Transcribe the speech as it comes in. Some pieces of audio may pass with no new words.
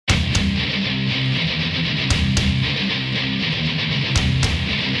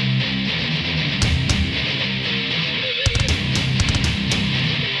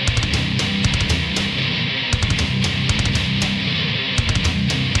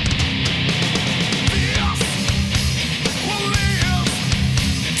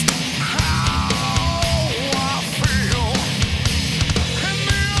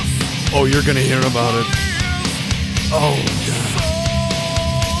you're gonna hear about it. Oh, God.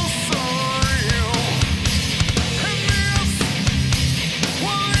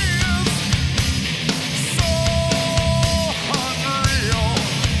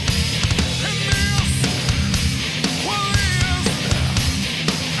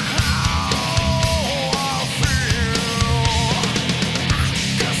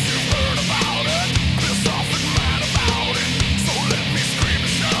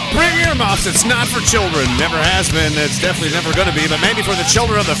 Bring earmuffs. It's not for children. Never has been. It's definitely never going to be. But maybe for the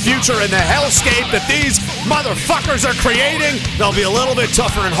children of the future and the hellscape that these motherfuckers are creating, they'll be a little bit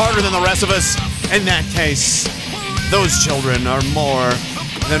tougher and harder than the rest of us. In that case, those children are more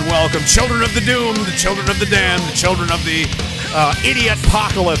than welcome. Children of the doomed, the children of the damned, the children of the idiot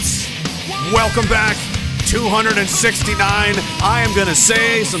apocalypse. Welcome back. 269. I am going to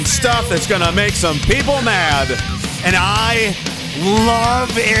say some stuff that's going to make some people mad. And I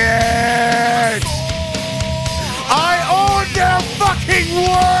love it! I own their fucking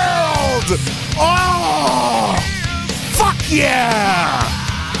world! Oh! Fuck yeah!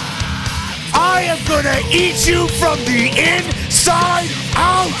 I am gonna eat you from the inside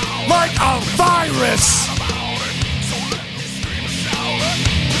out like a virus!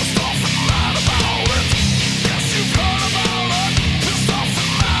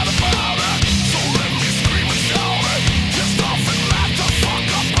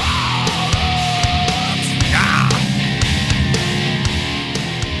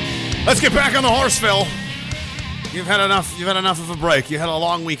 Let's get back on the horse, Phil. You've had enough of a break. You had a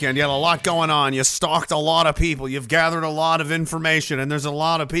long weekend. You had a lot going on. You stalked a lot of people. You've gathered a lot of information, and there's a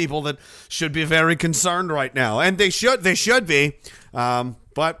lot of people that should be very concerned right now. And they should be.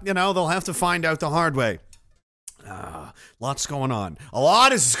 But, you know, they'll have to find out the hard way. Lots going on. A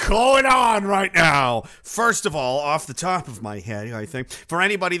lot is going on right now. First of all, off the top of my head, I think, for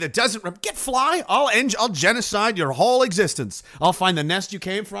anybody that doesn't get fly, I'll genocide your whole existence. I'll find the nest you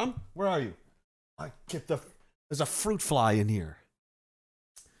came from. Where are you? There's a fruit fly in here.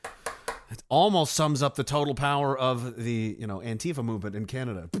 It almost sums up the total power of the, Antifa movement in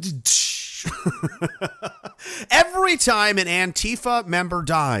Canada. Every time an Antifa member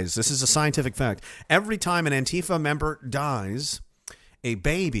dies, this is a scientific fact, every time an Antifa member dies, a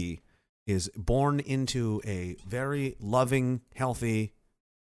baby is born into a very loving, healthy,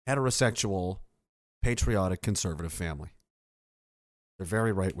 heterosexual, patriotic, conservative family. They're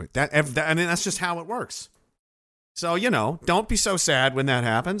very right-wing. That's just how it works. So, don't be so sad when that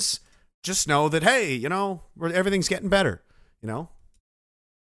happens. Just know that, hey, everything's getting better,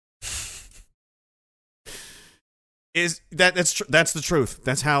 That's the truth.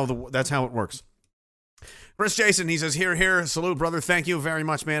 That's how it works. Chris Jason, he says, here, salute, brother. Thank you very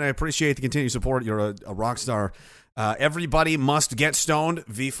much, man. I appreciate the continued support. You're a rock star. Everybody must get stoned.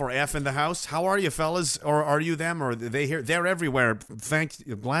 V4F in the house. How are you, fellas? Or are you them? Or are they here? They're everywhere.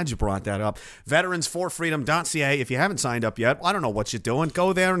 Glad you brought that up. Veteransforfreedom.ca. If you haven't signed up yet, I don't know what you're doing.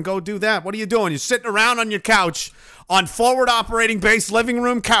 Go there and go do that. What are you doing? You're sitting around on your couch, on forward operating base living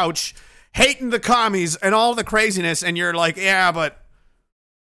room couch, hating the commies and all the craziness, and you're like, yeah, but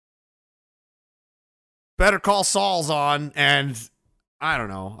Better Call Saul's on, and I don't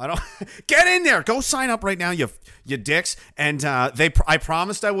know. Get in there. Go sign up right now, you dicks. And I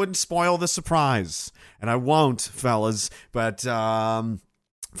promised I wouldn't spoil the surprise, and I won't, fellas. But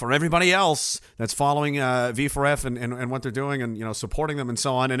for everybody else that's following V4F and what they're doing, and supporting them and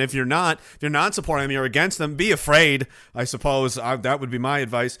so on, and if you're not supporting them, you're against them, be afraid, I suppose. That would be my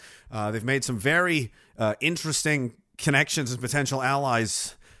advice. They've made some very interesting connections and potential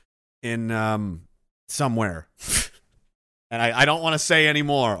allies in somewhere. And I don't want to say any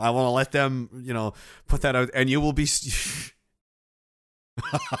more. I want to let them, put that out, and you will be.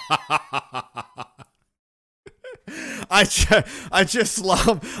 I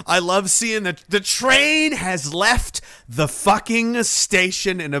love seeing that the train has left the fucking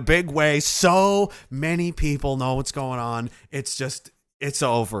station in a big way. So many people know what's going on. It's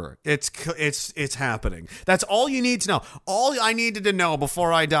over. It's happening. That's all you need to know. All I needed to know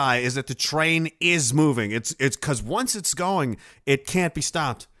before I die is that the train is moving. It's because once it's going, it can't be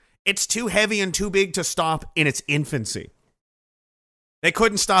stopped. It's too heavy and too big to stop in its infancy. They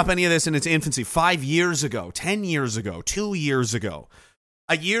couldn't stop any of this in its infancy 5 years ago, 10 years ago, 2 years ago,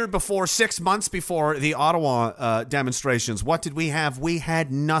 a year before, 6 months before the Ottawa demonstrations. What did we have? We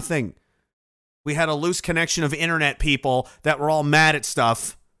had nothing. We had a loose connection of internet people that were all mad at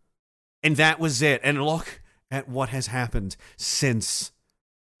stuff, and that was it. And look at what has happened since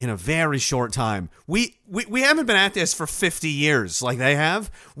in a very short time. We haven't been at this for 50 years like they have.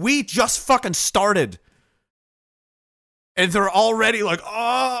 We just fucking started. And they're already like,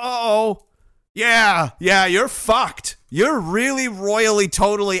 oh, yeah, you're fucked. You're really royally,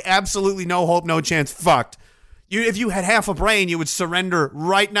 totally, absolutely no hope, no chance fucked. If you had half a brain, you would surrender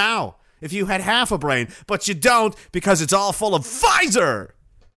right now. If you had half a brain, but you don't because it's all full of Pfizer.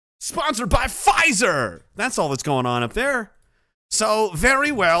 Sponsored by Pfizer. That's all that's going on up there. So,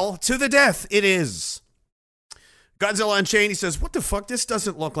 very well, to the death it is. Godzilla Unchained, he says, what the fuck? This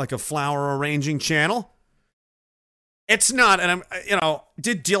doesn't look like a flower arranging channel. It's not, and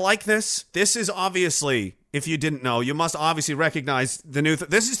do you like this? This is obviously, if you didn't know, you must obviously recognize the new,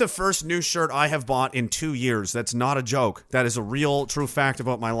 this is the first new shirt I have bought in 2 years. That's not a joke. That is a real, true fact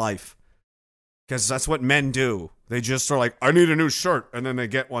about my life. Because that's what men do. They just are like, I need a new shirt, and then they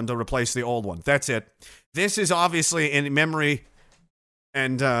get one to replace the old one. That's it. This is obviously in memory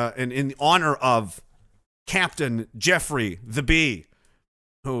and in honor of Captain Jeffrey the Bee,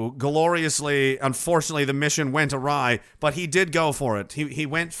 who gloriously, unfortunately, the mission went awry, but he did go for it. He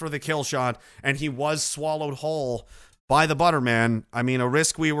went for the kill shot, and he was swallowed whole by the Butterman. I mean, a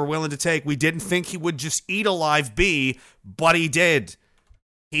risk we were willing to take. We didn't think he would just eat a live bee, but he did.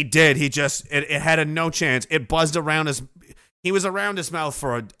 He did. He just, it had a no chance. It buzzed around he was around his mouth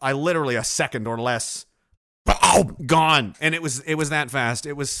for literally a second or less. Oh, gone. And it was that fast.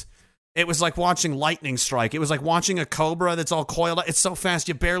 It was like watching lightning strike. It was like watching a cobra that's all coiled up. It's so fast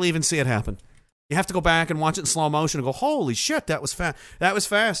you barely even see it happen. You have to go back and watch it in slow motion and go, holy shit, that was fast. That was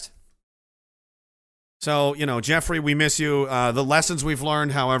fast. So, Jeffrey, we miss you. The lessons we've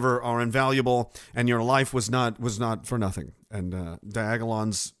learned, however, are invaluable, and your life was not for nothing. And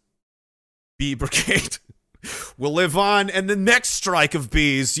Diagolon's bee brigade will live on, and the next strike of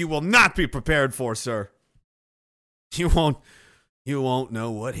bees you will not be prepared for, sir. You won't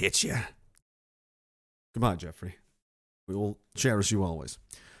know what hits you. Goodbye, Jeffrey. We will cherish you always.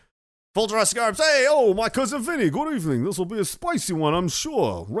 Voltron Scarps, hey, my cousin Vinny, good evening. This will be a spicy one, I'm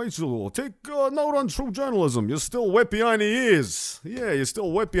sure. Rachel, take note on true journalism. You're still wet behind the ears. Yeah, you're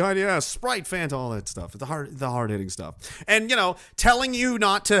still wet behind the ass. Sprite, Fanta, all that stuff. The hard-hitting stuff. And, telling you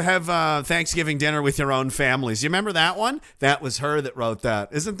not to have Thanksgiving dinner with your own families. You remember that one? That was her that wrote that.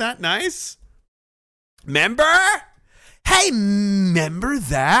 Isn't that nice? Remember? Hey, remember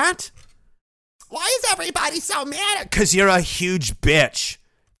that? Why is everybody so mad? Because you're a huge bitch.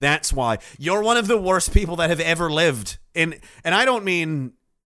 That's why. You're one of the worst people that have ever lived. And I don't mean,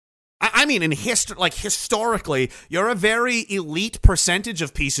 I mean in history, like historically, you're a very elite percentage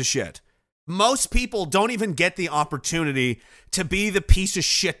of piece of shit. Most people don't even get the opportunity to be the piece of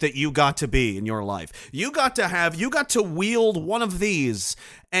shit that you got to be in your life. You got to wield one of these.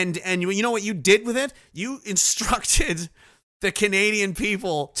 And you know what you did with it? You instructed the Canadian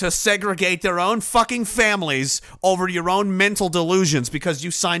people to segregate their own fucking families over your own mental delusions because you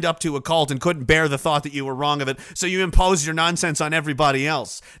signed up to a cult and couldn't bear the thought that you were wrong of it, so you imposed your nonsense on everybody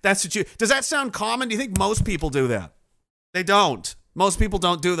else. That's what does that sound common? Do you think most people do that? They don't. Most people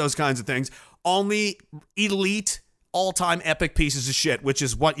don't do those kinds of things. Only elite, all-time epic pieces of shit, which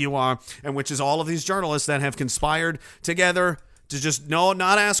is what you are, and which is all of these journalists that have conspired together to just not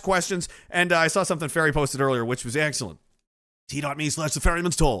ask questions. And I saw something Ferry posted earlier, which was excellent. T.me/the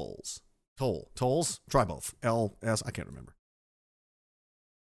ferryman's tolls. Tolls? Try both. LS, I can't remember.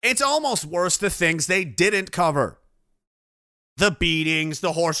 It's almost worse the things they didn't cover. The beatings,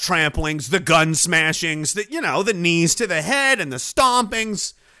 the horse tramplings, the gun smashings, the knees to the head and the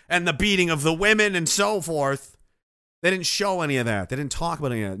stompings and the beating of the women and so forth. They didn't show any of that. They didn't talk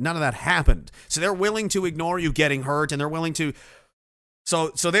about any of that. None of that happened. So they're willing to ignore you getting hurt, and they're willing to. So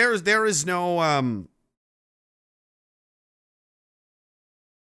there is no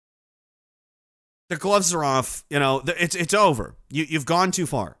the gloves are off. It's over. You've gone too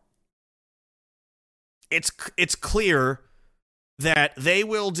far. It's clear that they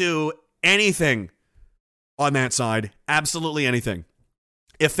will do anything on that side, absolutely anything,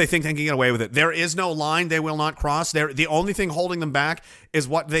 if they think they can get away with it. There is no line they will not cross. The only thing holding them back is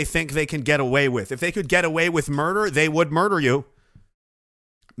what they think they can get away with. If they could get away with murder, they would murder you.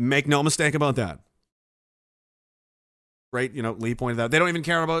 Make no mistake about that. Right? Lee pointed out they don't even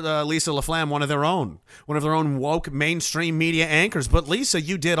care about Lisa LaFlamme, one of their own woke mainstream media anchors. But Lisa,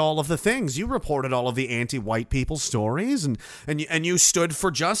 you did all of the things. You reported all of the anti-white people stories, and you stood for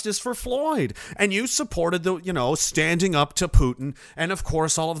justice for Floyd, and you supported the standing up to Putin, and of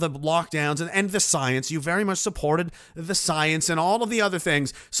course all of the lockdowns and the science. You very much supported the science and all of the other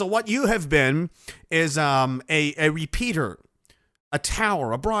things. So what you have been is a repeater a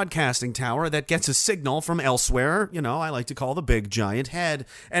tower, a broadcasting tower that gets a signal from elsewhere, I like to call the big giant head,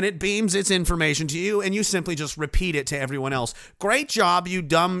 and it beams its information to you, and you simply just repeat it to everyone else. Great job, you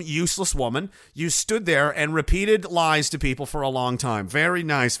dumb, useless woman. You stood there and repeated lies to people for a long time. Very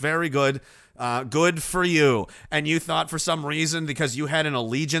nice, very good. Good for you. And you thought for some reason, because you had an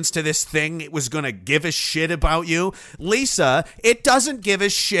allegiance to this thing, it was going to give a shit about you. Lisa, it doesn't give a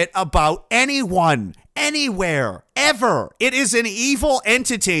shit about anyone. Anywhere, ever. It is an evil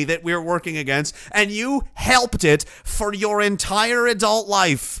entity that we're working against, and you helped it for your entire adult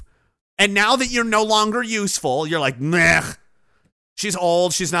life. And now that you're no longer useful, you're like, meh. She's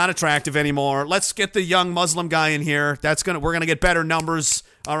old. She's not attractive anymore. Let's get the young Muslim guy in here. We're gonna get better numbers.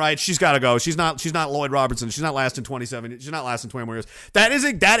 All right, she's got to go. She's not Lloyd Robertson. She's not lasting 27. She's not lasting 20 more years. That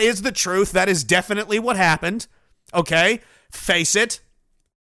is the truth. That is definitely what happened. Okay, face it.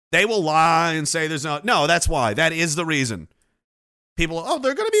 They will lie and say there's no, that's why. That is the reason. People,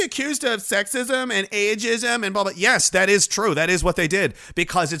 they're going to be accused of sexism and ageism and blah, blah. Yes, that is true. That is what they did.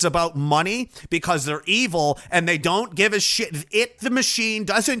 Because it's about money, because they're evil, and they don't give a shit. The machine,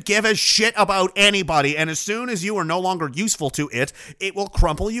 doesn't give a shit about anybody. And as soon as you are no longer useful to it, it will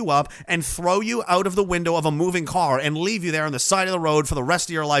crumple you up and throw you out of the window of a moving car and leave you there on the side of the road for the rest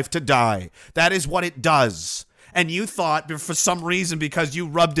of your life to die. That is what it does. And you thought, for some reason, because you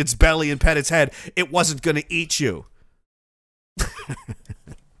rubbed its belly and pet its head, it wasn't going to eat you.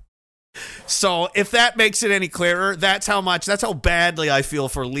 So, if that makes it any clearer, that's how badly I feel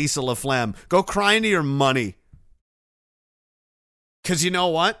for Lisa LaFlemme. Go cry into your money. Because you know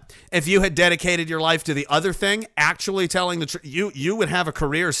what? If you had dedicated your life to the other thing, actually telling the truth, you would have a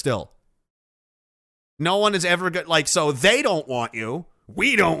career still. No one is ever good. So they don't want you.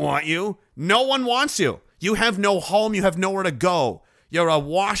 We don't want you. No one wants you. You have no home. You have nowhere to go. You're a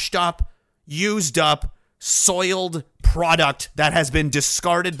washed up, used up, soiled product that has been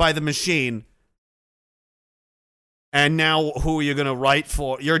discarded by the machine. And now who are you going to write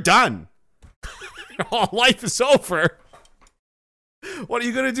for? You're done. Life is over. What are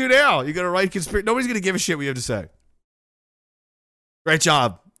you going to do now? You're going to write conspiracy. Nobody's going to give a shit what you have to say. Great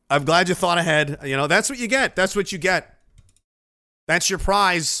job. I'm glad you thought ahead. That's what you get. That's what you get. That's your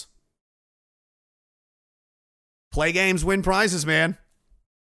prize. Play games, win prizes, man.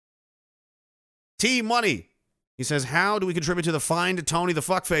 T-Money. He says, how do we contribute to the Find Tony the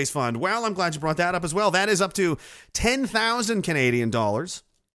Fuckface Fund? Well, I'm glad you brought that up as well. That is up to 10,000 Canadian dollars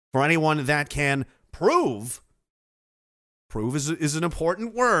for anyone that can prove is an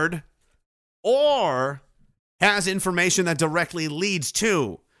important word, or has information that directly leads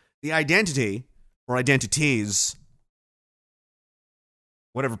to the identity or identities,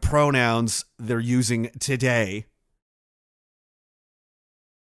 whatever pronouns they're using today,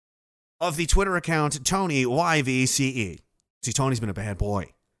 of the Twitter account Tony YVCE. See, Tony's been a bad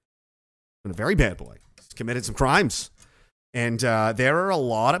boy. Been a very bad boy. He's committed some crimes. And there are a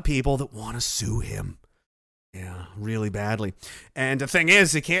lot of people that want to sue him. Yeah, really badly. And the thing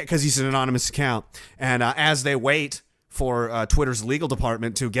is, they can't because he's an anonymous account. And as they wait for Twitter's legal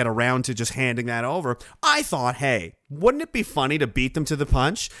department to get around to just handing that over, I thought, hey, wouldn't it be funny to beat them to the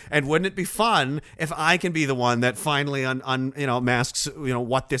punch? And wouldn't it be fun if I can be the one that finally masks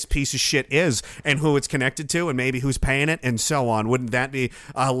what this piece of shit is and who it's connected to and maybe who's paying it and so on? Wouldn't that be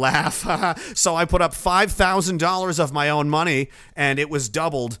a laugh? So I put up $5,000 of my own money, and it was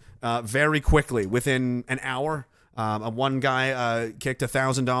doubled very quickly within an hour. One guy kicked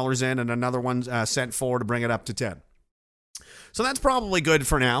 $1,000 in, and another one sent $4 to bring it up to 10. So that's probably good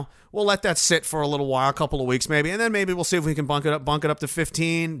for now. We'll let that sit for a little while, a couple of weeks maybe, and then maybe we'll see if we can bunk it up to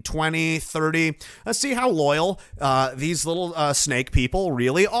 15, 20, 30. Let's see how loyal these little snake people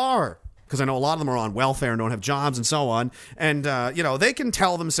really are. Because I know a lot of them are on welfare and don't have jobs and so on. And, they can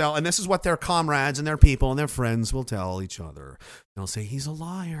tell themselves, and this is what their comrades and their people and their friends will tell each other. They'll say, he's a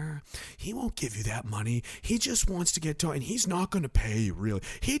liar. He won't give you that money. He just wants to get to, and he's not going to pay you, really.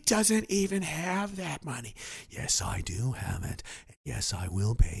 He doesn't even have that money. Yes, I do have it. Yes, I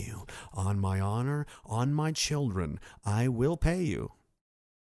will pay you. On my honor, on my children, I will pay you.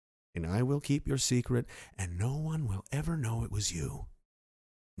 And I will keep your secret, and no one will ever know it was you.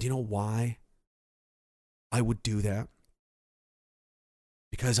 Do you know why I would do that?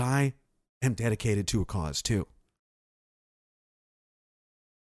 Because I am dedicated to a cause too.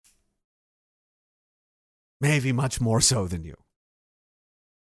 Maybe much more so than you.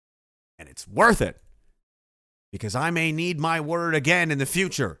 And it's worth it. Because I may need my word again in the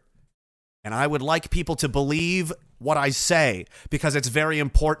future. And I would like people to believe what I say, because it's very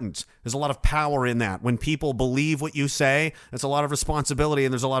important. There's a lot of power in that. When people believe what you say, there's a lot of responsibility,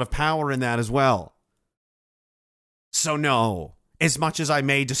 and there's a lot of power in that as well. So no, as much as I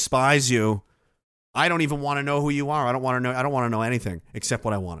may despise you, I don't even want to know who you are. I don't want to know anything except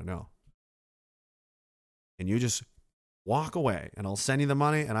what I want to know. And you just walk away, and I'll send you the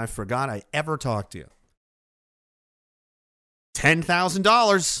money, and I forgot I ever talked to you.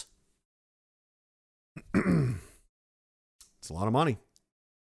 $10,000. It's a lot of money.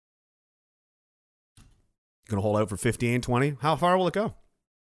 Going to hold out for 15, 20? How far will it go?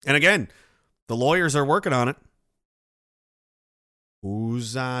 And again, the lawyers are working on it.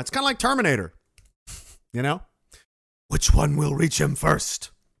 It's kind of like Terminator. You know? Which one will reach him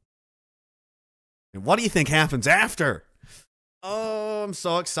first? And what do you think happens after? Oh, I'm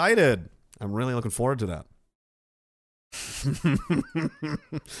so excited. I'm really looking forward to that.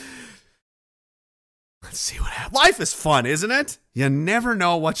 Let's see what happens. Life is fun, isn't it? You never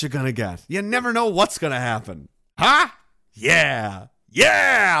know what you're going to get. You never know what's going to happen. Huh? Yeah.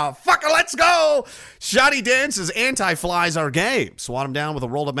 Yeah. Fucker, let's go. Shoddy Dance's anti-flies are gay. Swat them down with a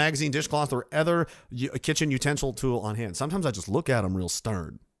rolled up magazine, dishcloth, or other kitchen utensil tool on hand. Sometimes I just look at them real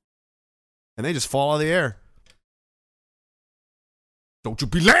stern. And they just fall out of the air. Don't you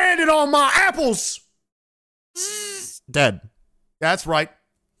be landing on my apples. Dead. That's right.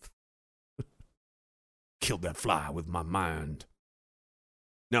 Killed that fly with my mind.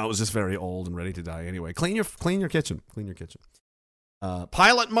 No, it was just very old and ready to die anyway. Clean your kitchen. Clean your kitchen.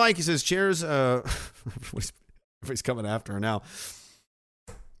 Pilot Mike, he says, cheers. Everybody's coming after her now.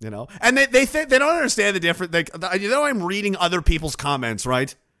 You know? And they think they don't understand the difference. I'm reading other people's comments,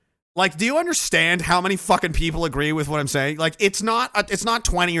 right? Like, do you understand how many fucking people agree with what I'm saying? Like, it's not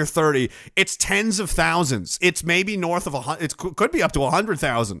 20 or 30. It's tens of thousands. It's maybe north of it could be up to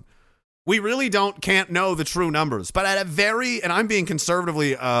 100,000. We really can't know the true numbers, but at a and I'm being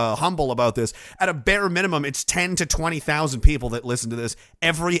conservatively humble about this, at a bare minimum, it's 10 to 20,000 people that listen to this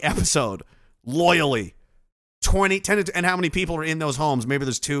every episode, loyally. 10 to, and how many people are in those homes? Maybe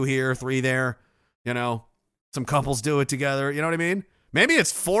there's 2 here, 3 there, you know? Some couples do it together, you know what I mean? Maybe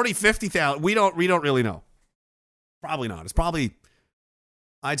it's 40, 50,000. We don't really know. Probably not. It's probably,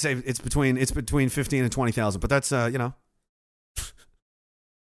 I'd say it's between 15 and 20,000, but that's, you know.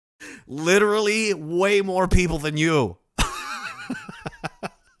 Literally way more people than you.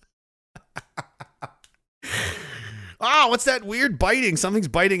 What's that weird biting? Something's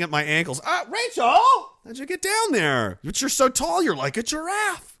biting at my ankles. Rachel! How'd you get down there? But you're so tall, you're like a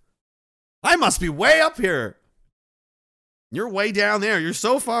giraffe. I must be way up here. You're way down there. You're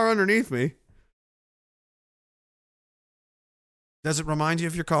so far underneath me. Does it remind you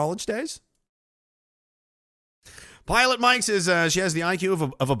of your college days? Pilot Mike says she has the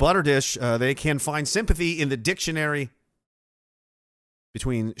IQ of a butter dish. They can find sympathy in the dictionary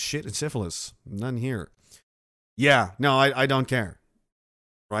between shit and syphilis. None here. Yeah, no, I don't care.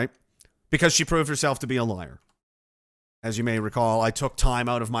 Right? Because she proved herself to be a liar. As you may recall, I took time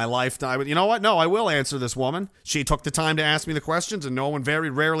out of my life. You know what? No, I will answer this woman. She took the time to ask me the questions, and no one very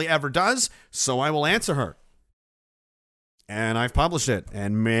rarely ever does, so I will answer her. And I've published it,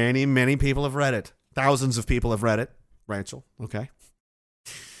 and many, many people have read it. Thousands of people have read it. Rachel, okay.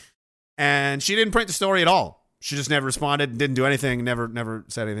 And she didn't print the story at all. She just never responded, didn't do anything, never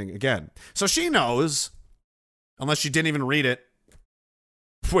said anything again. So she knows, unless she didn't even read it,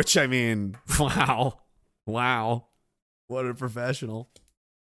 which, I mean, wow. What a professional.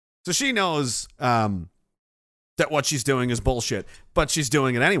 So she knows that what she's doing is bullshit, but she's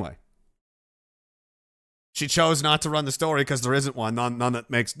doing it anyway. She chose not to run the story because there isn't one, not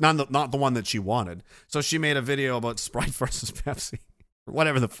the one that she wanted. So she made a video about Sprite versus Pepsi, or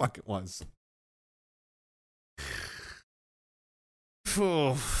whatever the fuck it was.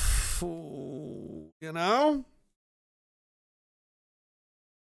 You know?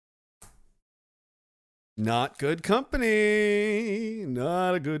 Not good company.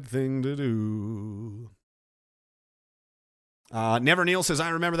 Not a good thing to do. Never Neil says, I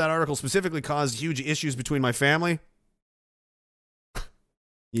remember that article specifically caused huge issues between my family.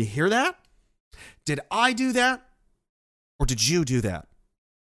 You hear that? Did I do that? Or did you do that?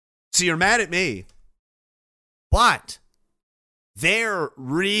 So you're mad at me. But they're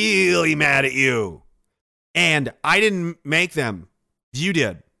really mad at you. And I didn't make them. You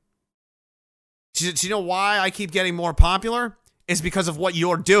did. Do you know why I keep getting more popular? It's because of what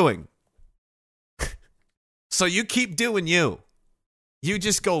you're doing. So you keep doing you. You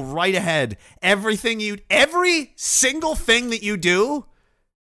just go right ahead. Every single thing that you do,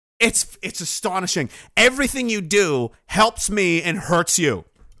 it's astonishing. Everything you do helps me and hurts you.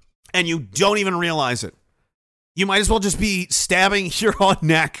 And you don't even realize it. You might as well just be stabbing your own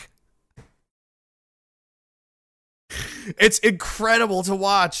neck. It's incredible to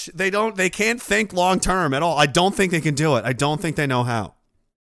watch. They can't think long term at all. I don't think they can do it. I don't think they know how.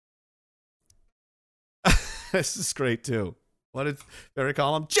 This is great too. What did Barry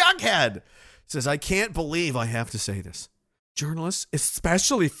call him? Jughead says, I can't believe I have to say this. Journalists,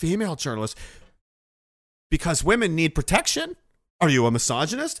 especially female journalists, because women need protection. Are you a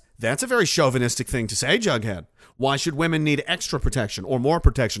misogynist? That's a very chauvinistic thing to say, Jughead. Why should women need extra protection or more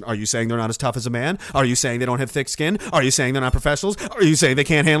protection? Are you saying they're not as tough as a man? Are you saying they don't have thick skin? Are you saying they're not professionals? Are you saying they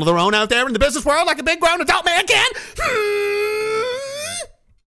can't handle their own out there in the business world like a big grown adult man can?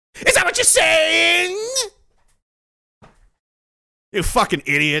 Is that what you're saying? You fucking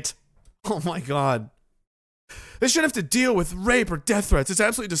idiot. Oh my God. They shouldn't have to deal with rape or death threats. It's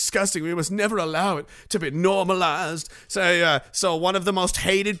absolutely disgusting. We must never allow it to be normalized. So one of the most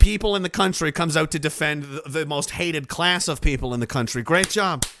hated people in the country comes out to defend the most hated class of people in the country. Great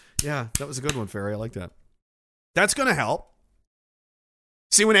job. Yeah, that was a good one, Ferry. I like that. That's going to help.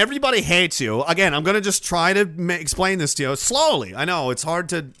 See, when everybody hates you, again, I'm going to just try to explain this to you slowly. I know it's hard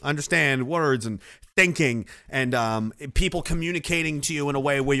to understand words and thinking and people communicating to you in a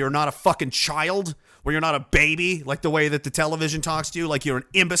way where you're not a fucking child, where you're not a baby, like the way that the television talks to you, like you're an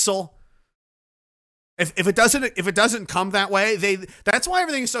imbecile. If it doesn't come that way, that's why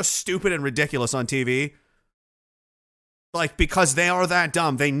everything is so stupid and ridiculous on TV. Like, because they are that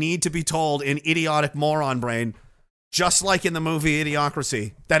dumb, they need to be told in idiotic moron brain, just like in the movie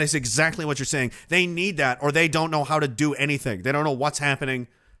Idiocracy. That is exactly what you're saying. They need that, or they don't know how to do anything. They don't know what's happening.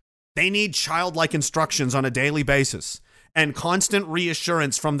 They need childlike instructions on a daily basis and constant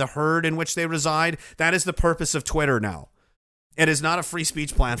reassurance from the herd in which they reside. That is the purpose of Twitter now. It is not a free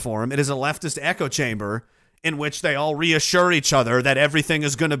speech platform. It is a leftist echo chamber in which they all reassure each other that everything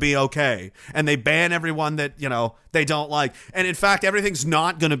is going to be okay. And they ban everyone that, they don't like. And in fact, everything's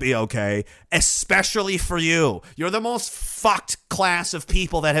not going to be okay, especially for you. You're the most fucked class of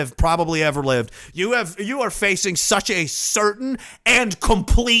people that have probably ever lived. You are facing such a certain and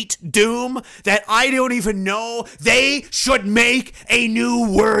complete doom that I don't even know. They should make a new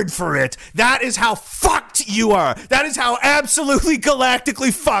word for it. That is how fucked you are. That is how absolutely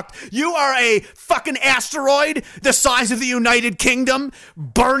galactically fucked. You are a fucking asteroid the size of the United Kingdom,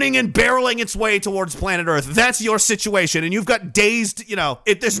 burning and barreling its way towards planet Earth. That's your situation, and you've got dazed,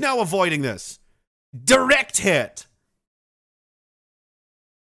 there's no avoiding this. Direct hit.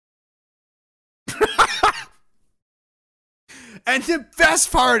 And the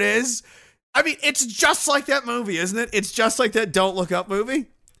best part is, it's just like that movie, isn't it? It's just like that Don't Look Up movie.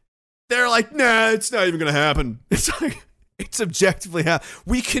 They're like, nah, it's not even going to happen. It's like, it's objectively how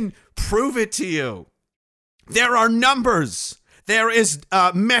we can prove it to you. There are numbers. There is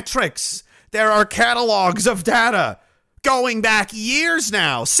metrics. There are catalogs of data going back years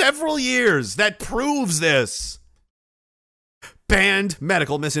now, several years, that proves this. Banned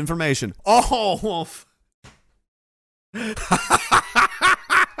medical misinformation. Oh,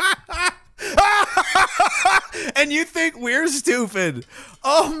 and you think we're stupid.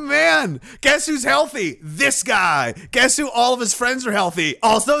 Oh man, guess who's healthy? This guy. Guess who all of his friends are healthy?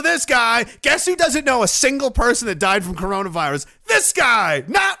 Also this guy. Guess who doesn't know a single person that died from coronavirus? This guy.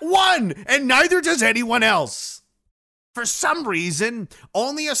 Not one. And neither does anyone else. For some reason,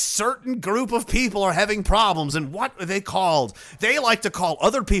 only a certain group of people are having problems, and what are they called? They like to call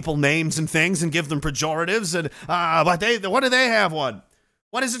other people names and things and give them pejoratives, and but what do they have one?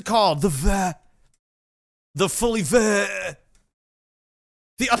 What is it called? The fully the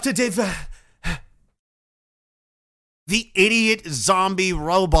up-to-date the idiot zombie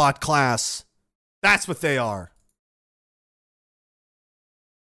robot class. That's what they are.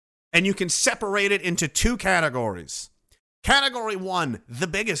 And you can separate it into two categories. Category 1, the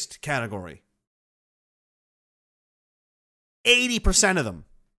biggest category. 80% of them,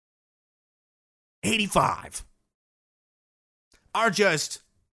 85, are just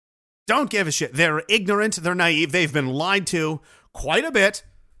don't give a shit. They're ignorant, they're naive, they've been lied to quite a bit,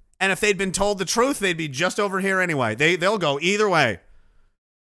 and if they'd been told the truth, they'd be just over here anyway. They'll go either way.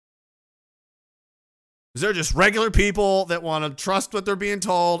 They're just regular people that want to trust what they're being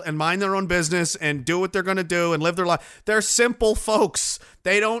told and mind their own business and do what they're going to do and live their life. They're simple folks.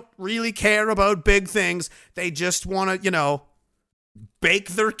 They don't really care about big things. They just want to, bake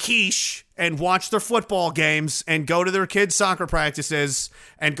their quiche and watch their football games and go to their kids' soccer practices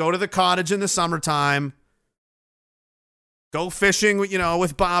and go to the cottage in the summertime. Go fishing,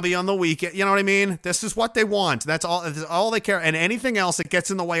 with Bobby on the weekend. You know what I mean? This is what they want. That's all they care. And anything else that gets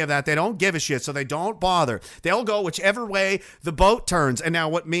in the way of that, they don't give a shit, so they don't bother. They'll go whichever way the boat turns. And now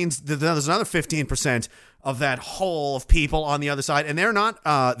what means there's another 15% of that whole of people on the other side, and they're not,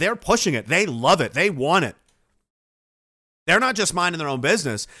 they're pushing it. They love it. They want it. They're not just minding their own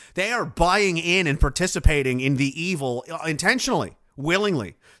business. They are buying in and participating in the evil intentionally,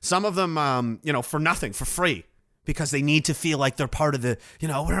 willingly. Some of them, for nothing, for free, because they need to feel like they're part of the,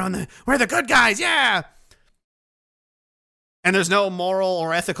 we're the good guys, yeah. And there's no moral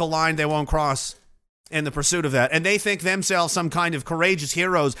or ethical line they won't cross in the pursuit of that. And they think themselves some kind of courageous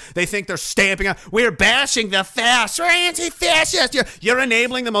heroes. They think they're stamping out, we're bashing the fascists, we're anti-fascist. You're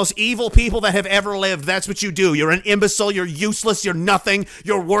enabling the most evil people that have ever lived. That's what you do. You're an imbecile, you're useless, you're nothing,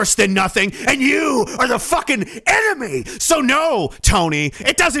 you're worse than nothing, and you are the fucking enemy. So no, Tony,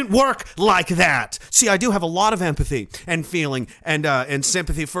 it doesn't work like that. See, I do have a lot of empathy and feeling and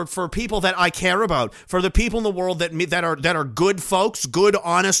sympathy for people that I care about, for the people in the world that are good folks, good,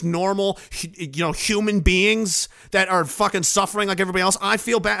 honest, normal, human beings that are fucking suffering like everybody else. I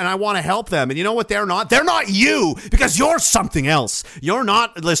feel bad and I want to help them. And you know what? They're not you, because you're something else. You're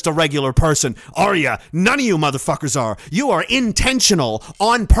not just a regular person, are you? None of you motherfuckers are. You are intentional,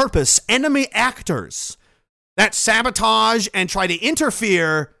 on purpose, enemy actors that sabotage and try to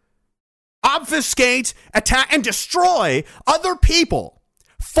interfere, obfuscate, attack, and destroy other people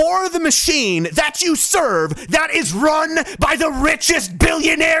for the machine that you serve, that is run by the richest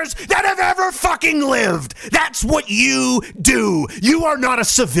billionaires that have ever fucking lived. That's what you do. You are not a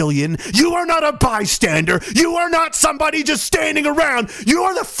civilian. You are not a bystander. You are not somebody just standing around. You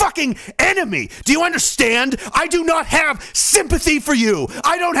are the fucking enemy. Do you understand? I do not have sympathy for you.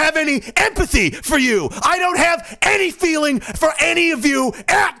 I don't have any empathy for you. I don't have any feeling for any of you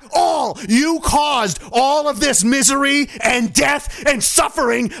at all. You caused all of this misery and death and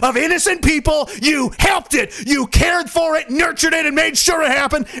suffering of innocent people. You helped it. You cared for it, nurtured it, and made sure it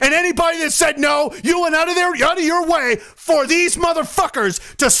happened. And anybody that said no, you went out of your way for these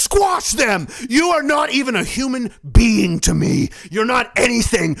motherfuckers to squash them. You are not even a human being to me. You're not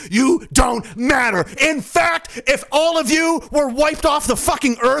anything. You don't matter. In fact, if all of you were wiped off the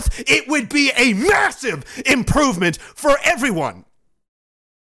fucking earth, it would be a massive improvement for everyone.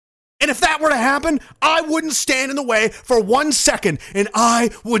 And if that were to happen, I wouldn't stand in the way for 1 second, and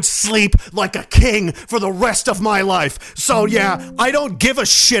I would sleep like a king for the rest of my life. So yeah, I don't give a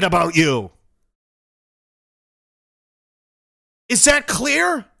shit about you. Is that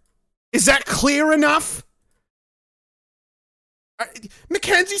clear? Is that clear enough?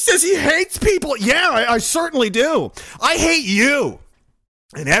 Mackenzie says he hates people. Yeah, I certainly do. I hate you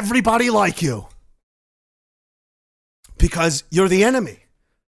and everybody like you because you're the enemy.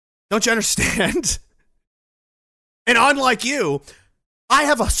 Don't you understand? And unlike you, I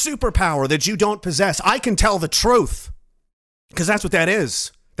have a superpower that you don't possess. I can tell the truth. Because that's what that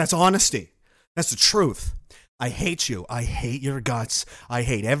is. That's honesty. That's the truth. I hate you. I hate your guts. I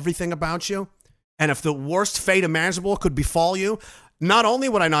hate everything about you. And if the worst fate imaginable could befall you, not only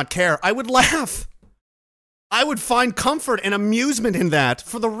would I not care, I would laugh. I would find comfort and amusement in that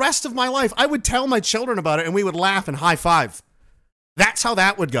for the rest of my life. I would tell my children about it and we would laugh and high five. That's how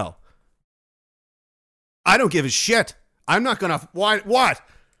that would go. I don't give a shit. I'm not gonna, what?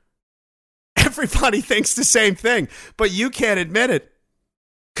 Everybody thinks the same thing, but you can't admit it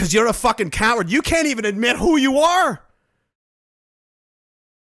because you're a fucking coward. You can't even admit who you are.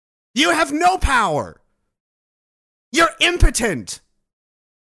 You have no power. You're impotent.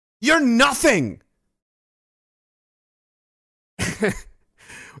 You're nothing.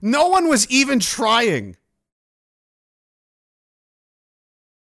 No one was even trying.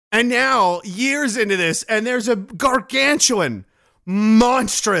 And now, years into this, and there's a gargantuan,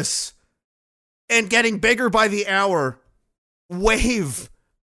 monstrous, and getting bigger by the hour wave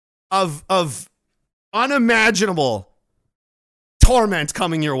of unimaginable torment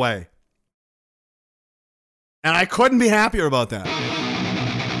coming your way. And I couldn't be happier about that.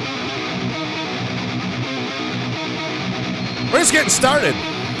 We're just getting started.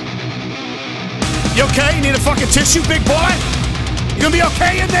 You okay? You need a fucking tissue, big boy? You gonna be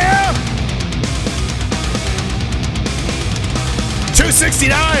okay in there?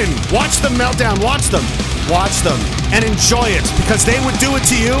 269. Watch them meltdown. Watch them. Watch them. And enjoy it. Because they would do it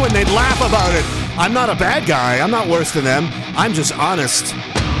to you and they'd laugh about it. I'm not a bad guy. I'm not worse than them. I'm just honest.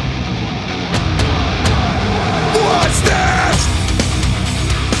 What's this?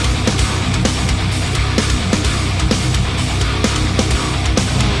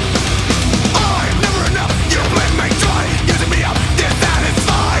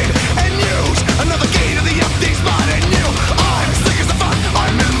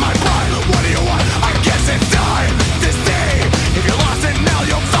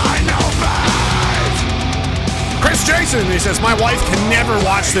 Jason, he says, my wife can never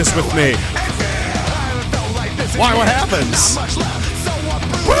watch this with me. Why? What happens?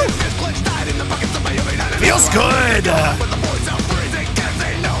 Woo! Feels good.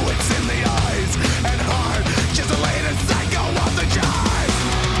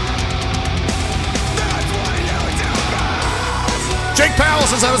 Jake Powell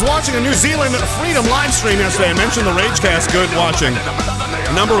says, I was watching a New Zealand Freedom live stream yesterday and mentioned the Ragecast. Good watching.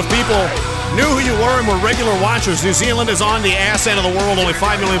 A number of people knew who you were and were regular watchers. New Zealand is on the ass end of the world. Only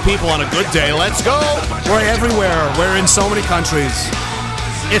 5 million people on a good day. Let's go. We're everywhere. We're in so many countries.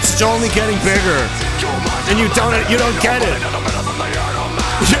 It's only getting bigger. And you don't get it. You don't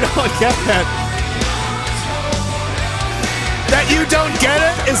get it. That you don't get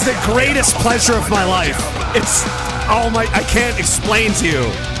it is the greatest pleasure of my life. I can't explain to you.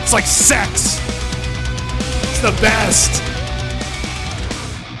 It's like sex. It's the best.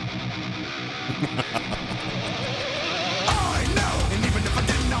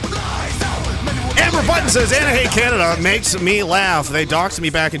 Amber Button says, Anna Hate Canada makes me laugh. They doxed me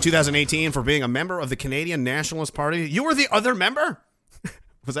back in 2018 for being a member of the Canadian Nationalist Party. You were the other member?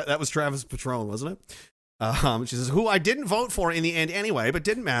 That was Travis Patron, wasn't it? She says, who I didn't vote for in the end anyway, but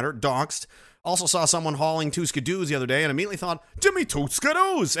didn't matter. Doxed. Also saw someone hauling two skidoos the other day and immediately thought, Jimmy Two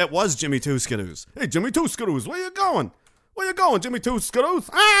Skidoos. It was Jimmy Two Skidoos. Hey, Jimmy Two Skidoos, where you going? Where you going, Jimmy Two Skidoos?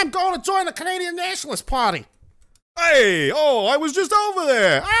 I'm going to join the Canadian Nationalist Party. Hey, I was just over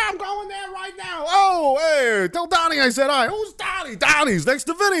there. I'm going there right now. Oh, hey, tell Donnie I said hi. Who's Donnie? Donnie's next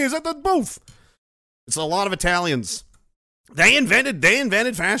to Vinny. He's at the booth. It's a lot of Italians. They invented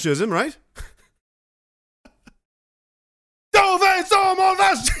fascism, right? Dove sono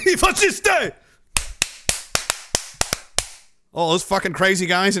fasciste! Oh, those fucking crazy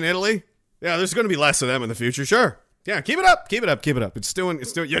guys in Italy? Yeah, there's going to be less of them in the future, sure. Yeah, keep it up. It's doing,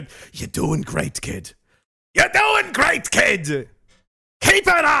 you're doing great, kid. You're doing great, kid. Keep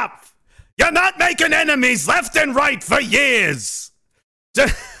it up. You're not making enemies left and right for years.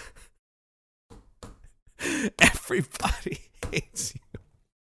 Everybody hates you.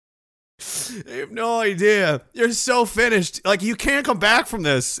 I have no idea. You're so finished. Like, you can't come back from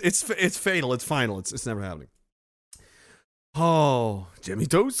this. It's fatal. It's final. It's never happening. Oh, Jimmy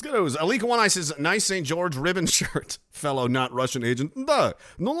Toskitos. Alika One Eye says, nice St. George ribbon shirt, fellow not Russian agent. No,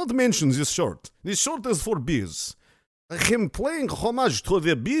 not mention this shirt. This shirt is for beers. Him playing homage to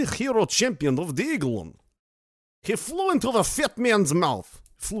the big hero champion of the Eagle. He flew into the fat man's mouth.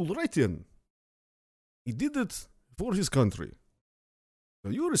 Flew right in. He did it for his country.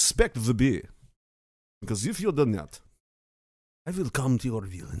 You respect the bee, because if you do not, I will come to your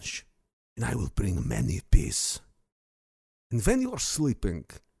village, and I will bring many peace. And when you are sleeping,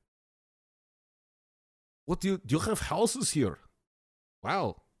 what do you have houses here?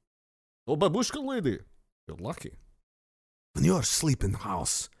 Wow. Oh, babushka lady, you're lucky. When you are sleeping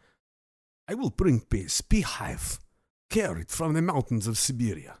house, I will bring peace, beehive, carried from the mountains of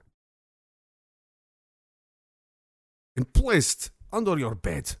Siberia, and placed under your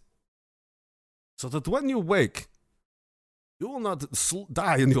bed, so that when you wake, you will not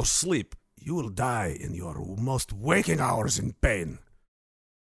die in your sleep. You will die in your most waking hours in pain.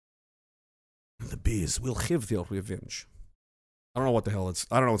 And the bees will have their revenge. I don't know what the hell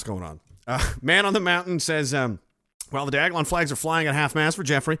I don't know what's going on. Man on the Mountain says, while the Diagolon flags are flying at half-mast for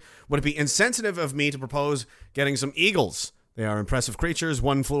Jeffrey, would it be insensitive of me to propose getting some eagles? They are impressive creatures.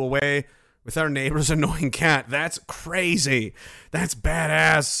 One flew away with our neighbor's annoying cat. That's crazy. That's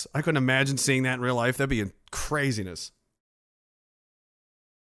badass. I couldn't imagine seeing that in real life. That'd be craziness.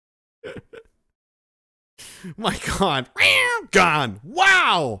 My God. Gone.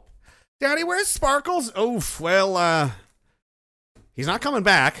 Wow. Daddy, where's Sparkles? Oof. Well, he's not coming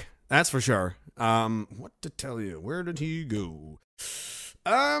back. That's for sure. What to tell you? Where did he go?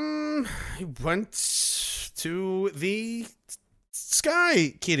 He went to the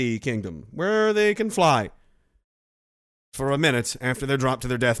Sky Kitty Kingdom, where they can fly for a minute after they're dropped to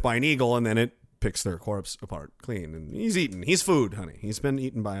their death by an eagle, and then it picks their corpse apart clean. And he's eaten. He's food, honey. He's been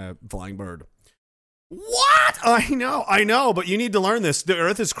eaten by a flying bird. What? I know, but you need to learn this. The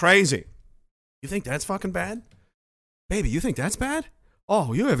Earth is crazy. You think that's fucking bad? Baby, you think that's bad?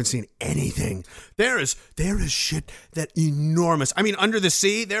 Oh, you haven't seen anything. There is shit that enormous. I mean, under the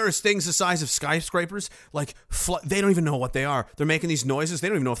sea, there is things the size of skyscrapers. Like, they don't even know what they are. They're making these noises. They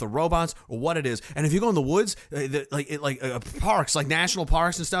don't even know if they're robots or what it is. And if you go in the woods, parks, like national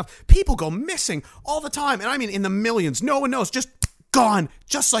parks and stuff, people go missing all the time. And I mean, in the millions. No one knows. Just gone,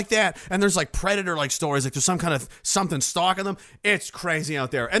 just like that. And there's like predator-like stories, like there's some kind of something stalking them. It's crazy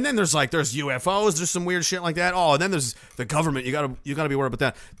out there. And then there's UFOs, there's some weird shit like that. Oh, and then there's the government. You gotta be worried about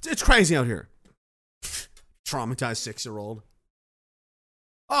that. It's crazy out here. Traumatized 6-year-old.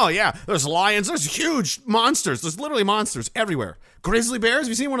 Oh yeah, there's lions. There's huge monsters. There's literally monsters everywhere. Grizzly bears. Have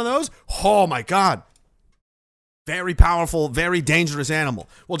you seen one of those? Oh my God. Very powerful, very dangerous animal.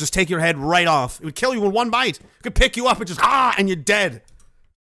 Will just take your head right off. It would kill you with one bite. It could pick you up and just, and you're dead.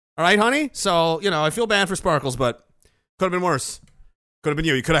 All right, honey? So, I feel bad for Sparkles, but could have been worse. Could have been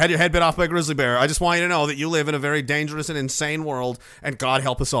you. You could have had your head bit off by a grizzly bear. I just want you to know that you live in a very dangerous and insane world, and God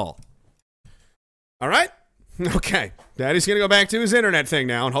help us all. All right? Okay. Daddy's going to go back to his internet thing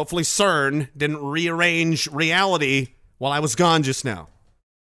now, and hopefully CERN didn't rearrange reality while I was gone just now.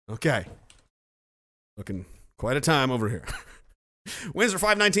 Okay. Looking quite a time over here. Windsor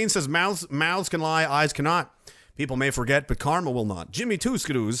 519 says, mouths can lie, eyes cannot. People may forget, but karma will not. Jimmy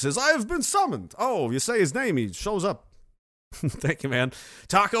Two-Skidoos says, I have been summoned. Oh, you say his name, he shows up. Thank you, man.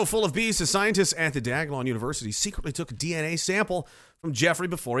 Taco Full of Bees says, scientists at the Daglon University secretly took a DNA sample from Jeffrey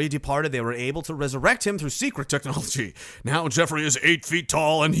before he departed. They were able to resurrect him through secret technology. Now Jeffrey is 8 feet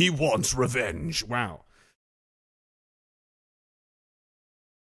tall and he wants revenge. Wow.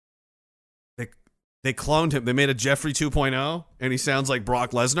 They cloned him. They made a Jeffrey 2.0 and he sounds like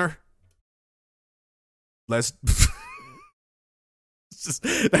Brock Lesnar. That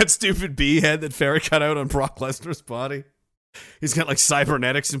stupid bee head that Ferry cut out on Brock Lesnar's body. He's got like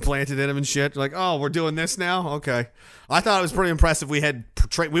cybernetics implanted in him and shit. Like, oh, we're doing this now? Okay. I thought it was pretty impressive.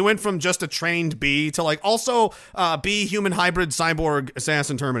 We went from just a trained bee to like also bee human hybrid cyborg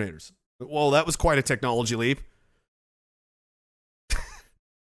assassin terminators. Whoa, that was quite a technology leap.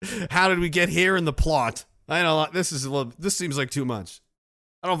 How did we get here in the plot? I know this seems like too much.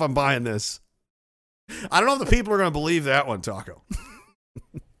 I don't know if I'm buying this. I don't know if the people are going to believe that one, Taco.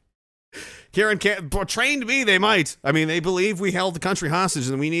 Kieran trained me, they might. I mean, they believe we held the country hostage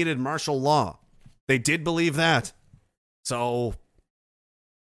and we needed martial law. They did believe that. So,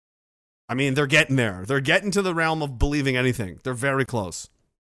 I mean, they're getting there. They're getting to the realm of believing anything. They're very close.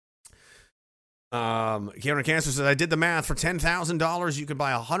 Kieran Cancer says, I did the math. For $10,000, you could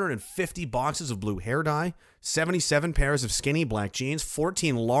buy 150 boxes of blue hair dye, 77 pairs of skinny black jeans,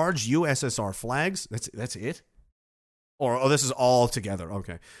 14 large USSR flags. That's it? Or, this is all together.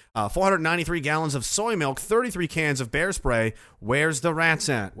 Okay. 493 gallons of soy milk, 33 cans of bear spray. Where's the rats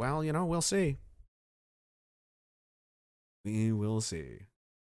at? Well, we'll see. We will see.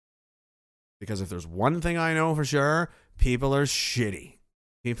 Because if there's one thing I know for sure, people are shitty.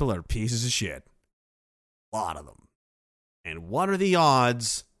 People are pieces of shit. A lot of them. And what are the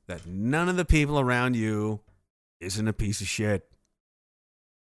odds that none of the people around you isn't a piece of shit?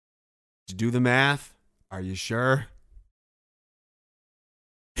 Did you do the math? Are you sure?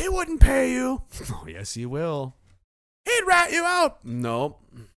 He wouldn't pay you. Oh, yes, he will. He'd rat you out. Nope.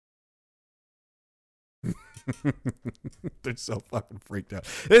 They're so fucking freaked out.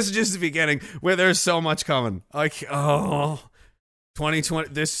 This is just the beginning where there's so much coming. Like,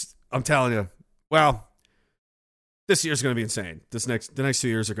 2020, I'm telling you. Well, this year's going to be insane. The next 2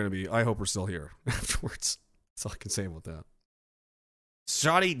 years are going to be, I hope we're still here afterwards. That's all I can say about that.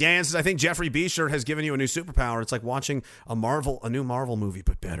 Shoddy Dan says, I think Jeffrey B-shirt has given you a new superpower. It's like watching a new Marvel movie,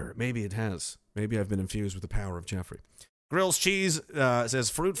 but better. Maybe it has. Maybe I've been infused with the power of Jeffrey. Grills Cheese says,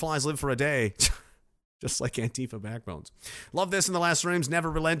 fruit flies live for a day. Just like Antifa backbones. Love this in the last streams. Never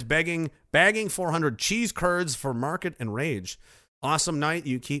relent bagging 400 cheese curds for market and rage. Awesome night.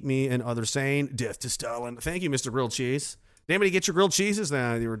 You keep me and others sane. Death to Stalin. Thank you, Mr. Grilled Cheese. Did anybody get your grilled cheeses?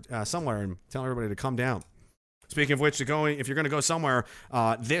 You were somewhere and tell everybody to come down. Speaking of which, if you're going to go somewhere,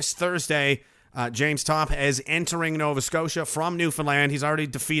 this Thursday, James Topp is entering Nova Scotia from Newfoundland. He's already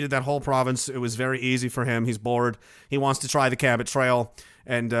defeated that whole province. It was very easy for him. He's bored. He wants to try the Cabot Trail,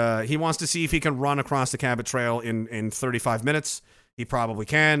 and he wants to see if he can run across the Cabot Trail in 35 minutes. He probably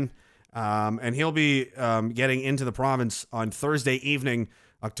can. And he'll be getting into the province on Thursday evening,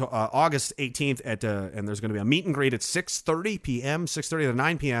 August 18th, and there's going to be a meet and greet at 6:30 p.m., 6:30 to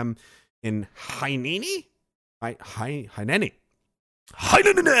 9 p.m. in Heineni? Heineni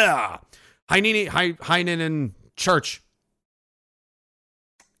Church.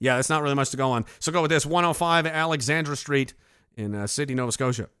 Yeah, that's not really much to go on. So go with this, 105 Alexandra Street in Sydney, Nova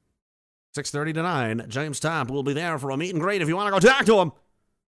Scotia. 6:30 to 9. James Topp will be there for a meet and greet if you want to go talk to him.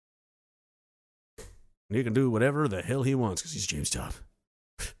 And he can do whatever the hell he wants because he's James Topp.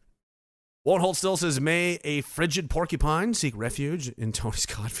 Won't Hold Still says, may a frigid porcupine seek refuge in Tony's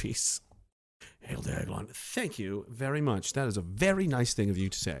codpiece. Hail Daglon. Thank you very much. That is a very nice thing of you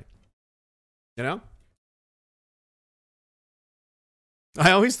to say. You know? I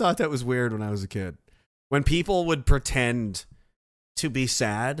always thought that was weird when I was a kid. When people would pretend to be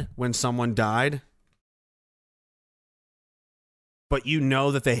sad when someone died, but you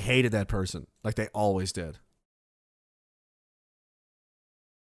know that they hated that person, like they always did.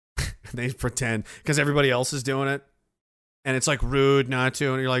 They pretend because everybody else is doing it. And it's like rude not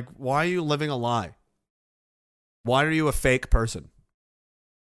to. And you're like, why are you living a lie? Why are you a fake person?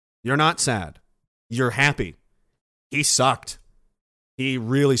 You're not sad. You're happy. He sucked. He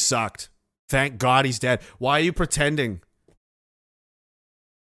really sucked. Thank God he's dead. Why are you pretending?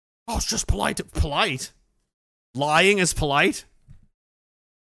 Oh, it's just polite. Polite? Lying is polite?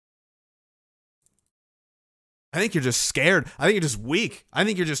 I think you're just scared. I think you're just weak. I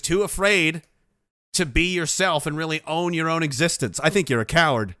think you're just too afraid to be yourself and really own your own existence. I think you're a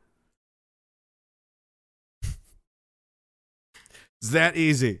coward. It's that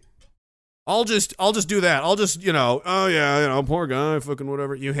easy. I'll just do that. I'll just, oh yeah, poor guy, fucking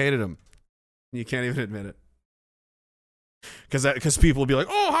whatever. You hated him. You can't even admit it. Because people will be like,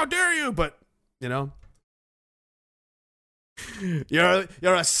 oh, how dare you? But, you're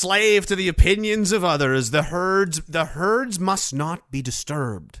a slave to the opinions of others. The herds must not be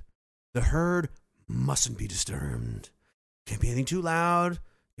disturbed. The herd mustn't be disturbed. Can't be anything too loud.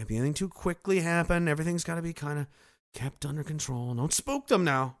 Can't be anything too quickly happen. Everything's got to be kind of kept under control. Don't spook them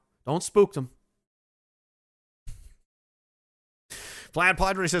now. Don't spook them. Vlad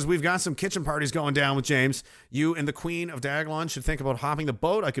Padre says, we've got some kitchen parties going down with James. You and the Queen of Daglon should think about hopping the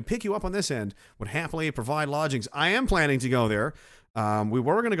boat. I could pick you up on this end. Would happily provide lodgings. I am planning to go there. We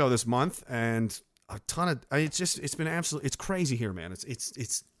were going to go this month, and a ton of... it's been absolutely... It's crazy here, man.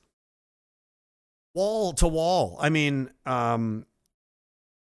 It's wall to wall. I mean, and,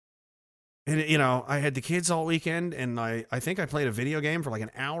 I had the kids all weekend, and I think I played a video game for like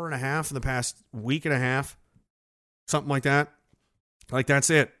an hour and a half in the past week and a half. Something like that. Like, that's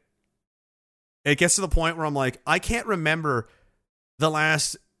it. It gets to the point where I'm like, I can't remember the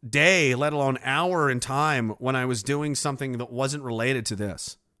last day, let alone hour in time, when I was doing something that wasn't related to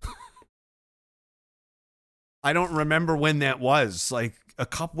this. I don't remember when that was. Like,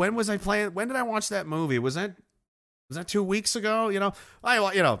 when was I playing? When did I watch that movie? Was that 2 weeks ago?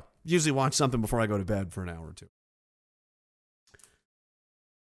 I usually watch something before I go to bed for an hour or two.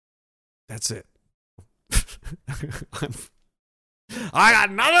 That's it. I got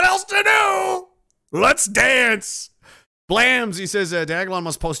nothing else to do. Let's dance. Blams, he says, Daglon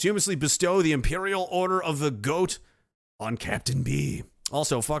must posthumously bestow the Imperial Order of the Goat on Captain B.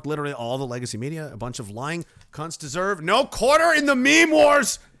 Also, fuck literally all the legacy media. A bunch of lying cunts deserve no quarter in the meme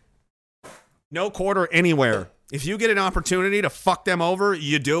wars. No quarter anywhere. If you get an opportunity to fuck them over,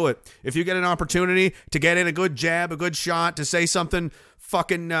 you do it. If you get an opportunity to get in a good jab, a good shot, to say something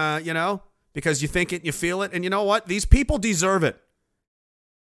fucking, because you think it, you feel it, and you know what? These people deserve it.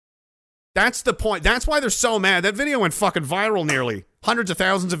 That's the point. That's why they're so mad. That video went fucking viral nearly. Hundreds of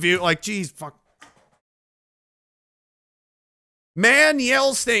thousands of views. Like, geez, fuck. Man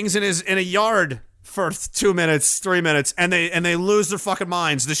yells things in a yard for 2 minutes, 3 minutes, and they lose their fucking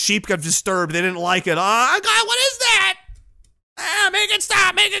minds. The sheep got disturbed. They didn't like it. Oh, God, what is that? Make it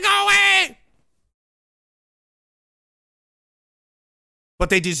stop. Make it go away. But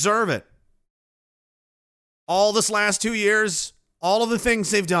they deserve it. All this last 2 years, all of the things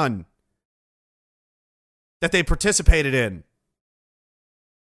they've done that they participated in,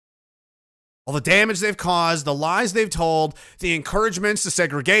 all the damage they've caused, the lies they've told, the encouragements, the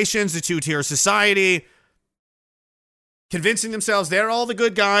segregations, the two-tier society, convincing themselves they're all the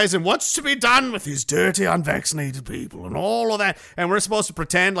good guys, and what's to be done with these dirty, unvaccinated people, and all of that, and we're supposed to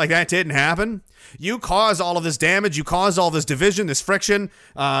pretend like that didn't happen? You caused all of this damage, you caused all this division, this friction,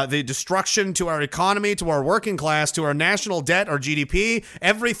 the destruction to our economy, to our working class, to our national debt, our GDP.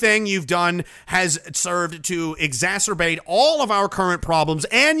 Everything you've done has served to exacerbate all of our current problems,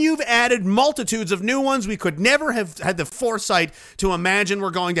 and you've added multitudes of new ones we could never have had the foresight to imagine were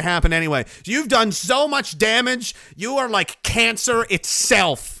going to happen anyway. You've done so much damage, you are like cancer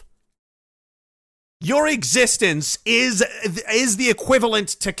itself. Your existence is the equivalent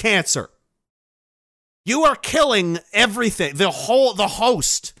to cancer. You are killing everything, the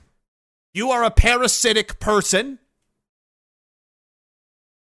host. You are a parasitic person.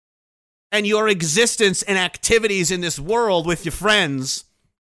 And your existence and activities in this world with your friends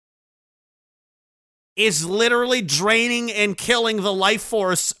is literally draining and killing the life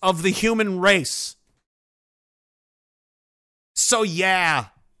force of the human race. So yeah,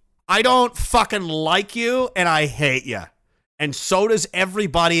 I don't fucking like you and I hate you. And so does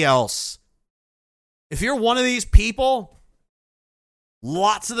everybody else. If you're one of these people,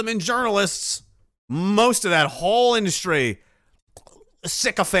 lots of them in journalists, most of that whole industry,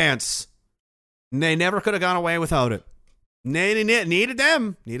 sycophants, they never could have gone away without it. Needed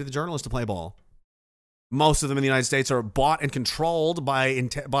the journalists to play ball. Most of them in the United States are bought and controlled by. You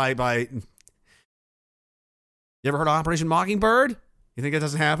ever heard of Operation Mockingbird? You think that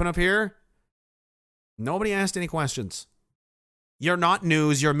doesn't happen up here? Nobody asked any questions. You're not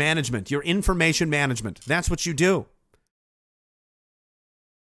news, you're management. You're information management. That's what you do.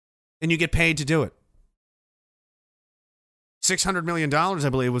 And you get paid to do it. $600 million, I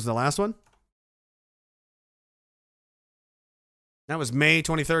believe, was the last one. That was May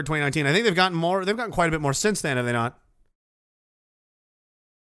 23rd, 2019. I think they've gotten more. They've gotten quite a bit more since then, have they not?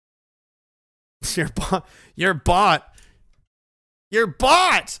 You're bought. You're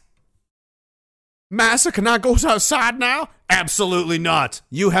bought. Massa cannot go outside now? Absolutely not.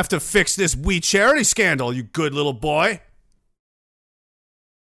 You have to fix this We Charity scandal, you good little boy.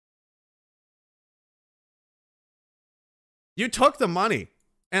 You took the money.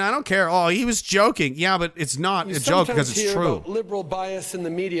 And I don't care. Oh, he was joking. Yeah, but it's not a joke because it's true. About liberal bias in the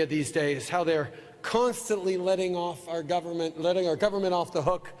media these days, how they're constantly letting our government off the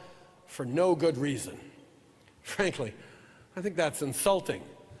hook for no good reason. Frankly, I think that's insulting.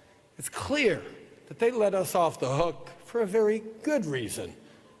 It's clear that they let us off the hook for a very good reason,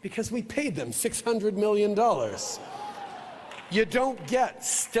 because we paid them $600 million. You don't get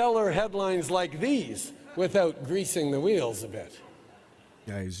stellar headlines like these without greasing the wheels a bit.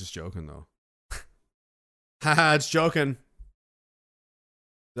 Yeah, he's just joking, though. Haha, it's joking.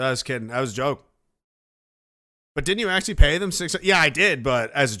 I was kidding. That was a joke. But didn't you actually pay them $600? Yeah, I did, but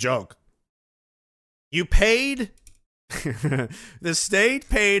as a joke. You paid... the state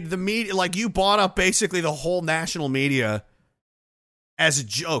paid the media... Like, you bought up basically the whole national media as a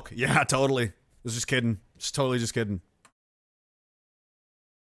joke. Yeah, totally. I was just kidding. Just totally just kidding.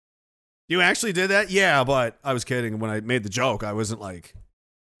 You actually did that? Yeah, but I was kidding. When I made the joke, I wasn't like...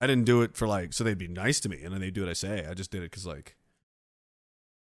 I didn't do it for like, so they'd be nice to me and then they'd do what I say. I just did it because like,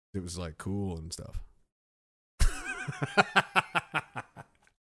 it was like cool and stuff.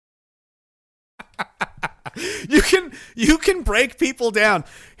 You can break people down.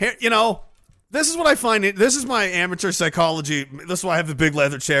 Here, you know, this is what I find. This is my amateur psychology. This is why I have the big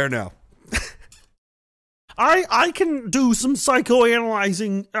leather chair now. I can do some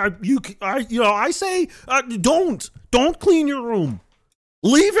psychoanalyzing. I say don't clean your room.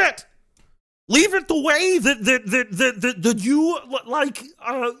 Leave it the way that you like.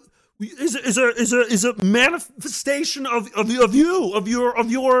 Is a manifestation of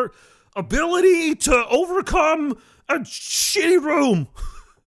your ability to overcome a shitty room.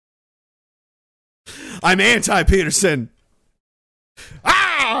 I'm anti-Peterson.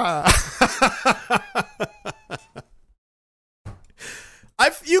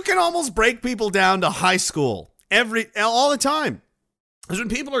 You can almost break people down to high school all the time. Because when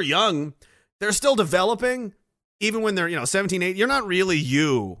people are young, they're still developing, even when they're, 17, 18. You're not really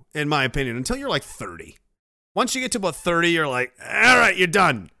you, in my opinion, until you're like 30. Once you get to about 30, you're like, all right, you're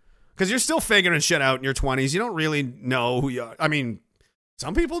done. Because you're still figuring shit out in your 20s. You don't really know who you are. I mean,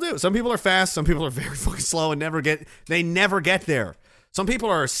 some people do. Some people are fast. Some people are very fucking slow and never get there. Some people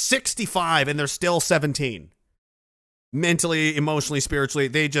are 65 and they're still 17. Mentally, emotionally, spiritually,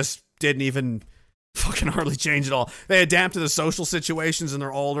 they just didn't even... fucking hardly change at all. They adapt to the social situations and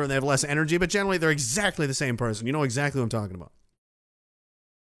they're older and they have less energy, but generally they're exactly the same person. You know exactly what I'm talking about.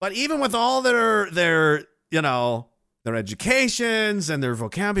 But even with all their educations and their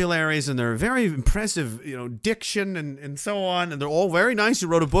vocabularies and their very impressive, diction and so on, and they're all very nice. You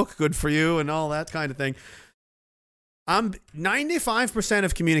wrote a book, good for you, and all that kind of thing. 95%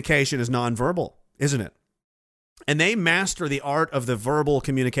 of communication is nonverbal, isn't it? And they master the art of the verbal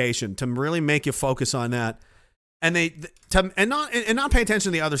communication to really make you focus on that, and not pay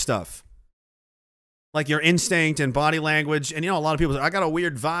attention to the other stuff, like your instinct and body language. And a lot of people say, I got a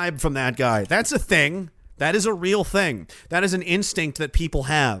weird vibe from that guy. That's a thing. That is a real thing. That is an instinct that people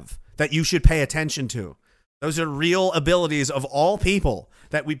have that you should pay attention to. Those are real abilities of all people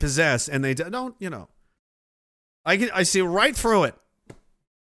that we possess, and they don't. I see right through it.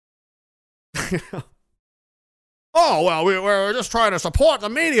 Oh, well, we're just trying to support the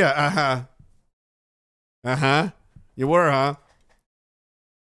media. You were, huh?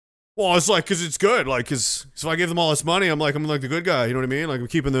 Well, it's like, because it's good. Like, because if I give them all this money, I'm like the good guy. You know what I mean? Like, I'm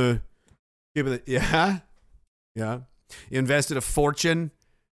keeping the yeah. You invested a fortune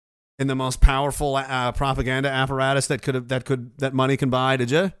in the most powerful propaganda apparatus that money can buy,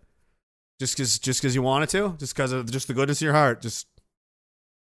 did you? Just because you wanted to? Just because of just the goodness of your heart?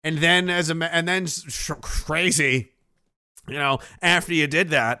 And then crazy, after you did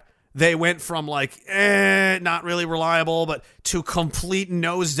that, they went from like, not really reliable, but to complete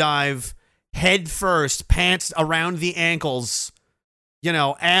nosedive, head first, pants around the ankles,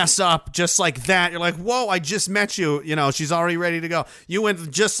 ass up, just like that. You're like, whoa, I just met you. She's already ready to go. You went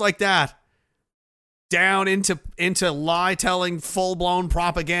just like that. Down into lie-telling, full-blown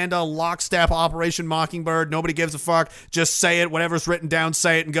propaganda, lockstep Operation Mockingbird. Nobody gives a fuck. Just say it. Whatever's written down,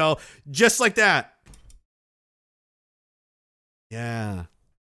 say it and go. Just like that. Yeah.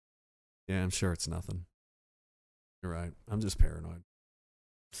 Yeah, I'm sure it's nothing. You're right. I'm just paranoid.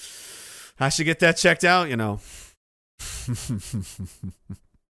 I should get that checked out,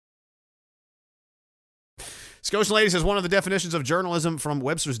 Scotian Lady says one of the definitions of journalism from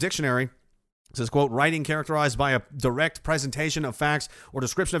Webster's Dictionary says, quote, writing characterized by a direct presentation of facts or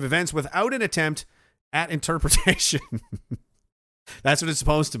description of events without an attempt at interpretation. That's what it's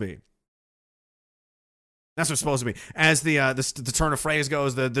supposed to be. That's what it's supposed to be. As the turn of phrase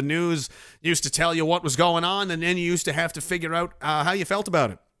goes, the news used to tell you what was going on, and then you used to have to figure out how you felt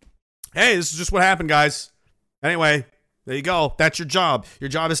about it. Hey, this is just what happened, guys. Anyway, there you go. That's your job. Your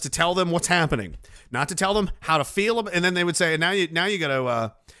job is to tell them what's happening, not to tell them how to feel. And then they would say, now you got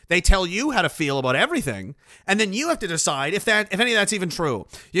to. They tell you how to feel about everything, and then you have to decide if any of that's even true.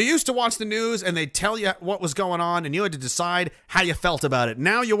 You used to watch the news, and they tell you what was going on, and you had to decide how you felt about it.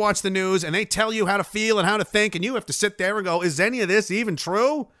 Now you watch the news, and they tell you how to feel and how to think, and you have to sit there and go, is any of this even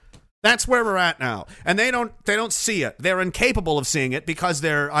true? That's where we're at now. And they don't see it. They're incapable of seeing it because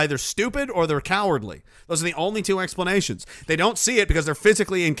they're either stupid or they're cowardly. Those are the only two explanations. They don't see it because they're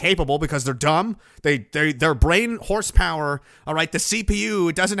physically incapable, because they're dumb. Their brain horsepower, all right, the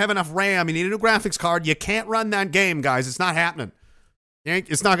CPU, it doesn't have enough RAM. You need a new graphics card. You can't run that game, guys. It's not happening.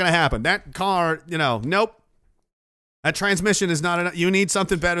 It's not going to happen. That car, nope. That transmission is not enough. You need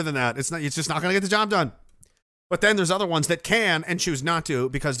something better than that. It's just not going to get the job done. But then there's other ones that can and choose not to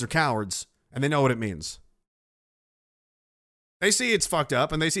because they're cowards and they know what it means. They see it's fucked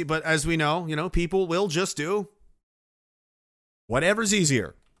up and but as we know, people will just do whatever's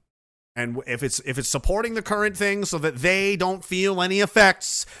easier. And if it's supporting the current thing so that they don't feel any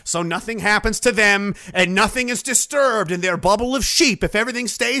effects, so nothing happens to them and nothing is disturbed in their bubble of sheep, if everything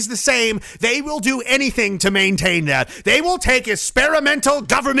stays the same, they will do anything to maintain that. They will take experimental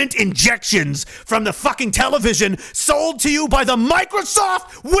government injections from the fucking television sold to you by the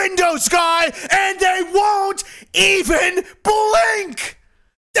Microsoft Windows guy, and they won't even blink.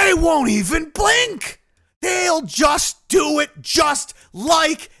 They won't even blink. They'll just do it just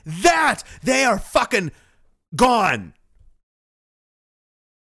like that. They are fucking gone.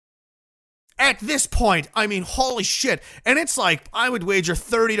 At this point, I mean, holy shit. And it's like, I would wager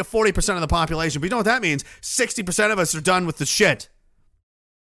 30 to 40% of the population. But you know what that means? 60% of us are done with the shit.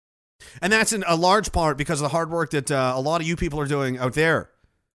 And that's in a large part because of the hard work that a lot of you people are doing out there.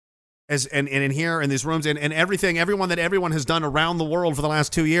 And in here, in these rooms, and everyone has done around the world for the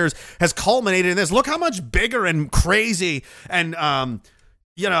last 2 years has culminated in this. Look how much bigger and crazy and,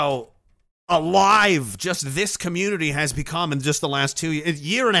 alive just this community has become in just the last 2 years.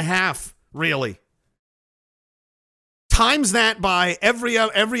 Year and a half, really. Times that by every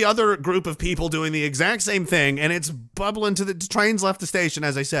other group of people doing the exact same thing, and it's bubbling to the trains left the station,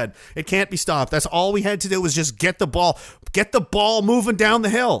 as I said. It can't be stopped. That's all we had to do was just get the ball moving down the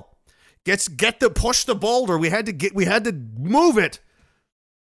hill. Push the boulder. We had to move it.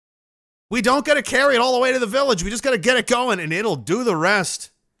 We don't got to carry it all the way to the village. We just got to get it going, and it'll do the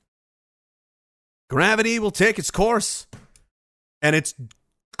rest. Gravity will take its course, and it's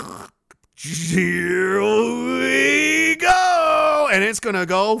here we go, and it's gonna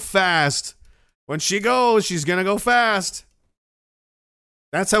go fast. When she goes, she's gonna go fast.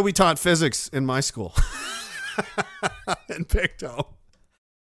 That's how we taught physics in my school in Pictou.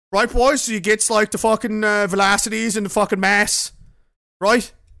 Right, boys? So you get like the fucking velocities and the fucking mass,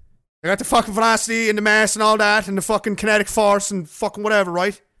 right? I got the fucking velocity and the mass and all that and the fucking kinetic force and fucking whatever,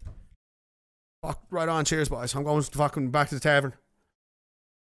 right? Fuck, right on. Cheers, boys. I'm going fucking back to the tavern.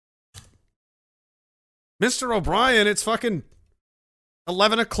 Mr. O'Brien, it's fucking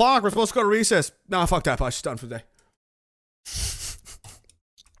 11 o'clock. We're supposed to go to recess. No, fuck that, boys. She's done for the day.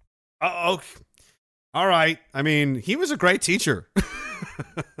 Uh-oh. All right. I mean, he was a great teacher.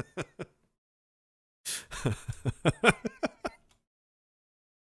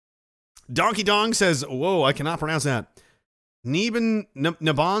 Donkey Dong says, whoa, I cannot pronounce that. Neben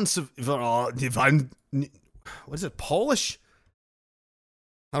Nabans, what is it, Polish?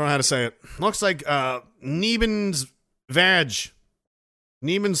 I don't know how to say it. Looks like Neben's vag.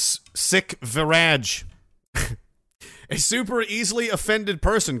 Neben's sick virage. A super easily offended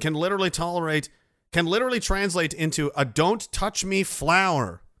person can literally translate into a don't touch me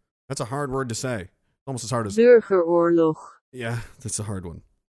flower. That's a hard word to say. Almost as hard as Burgeroorlog. Yeah, that's a hard one.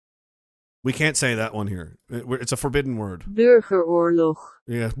 We can't say that one here. It's a forbidden word. Burgeroorlog.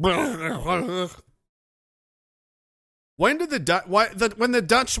 Yeah. When did when the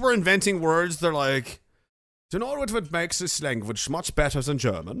Dutch were inventing words, they're like, do you know what makes this language much better than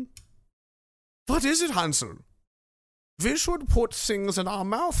German? What is it, Hansel? We should put things in our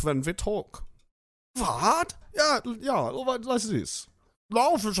mouth when we talk. What? Yeah, what is this?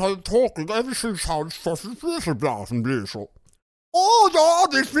 Now we are talking, everything sounds fucking blasen. ja,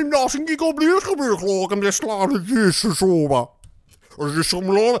 det är nothing you go I'm just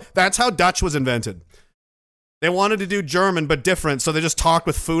That's how Dutch was invented. They wanted to do German, but different, so they just talked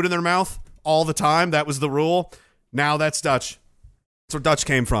with food in their mouth all the time. That was the rule. Now that's Dutch. That's where Dutch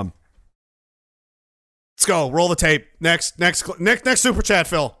came from. Let's go. Roll the tape. Next super chat,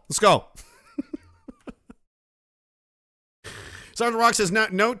 Phil. Let's go. Sergeant Rock says,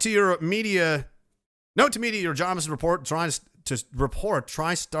 note to media, your job is to report, try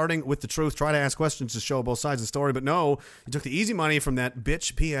starting with the truth, try to ask questions to show both sides of the story, but no, you took the easy money from that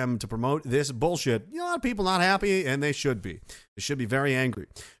bitch PM to promote this bullshit. A lot of people not happy, and they should be. They should be very angry.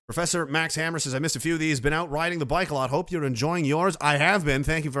 Professor Max Hammer says, I missed a few of these, been out riding the bike a lot, hope you're enjoying yours. I have been,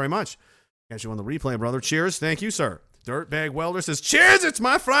 thank you very much. Catch you on the replay, brother. Cheers, thank you, sir. Dirtbag Welder says, cheers, it's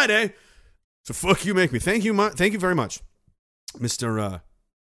my Friday. So fuck you, make me. Thank you very much. Mr.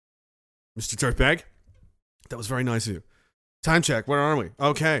 Dirtbag, that was very nice of you. Time check. Where are we?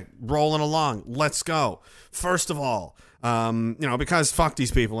 Okay, rolling along. Let's go. First of all, because fuck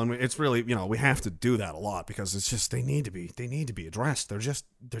these people, and it's really, we have to do that a lot because it's just they need to be addressed. They're just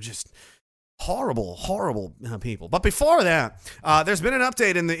horrible people. But before that, there's been an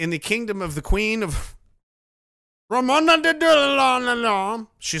update in the kingdom of the Queen of.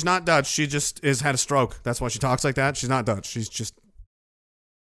 She's not Dutch. She just had a stroke. That's why she talks like that. She's not Dutch. It's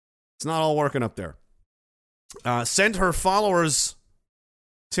not all working up there. Sent her followers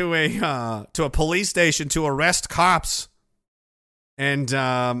to a police station to arrest cops. And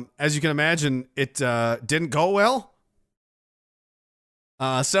as you can imagine, it didn't go well.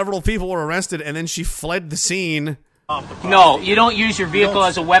 Several people were arrested, and then she fled the scene. No, you don't use your vehicle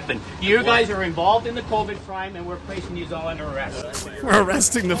as a weapon. You guys are involved in the COVID crime, and we're placing you all under arrest. We're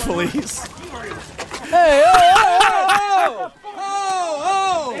arresting the police. Hey,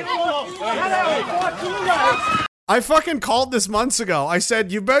 I fucking called this months ago. I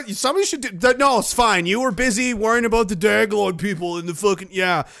said, somebody should do that. No, it's fine. You were busy worrying about the Daglord people and the fucking,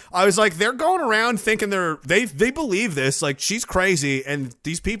 yeah. I was like, they're going around thinking they believe this. Like, she's crazy, and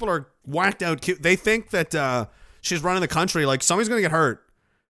these people are whacked out. They think that, she's running the country. Like, somebody's going to get hurt.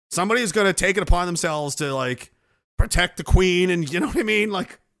 Somebody's going to take it upon themselves to, like, protect the queen. And you know what I mean?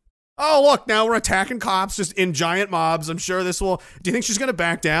 Like, oh, look, now we're attacking cops just in giant mobs. I'm sure this will. Do you think she's going to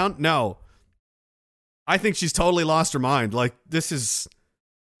back down? No. I think she's totally lost her mind. Like, this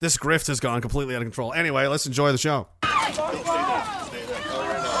grift has gone completely out of control. Anyway, let's enjoy the show.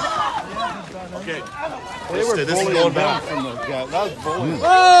 Okay. They were bullying back from the guy. That was bullying.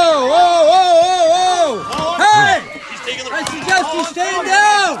 Whoa! Hey! I suggest you stand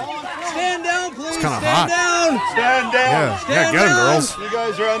down! Stand down, please. It's kind of stand hot. down! Stand down! Yeah, get him, girls. You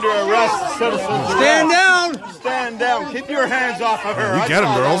guys are under arrest, citizens. Stand down! Stand down. Keep your hands off of her. You get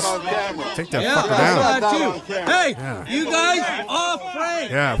him, girls. Take that fucker down. Hey, you guys off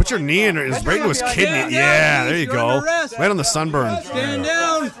frame. Yeah, put your knee in right into his kidney. Yeah, there you go. Right on the sunburn. Stand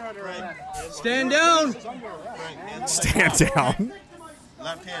down. Stand down. Stand down.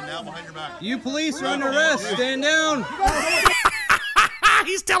 Left hand now behind your back. You police are under arrest. Stand down.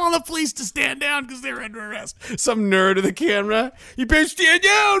 He's telling the police to stand down because they're under arrest. Some nerd with a camera. You better stand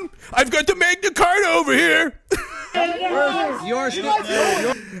down. I've got the Magna Carta over here.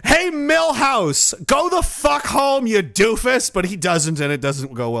 Hey, Millhouse, go the fuck home, you doofus. But he doesn't, and it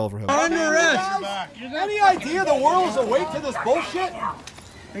doesn't go well for him. Under arrest. Any idea the world's awake to this bullshit?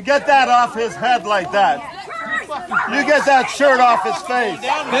 And get that off his head like that. You get that shirt off his face.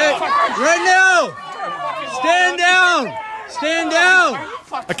 Right now. Stand down. Stand down.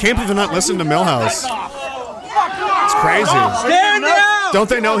 I can't believe they're not listening to Millhouse. It's crazy. Stand down. Don't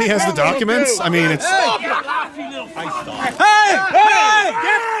they know he has the documents? I mean, it's... Hey!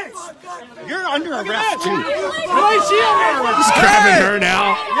 You're under arrest, too. He's grabbing her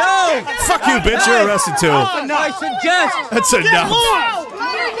now. No! Fuck you, bitch. You're arrested, too. I suggest. That's enough.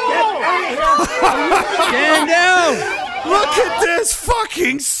 Stand down. Look at this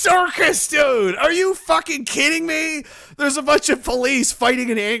fucking circus, dude. Are you fucking kidding me? There's a bunch of police fighting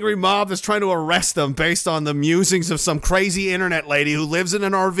an angry mob that's trying to arrest them based on the musings of some crazy internet lady who lives in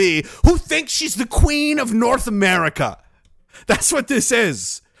an RV who thinks she's the queen of North America. That's what this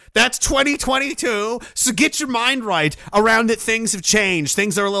is. That's 2022, so get your mind right around that things have changed.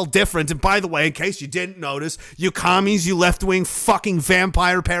 Things are a little different. And by the way, in case you didn't notice, you commies, you left-wing fucking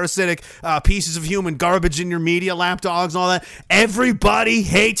vampire parasitic pieces of human garbage in your media, lapdogs and all that, everybody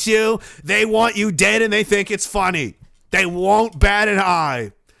hates you. They want you dead and they think it's funny. They won't bat an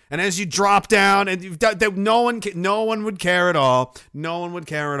eye. And as you drop down, and no one would care at all. No one would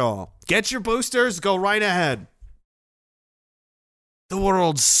care at all. Get your boosters, go right ahead. The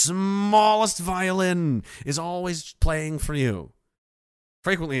world's smallest violin is always playing for you.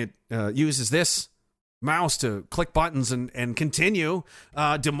 Frequently, it uses this mouse to click buttons and continue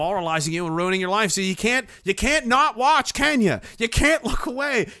demoralizing you and ruining your life. So you can't not watch, can you? You can't look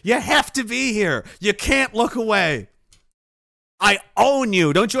away. You have to be here. You can't look away. I own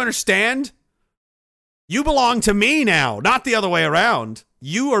you. Don't you understand? You belong to me now, not the other way around.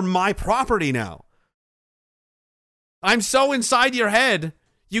 You are my property now. I'm so inside your head,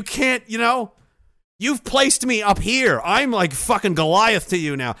 you can't, you've placed me up here. I'm like fucking Goliath to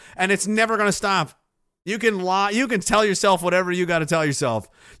you now, and it's never going to stop. You can lie. You can tell yourself whatever you got to tell yourself.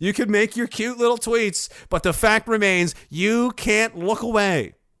 You can make your cute little tweets, but the fact remains, you can't look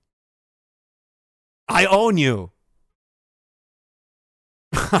away. I own you.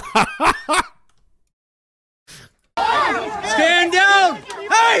 Stand down!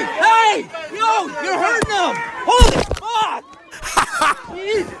 Hey! No! You're hurting them! Holy fuck!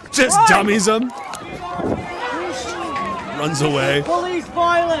 Just dummies him. Runs away. Police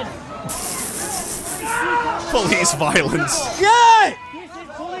violence! Police violence. Shit! This is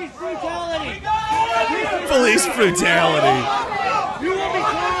police brutality! Police brutality. You will be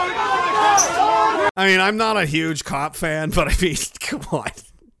I mean, I'm not a huge cop fan, but I mean, come on.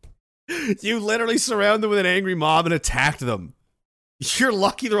 You literally surround them with an angry mob and attacked them. You're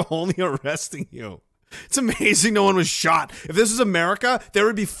lucky they're only arresting you. It's amazing no one was shot. If this was America, there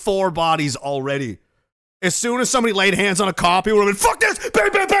would be 4 bodies already. As soon as somebody laid hands on a cop, he would have been, fuck this!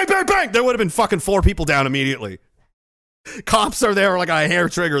 Bang, bang, bang, bang, bang! There would have been fucking 4 people down immediately. Cops are there like a hair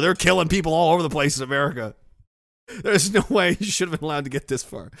trigger. They're killing people all over the place in America. There's no way you should have been allowed to get this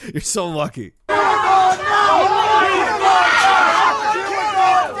far. You're so lucky. Leave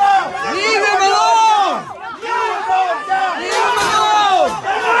him alone! Leave him alone!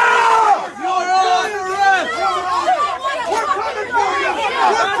 You're on arrest! We're coming for you!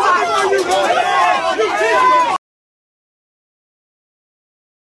 We're coming for you!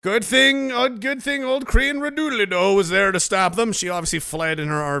 Good thing old Korean Radoodle was there to stop them. She obviously fled in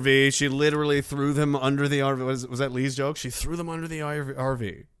her RV. She literally threw them under the RV. Was that Lee's joke? She threw them under the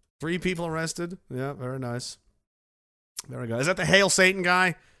RV. 3 people arrested. Yeah, very nice. Very good. Is that the Hail Satan guy?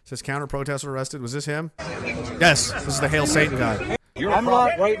 It says counter-protester arrested. Was this him? Yes, this is the Hail Satan guy. I'm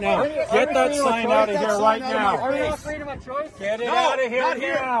not right now. Get that sign out of here right now. Are you not freedom of choice? Get it out of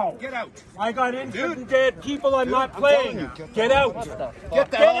here now. Get out. I got injured and dead people. I'm not playing. Get out. Get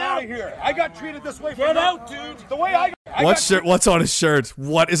the hell out of here. I got treated this way. Get out, dude. The way I got. What shirt? What's on his shirt?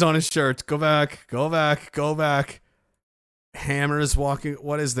 What is on his shirt? Go back. Go back. Go back. Hammers walking.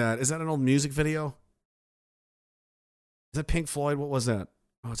 What is that? Is that an old music video? Is that Pink Floyd? What was that?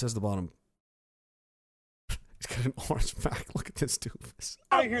 Oh, it says the bottom. He's got an orange back. Look at this doofus.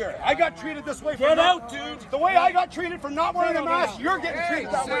 Out of here. I got treated this way. Get out, dude. The way I got treated for not wearing a mask, you're getting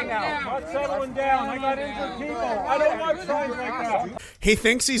treated that way now. I'm not settling down. I got injured people. I don't want signs like that. He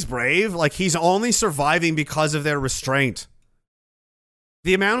thinks he's brave. Like he's only surviving because of their restraint.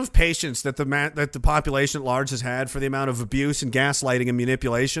 The amount of patience that the population at large has had for the amount of abuse and gaslighting and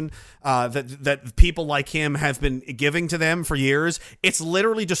manipulation that people like him have been giving to them for years, it's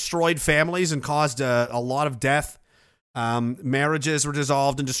literally destroyed families and caused a lot of death. Marriages were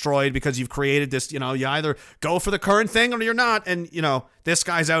dissolved and destroyed because you've created this, you either go for the current thing or you're not. And, this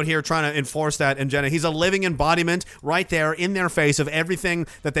guy's out here trying to enforce that. And Jenna, he's a living embodiment right there in their face of everything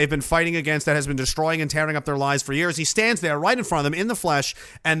that they've been fighting against that has been destroying and tearing up their lives for years. He stands there right in front of them in the flesh,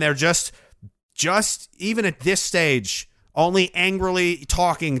 and they're just even at this stage, only angrily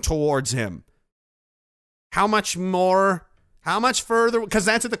talking towards him. How much more? How much further? Because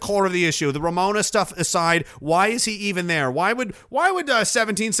that's at the core of the issue. The Ramona stuff aside, why is he even there? Why would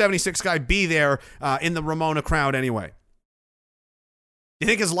 1776 guy be there in the Ramona crowd anyway? You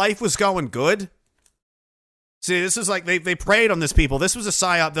think his life was going good? See, this is like they preyed on this people. This was a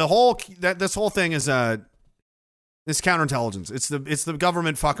psyop. This whole thing is this counterintelligence. It's the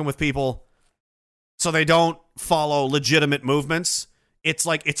government fucking with people so they don't follow legitimate movements. It's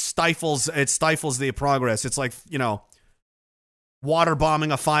like it stifles the progress. It's like, water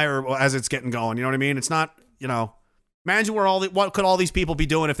bombing a fire as it's getting going. You know what I mean? It's not, imagine what could all these people be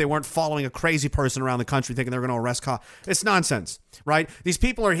doing if they weren't following a crazy person around the country thinking they're going to arrest cops. It's nonsense, right? These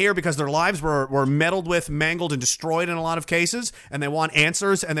people are here because their lives were meddled with, mangled, and destroyed in a lot of cases, and they want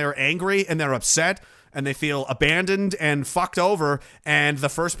answers, and they're angry, and they're upset, and they feel abandoned and fucked over, and the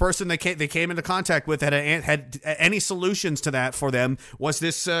first person they came into contact with had any solutions to that for them was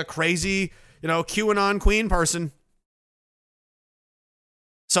this crazy, QAnon queen person.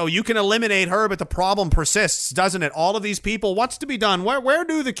 So you can eliminate her, but the problem persists, doesn't it? All of these people, what's to be done? Where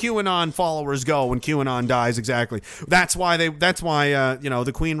do the QAnon followers go when QAnon dies exactly? That's why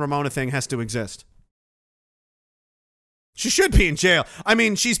the Queen Ramona thing has to exist. She should be in jail. I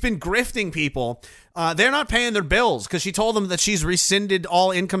mean, she's been grifting people. They're not paying their bills because she told them that she's rescinded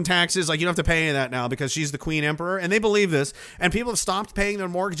all income taxes. Like, you don't have to pay any of that now because she's the queen emperor. And they believe this. And people have stopped paying their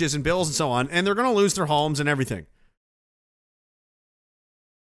mortgages and bills and so on. And they're going to lose their homes and everything.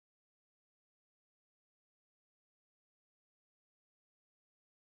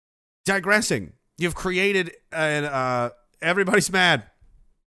 Digressing. You've created an everybody's mad.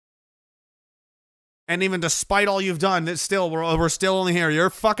 And even despite all you've done, it's still we're still only here. You're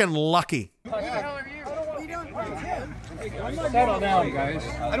fucking lucky. Settle down, you guys.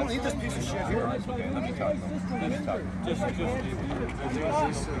 I don't need this piece of shit here. Let me talk.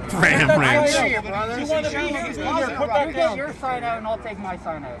 Ram Ranch. You get your sign out and I'll take my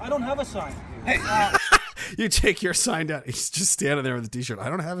sign out. I don't have a sign. You take your sign down. He's just standing there with a t-shirt. I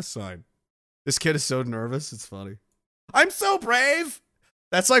don't have a sign. This kid is so nervous. It's funny. I'm so brave.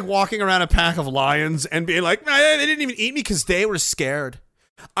 That's like walking around a pack of lions and being like, they didn't even eat me because they were scared.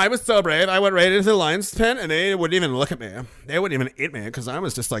 I was so brave. I went right into the lion's pen and they wouldn't even look at me. They wouldn't even eat me because I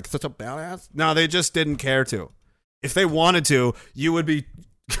was just like such a badass. No, they just didn't care to. If they wanted to, you would be...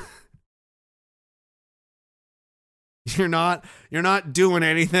 You're not doing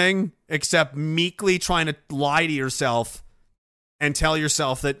anything except meekly trying to lie to yourself and tell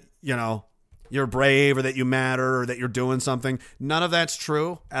yourself that, you know, you're brave or that you matter or that you're doing something. None of that's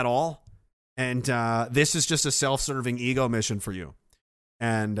true at all. And this is just a self-serving ego mission for you.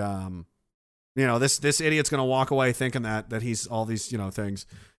 And, you know, this idiot's going to walk away thinking that he's all these, you know, things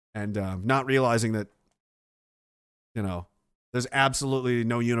and not realizing that, you know, there's absolutely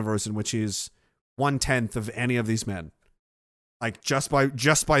no universe in which he's 1/10 of any of these men. Like just by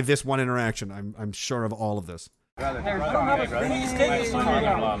this one interaction, I'm sure of all of this. Please take the sign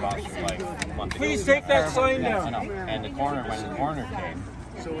down. Please take that sign down. And when the coroner came,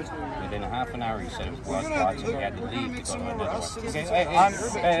 within half an hour, he said it was blood clots and he had to leave to go to another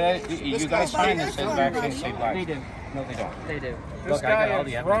one. You guys sign this says vaccine save lives. They do. No, they don't. They do. Look, This guy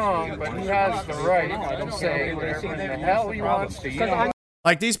is wrong, but he has the right to say whatever the hell he wants to.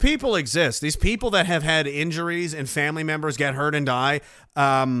 Like, these people exist. These people that have had injuries and family members get hurt and die.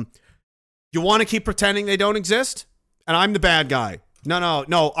 You want to keep pretending they don't exist? And I'm the bad guy.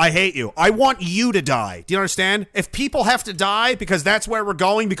 No, I hate you. I want you to die. Do you understand? If people have to die because that's where we're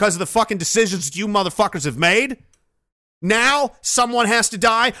going because of the fucking decisions that you motherfuckers have made, now someone has to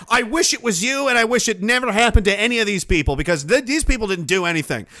die. I wish it was you, and I wish it never happened to any of these people because these people didn't do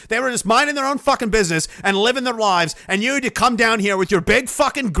anything. They were just minding their own fucking business and living their lives, and you had to come down here with your big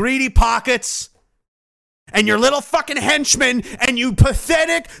fucking greedy pockets and your little fucking henchmen and you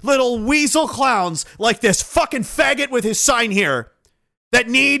pathetic little weasel clowns like this fucking faggot with his sign here that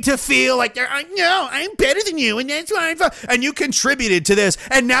need to feel like they're, no, I'm better than you, and that's why and you contributed to this,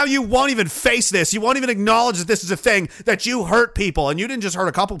 and now you won't even face this. You won't even acknowledge that this is a thing, that you hurt people, and you didn't just hurt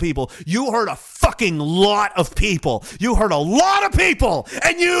a couple people. You hurt a fucking lot of people. You hurt a lot of people,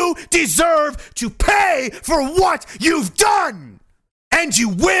 and you deserve to pay for what you've done. And you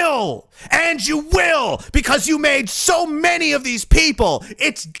will, because you made so many of these people.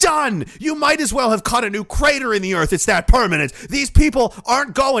 It's done. You might as well have cut a new crater in the earth. It's that permanent. These people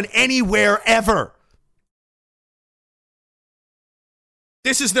aren't going anywhere ever.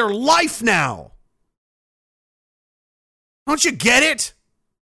 This is their life now. Don't you get it?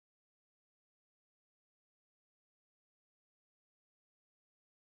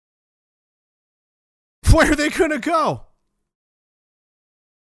 Where are they going to go?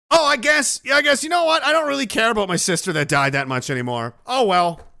 Oh, I guess, you know what? I don't really care about my sister that died that much anymore. Oh,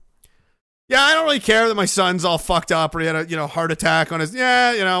 well. Yeah, I don't really care that my son's all fucked up or he had a, heart attack on his,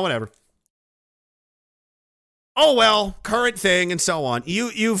 whatever. Oh, well, current thing and so on.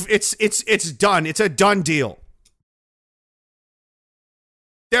 It's done. It's a done deal.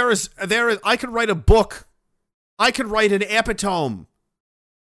 There is, I could write a book. I could write an epitome.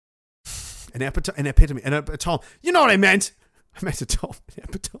 An epitome. You know what I meant? I meant an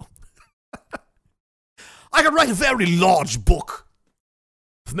epitome. I could write a very large book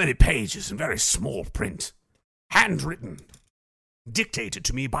of many pages in very small print, handwritten, dictated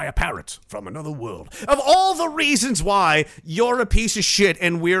to me by a parrot from another world. Of all the reasons why you're a piece of shit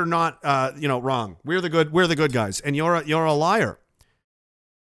and we're not, wrong. We're the good guys, and you're a liar,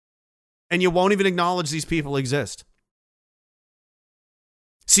 and you won't even acknowledge these people exist.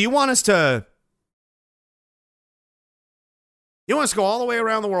 So you want us to go all the way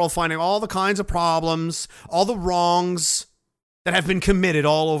around the world finding all the kinds of problems, all the wrongs, that have been committed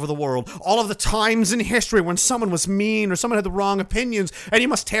all over the world. All of the times in history when someone was mean or someone had the wrong opinions, and you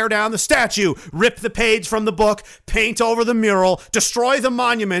must tear down the statue, rip the page from the book, paint over the mural, destroy the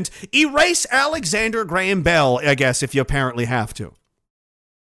monument, erase Alexander Graham Bell, I guess, if you apparently have to.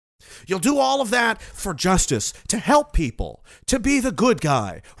 You'll do all of that for justice, to help people, to be the good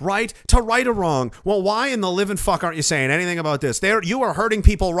guy, right? To right a wrong. Well, why in the living fuck aren't you saying anything about this? You are hurting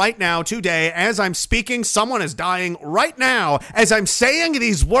people right now, today, as I'm speaking. Someone is dying right now as I'm saying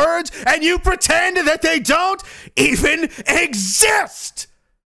these words, and you pretend that they don't even exist.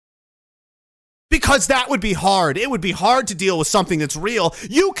 Because that would be hard. It would be hard to deal with something that's real.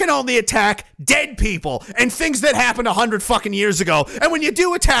 You can only attack dead people and things that happened 100 fucking years ago. And when you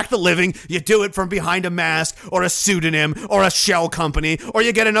do attack the living, you do it from behind a mask or a pseudonym or a shell company, or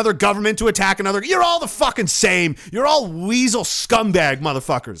you get another government to attack another. You're all the fucking same. You're all weasel scumbag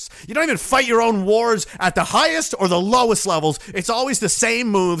motherfuckers. You don't even fight your own wars at the highest or the lowest levels. It's always the same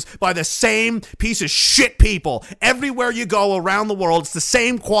moves by the same piece of shit people. Everywhere you go around the world, it's the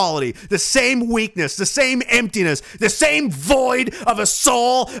same quality, the same weakness, the same emptiness, the same void of a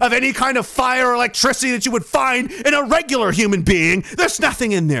soul, of any kind of fire or electricity that you would find in a regular human being. There's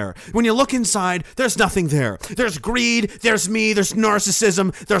nothing in there. When you look inside, there's nothing there. There's greed, there's me, there's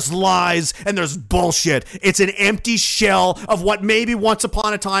narcissism, there's lies, and there's bullshit. It's an empty shell of what maybe once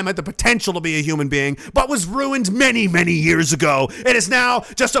upon a time had the potential to be a human being, but was ruined many, many years ago. It is now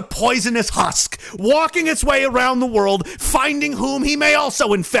just a poisonous husk, walking its way around the world, finding whom he may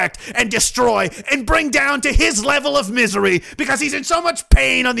also infect and destroy and bring down to his level of misery, because he's in so much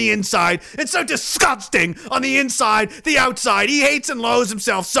pain on the inside and so disgusting on the inside, the outside. He hates and loathes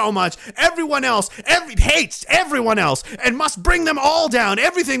himself so much. Everyone else hates everyone else and must bring them all down.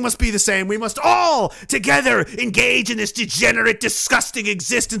 Everything must be the same. We must all together engage in this degenerate, disgusting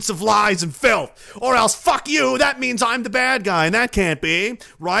existence of lies and filth. Or else, fuck you, that means I'm the bad guy, and that can't be,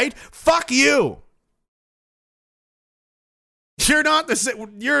 right? Fuck you. You're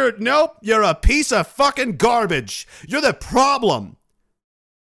not you're a piece of fucking garbage. You're the problem.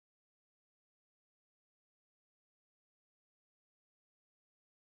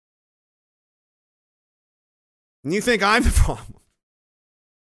 And you think I'm the problem?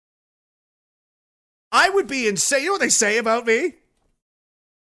 I would be insane. You know what they say about me?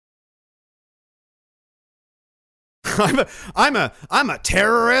 I'm a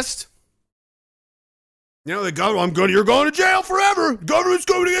terrorist. You know, you're going to jail forever. The government's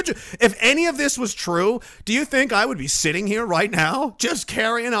going to get you. If any of this was true, do you think I would be sitting here right now just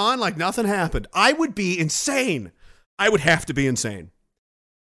carrying on like nothing happened? I would be insane. I would have to be insane.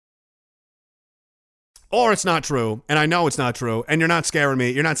 Or it's not true, and I know it's not true, and you're not scaring me.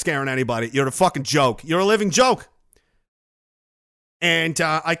 You're not scaring anybody. You're a fucking joke. You're a living joke. And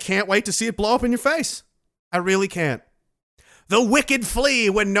I can't wait to see it blow up in your face. I really can't. The wicked flee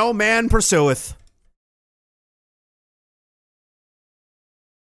when no man pursueth.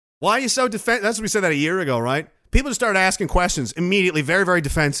 Why are you so defensive? That's what we said that a year ago, right? People just started asking questions immediately, very, very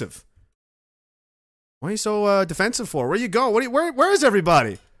defensive. What are you so defensive for? Where you go? Where is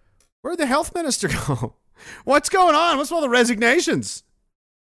everybody? Where'd the health minister go? What's going on? What's with all the resignations?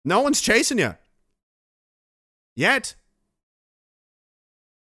 No one's chasing you. Yet.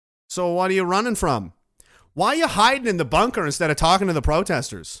 So what are you running from? Why are you hiding in the bunker instead of talking to the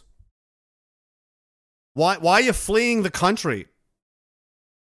protesters? Why are you fleeing the country?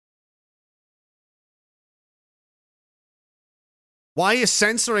 Why are you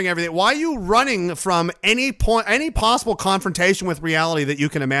censoring everything? Why are you running from any possible confrontation with reality that you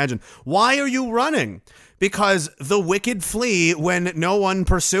can imagine? Why are you running? Because the wicked flee when no one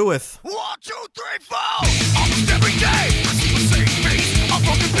pursueth. 1, 2, 3, 4. Almost every day, I see the same face. A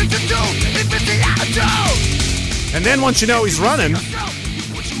broken picture too. It fits the attitude. And then once you know he's running,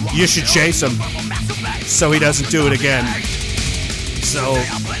 you should chase him so he doesn't do it again. So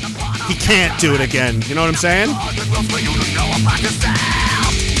he can't do it again. You know what I'm saying? The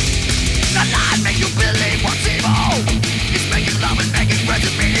lies make you believe what's evil. It's making love and making friends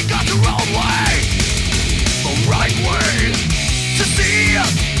and meaning got the wrong way. The right way to see,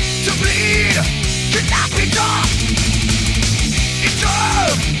 to bleed, cannot be done. In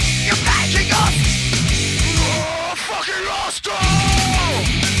turn, you're making us fucking lost.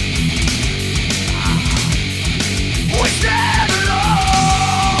 We stand alone.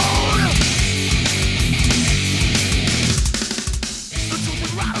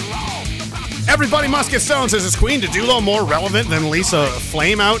 Everybody Must Get Stoned says, is Queen Didulo more relevant than Lisa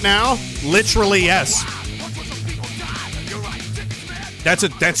Flameout now? Literally, yes.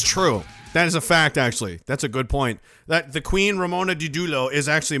 That's true. That is a fact, actually. That's a good point. That the Queen Ramona Didulo is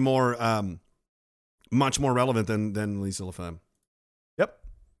actually more, much more relevant than Lisa LaFemme.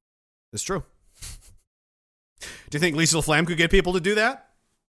 It's true. Do you think Lethal Flame could get people to do that?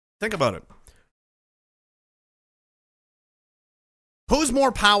 Think about it. Who's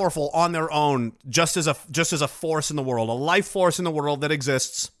more powerful on their own, just as a force in the world, a life force in the world that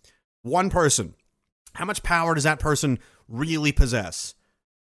exists? One person. How much power does that person really possess?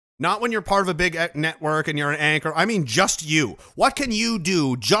 Not when you're part of a big network and you're an anchor. I mean, just you. What can you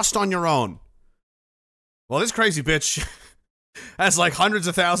do just on your own? Well, this crazy bitch has like hundreds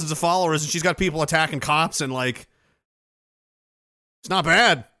of thousands of followers, and she's got people attacking cops, and like, it's not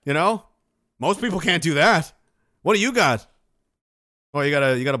bad, you know? Most people can't do that. What do you got? Oh, you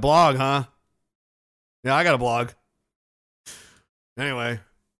got a blog, huh? Yeah, I got a blog. Anyway,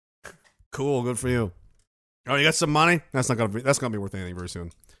 cool, good for you. Oh, you got some money? That's gonna be worth anything very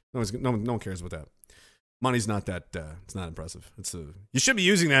soon. No one cares about that. Money's not that. It's not impressive. You should be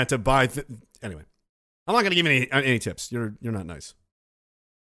using that to buy. Anyway, I'm not gonna give you any tips. You're not nice.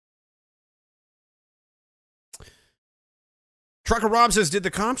 Trucker Rob says, did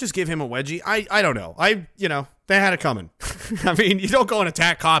the cops just give him a wedgie? I don't know. They had it coming. I mean, you don't go and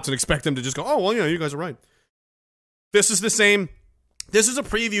attack cops and expect them to just go, oh, well, you guys are right. This is the same. This is a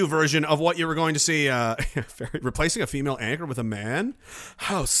preview version of what you were going to see. Replacing a female anchor with a man?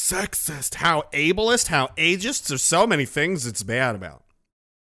 How sexist, how ableist, how ageist. There's so many things it's bad about.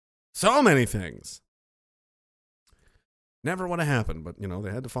 So many things. Never would have happened, but,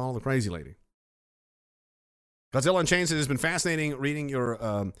 they had to follow the crazy lady. Godzilla Unchained says, it's been fascinating reading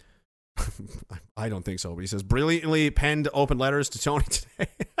your, I don't think so, but he says, brilliantly penned open letters to Tony today.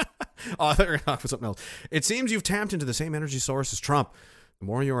 Oh, I thought you were going to talk about something else. It seems you've tapped into the same energy source as Trump. The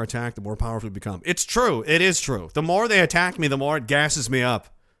more you are attacked, the more powerful you become. It's true. It is true. The more they attack me, the more it gasses me up.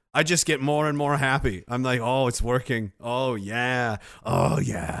 I just get more and more happy. I'm like, oh, it's working. Oh, yeah. Oh,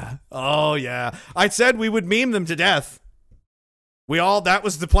 yeah. Oh, yeah. I said we would meme them to death. That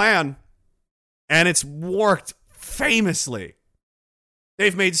was the plan. And it's worked famously.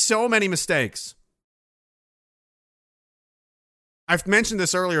 They've made so many mistakes. I've mentioned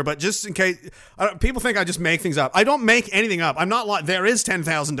this earlier, but just in case people think I just make things up. I don't make anything up. I'm not there is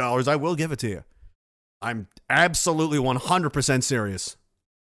 $10,000. I will give it to you. I'm absolutely 100% serious.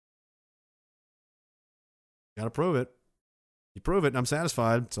 Got to prove it. You prove it, and I'm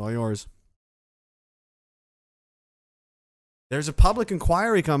satisfied. It's all yours. There's a public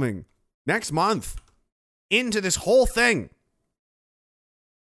inquiry coming next month into this whole thing.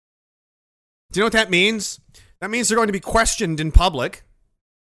 Do you know what that means? That means they're going to be questioned in public.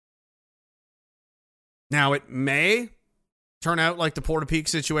 Now, it may turn out like the Porta Peak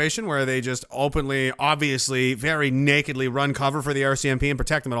situation where they just openly, obviously, very nakedly run cover for the RCMP and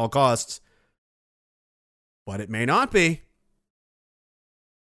protect them at all costs. But it may not be.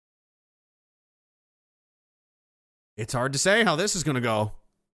 It's hard to say how this is going to go.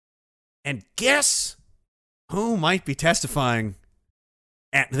 And guess who might be testifying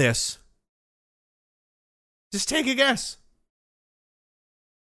at this? Just take a guess.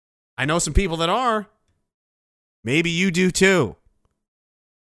 I know some people that are. Maybe you do too.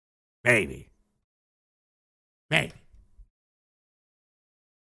 Maybe. And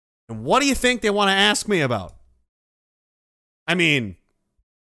what do you think they want to ask me about? I mean,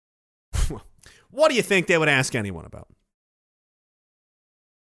 what do you think they would ask anyone about?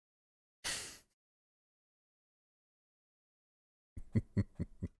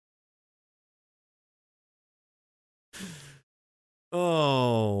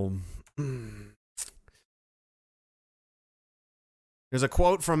 Oh. There's a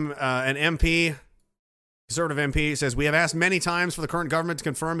quote from an MP, conservative MP, says, we have asked many times for the current government to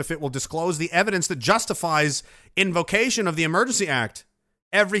confirm if it will disclose the evidence that justifies invocation of the Emergency Act.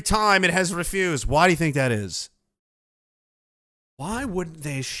 Every time it has refused. Why do you think that is? Why wouldn't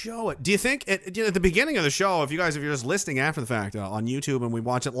they show it? Do you think at the beginning of the show, if you're just listening after the fact on YouTube and we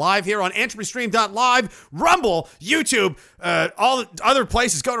watch it live here on EntropyStream.live, Rumble, YouTube, all the other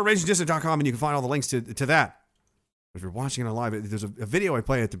places, go to RagingDissident.com and you can find all the links to that. If you're watching it on live, there's a video I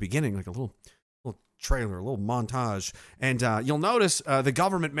play at the beginning, like a little trailer, a little montage, and you'll notice the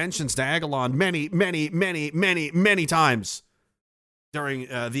government mentions Diagolon many times during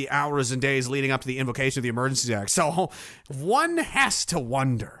the hours and days leading up to the invocation of the Emergency Act. So one has to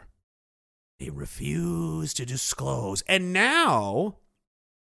wonder. They refuse to disclose. And now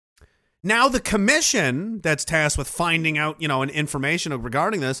the commission that's tasked with finding out, and information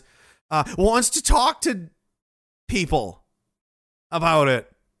regarding this, wants to talk to people about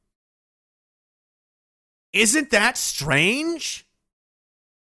it. Isn't that strange?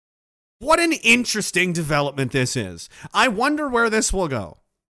 What an interesting development this is. I wonder where this will go.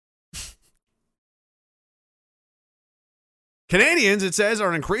 Canadians, it says,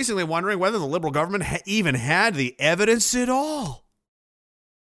 are increasingly wondering whether the Liberal government even had the evidence at all.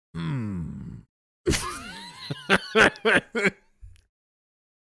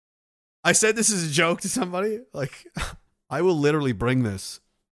 I said this is a joke to somebody. Like, I will literally bring this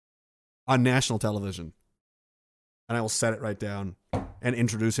on national television, and I will set it right down and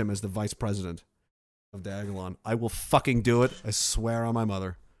introduce him as the vice president of Diagolon. I will fucking do it. I swear on my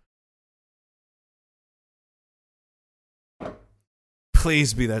mother.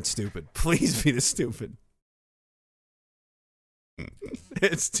 Please be that stupid. Please be this stupid.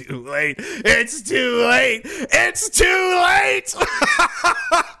 It's too late. It's too late. It's too late.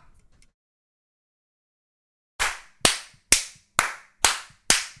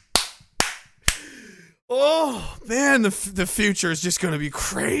 Oh, man, the future is just going to be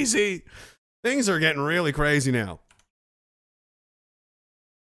crazy. Things are getting really crazy now.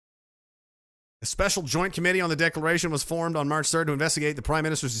 A special joint committee on the declaration was formed on March 3rd to investigate the Prime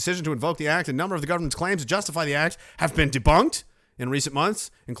Minister's decision to invoke the Act. A number of the government's claims to justify the Act have been debunked in recent months,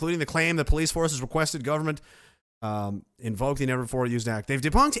 including the claim that police forces requested government invoke the never-before-used Act. They've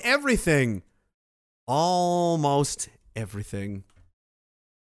debunked everything. Almost everything.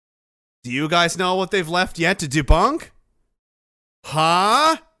 Do you guys know what they've left yet to debunk?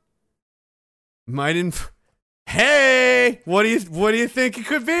 Huh? Hey, what do you think it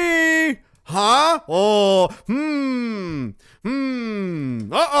could be? Huh? Oh,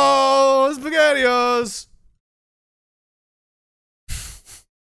 uh-oh, SpaghettiOs.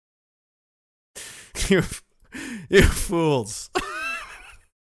 You fools.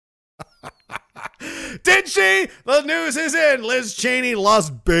 Did she? The news is in. Liz Cheney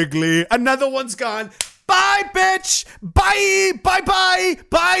lost bigly. Another one's gone. Bye, bitch. Bye. Bye.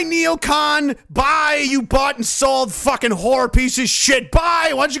 Bye, neocon. Bye, you bought and sold fucking whore piece of shit.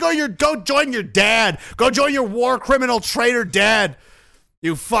 Bye. Why don't you go join your dad? Go join your war criminal traitor dad.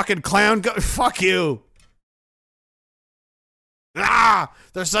 You fucking clown. Fuck you.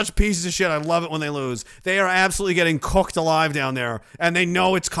 They're such pieces of shit. I love it when they lose. They are absolutely getting cooked alive down there, and they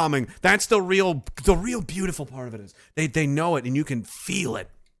know it's coming. That's the real beautiful part of it is they know it, and you can feel it.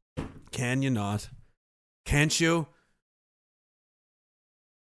 Can you not? Can't you?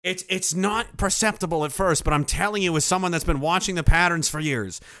 It's not perceptible at first, but I'm telling you, as someone that's been watching the patterns for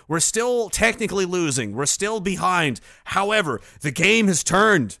years, we're still technically losing. We're still behind. However, the game has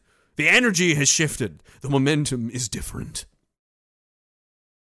turned. The energy has shifted. The momentum is different.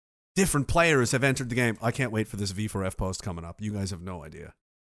 Different players have entered the game. I can't wait for this V4F post coming up. You guys have no idea.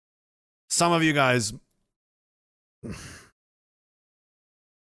 Some of you guys...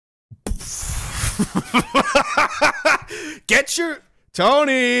 Get your...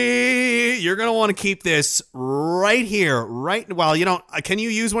 Tony, you're going to want to keep this right here. Well, you don't... Can you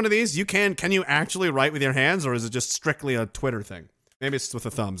use one of these? You can. Can you actually write with your hands, or is it just strictly a Twitter thing? Maybe it's with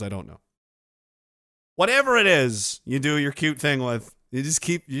the thumbs. I don't know. Whatever it is, you do your cute thing with... You just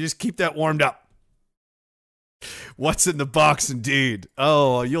keep that warmed up. What's in the box, indeed?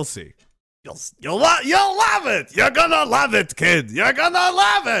 Oh, you'll see. You'll love it. You're gonna love it, kid. You're gonna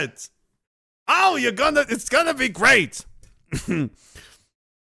love it. Oh, it's gonna be great. Sir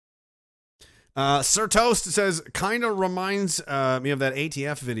Toast says, kind of reminds me of that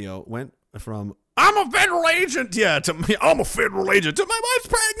ATF video. Went from I'm a federal agent, to I'm a federal agent to my wife's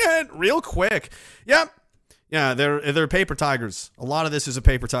pregnant, real quick. Yep. Yeah, they're paper tigers. A lot of this is a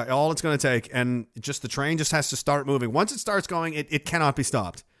paper tiger. All it's going to take, and just the train just has to start moving. Once it starts going, it cannot be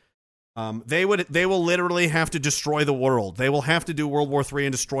stopped. They will literally have to destroy the world. They will have to do World War III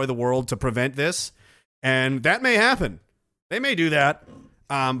and destroy the world to prevent this, and that may happen. They may do that,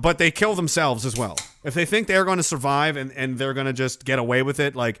 but they kill themselves as well. If they think they're going to survive and they're going to just get away with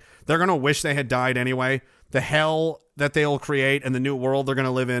it, like they're going to wish they had died anyway. The hell that they'll create and the new world they're going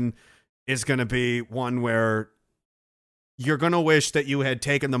to live in is going to be one where you're going to wish that you had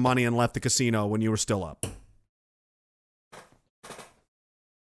taken the money and left the casino when you were still up.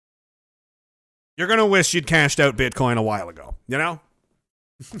 You're going to wish you'd cashed out Bitcoin a while ago, you know?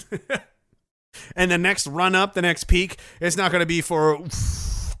 And the next run up, the next peak, it's not going to be for,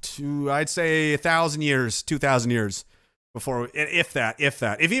 I'd say 1,000 years, 2,000 years before, if that. If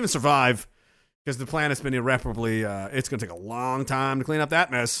you even survive, because the planet's been irreparably, it's going to take a long time to clean up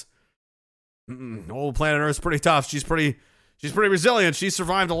that mess. Old planet Earth's pretty tough. She's pretty resilient. She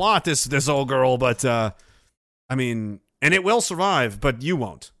survived a lot, this old girl, but I mean, and it will survive, but you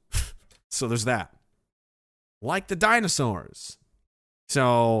won't. So there's that. Like the dinosaurs.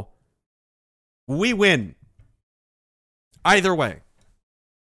 So we win. Either way.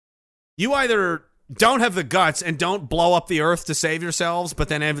 You either don't have the guts and don't blow up the earth to save yourselves, but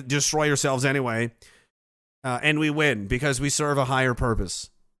then destroy yourselves anyway. and we win because we serve a higher purpose.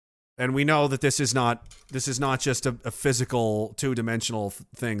 And we know that this is not just a physical, two-dimensional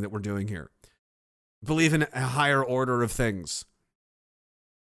thing that we're doing here. Believe in a higher order of things.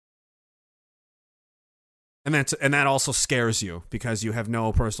 And that also scares you because you have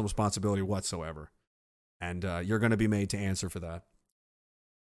no personal responsibility whatsoever. And you're going to be made to answer for that.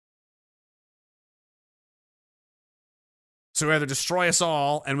 So either destroy us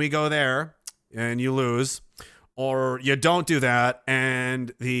all and we go there and you lose, or you don't do that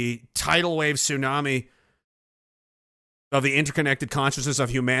and the tidal wave tsunami of the interconnected consciousness of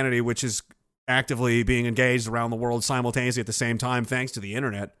humanity, which is actively being engaged around the world simultaneously at the same time, thanks to the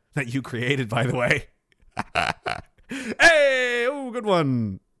internet that you created, by the way. Hey, oh, good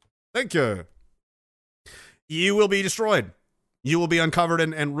one. Thank you. You will be destroyed. You will be uncovered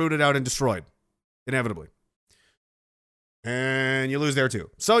and rooted out and destroyed, inevitably. And you lose there too.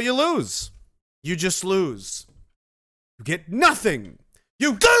 So you lose. You just lose. You get nothing.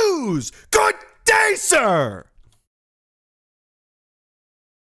 You lose. Good day, sir.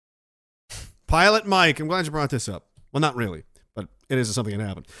 Pilot Mike, I'm glad you brought this up. Well, not really, but it is something that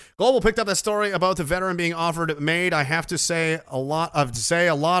happened. Global picked up that story about the veteran being offered MAID. I have to say a lot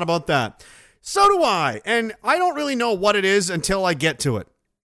about that. So do I, and I don't really know what it is until I get to it.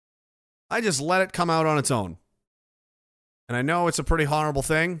 I just let it come out on its own. And I know it's a pretty horrible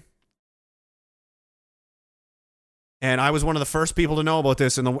thing. And I was one of the first people to know about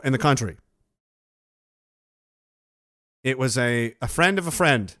this in the country. It was a friend of a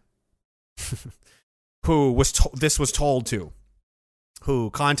friend who this was told to, who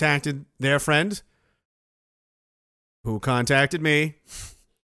contacted their friend, who contacted me,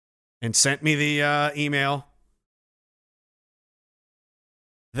 and sent me the email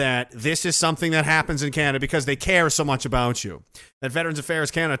that this is something that happens in Canada because they care so much about you. That Veterans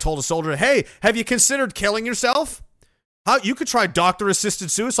Affairs Canada told a soldier, hey, have you considered killing yourself? You could try doctor-assisted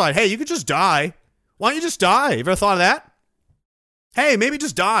suicide. Hey, you could just die. Why don't you just die? Have you ever thought of that? Hey, maybe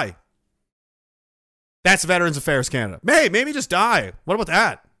just die. That's Veterans Affairs Canada. Hey, maybe just die. What about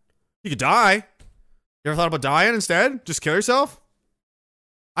that? You could die. You ever thought about dying instead? Just kill yourself?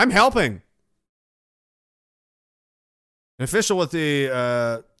 I'm helping. An official with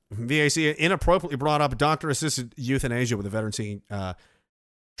the VAC inappropriately brought up doctor-assisted euthanasia with a veteran seeking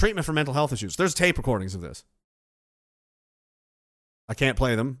treatment for mental health issues. There's tape recordings of this. I can't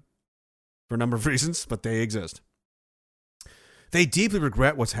play them for a number of reasons, but they exist. They deeply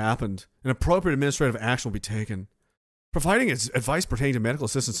regret what's happened. An appropriate administrative action will be taken. Providing advice pertaining to medical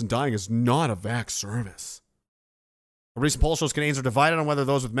assistance in dying is not a VAC service. A recent poll shows Canadians are divided on whether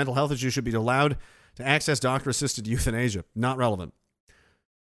those with mental health issues should be allowed to access doctor-assisted euthanasia. Not relevant.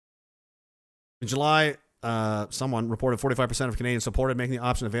 In July, someone reported 45% of Canadians supported making the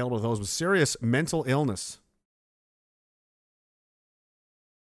option available to those with serious mental illness.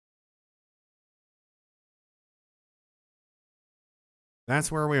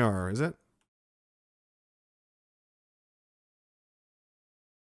 That's where we are, is it?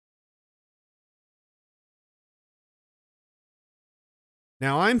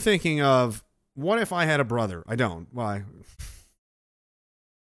 Now, I'm thinking of, what if I had a brother? I don't. Why?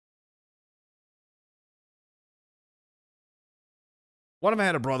 What if I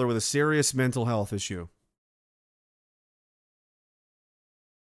had a brother with a serious mental health issue?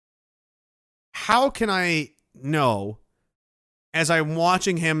 How can I know, as I'm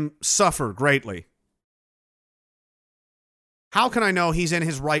watching him suffer greatly, how can I know he's in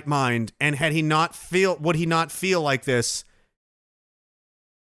his right mind? And would he not feel like this?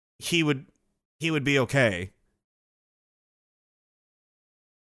 He would be okay.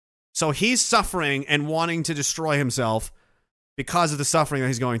 So he's suffering and wanting to destroy himself because of the suffering that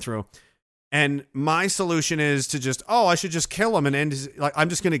he's going through. And my solution is to just, I should just kill him and end his, I'm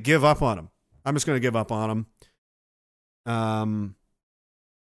just going to give up on him. I'm just going to give up on him.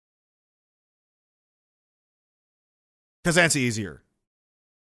 Because that's easier.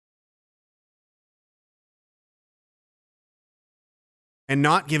 And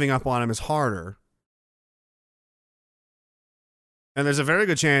not giving up on him is harder. And there's a very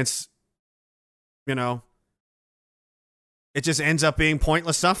good chance, it just ends up being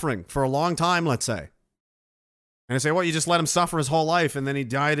pointless suffering for a long time, let's say. And I say, well, you just let him suffer his whole life, and then he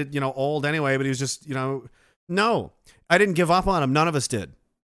died at, old anyway, but he was just, no. I didn't give up on him. None of us did.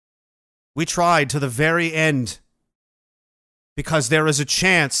 We tried to the very end. Because there is a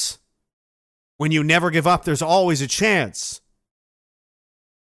chance. When you never give up, there's always a chance.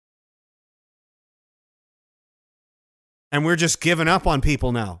 And we're just giving up on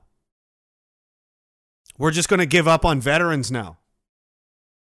people now. We're just going to give up on veterans now.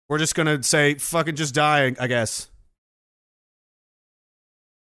 We're just going to say, fucking just die, I guess.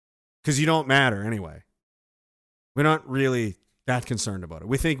 Because you don't matter anyway. We're not really that concerned about it.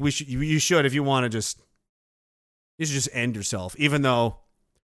 We think you should, if you want to you should just end yourself, even though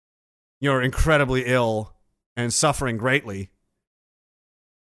you're incredibly ill and suffering greatly.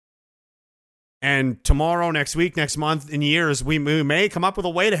 And tomorrow, next week, next month, in years, we may come up with a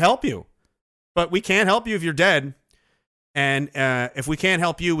way to help you. But we can't help you if you're dead. And if we can't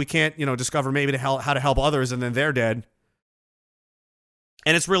help you, we can't, discover maybe how to help others, and then they're dead.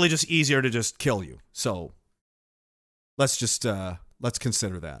 And it's really just easier to just kill you. So let's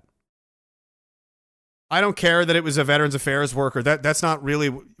consider that. I don't care that it was a Veterans Affairs worker. That's not really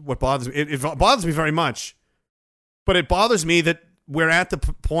what bothers me. It bothers me very much. But it bothers me that we're at the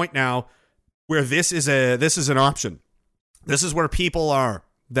point now where this is an option. This is where people are.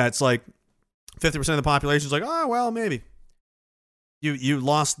 That's like 50% of the population is like, oh well, maybe. You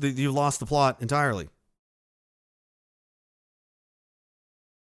lost the plot entirely.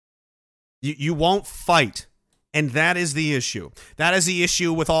 You won't fight. And that is the issue. That is the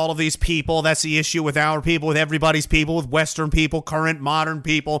issue with all of these people. That's the issue with our people, with everybody's people, with Western people, current, modern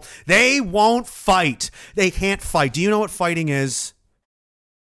people. They won't fight. They can't fight. Do you know what fighting is?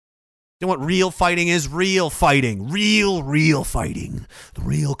 You know what real fighting is? Real fighting. Real fighting. The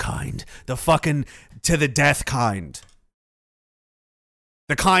real kind. The fucking to the death kind.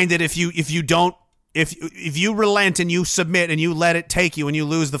 The kind that if you relent and you submit and you let it take you and you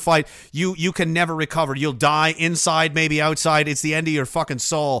lose the fight, you can never recover. You'll die inside, maybe outside. It's the end of your fucking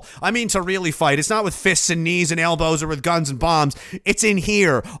soul. I mean, to really fight. It's not with fists and knees and elbows or with guns and bombs. It's in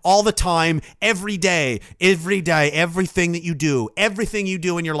here all the time, every day, everything that you do. Everything you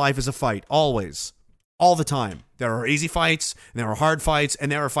do in your life is a fight, always, all the time. There are easy fights, and there are hard fights, and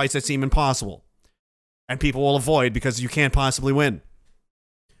there are fights that seem impossible. And people will avoid because you can't possibly win.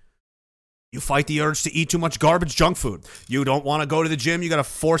 You fight the urge to eat too much garbage junk food. You don't want to go to the gym. You got to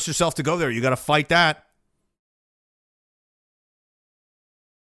force yourself to go there. You got to fight that.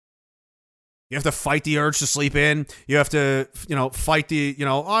 You have to fight the urge to sleep in. You have to, fight the,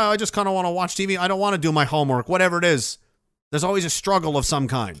 I just kind of want to watch TV. I don't want to do my homework, whatever it is. There's always a struggle of some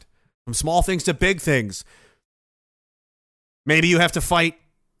kind, from small things to big things. Maybe you have to fight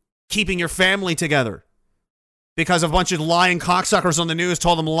keeping your family together because a bunch of lying cocksuckers on the news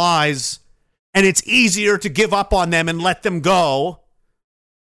told them lies. And it's easier to give up on them and let them go.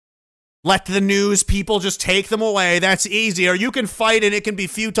 Let the news people just take them away. That's easier. You can fight and it can be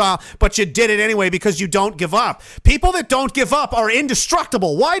futile, but you did it anyway because you don't give up. People that don't give up are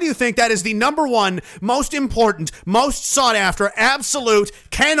indestructible. Why do you think that is the number one, most important, most sought after, absolute,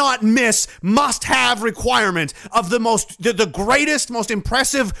 cannot miss, must have requirement of the greatest, most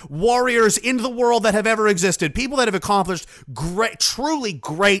impressive warriors in the world that have ever existed? People that have accomplished great, truly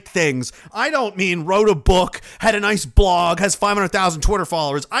great things. I don't mean wrote a book, had a nice blog, has 500,000 Twitter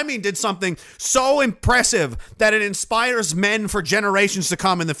followers. I mean did something so impressive that it inspires men for generations to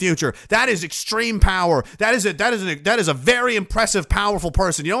come in the future. That is extreme power. That is a very impressive, powerful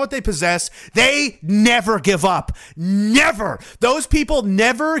person. You know what they possess? They never give up. Never. Those people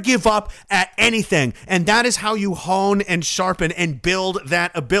never give up at anything. And that is how you hone and sharpen and build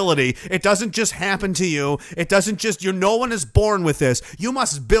that ability. It doesn't just happen to you. It doesn't just, no one is born with this. You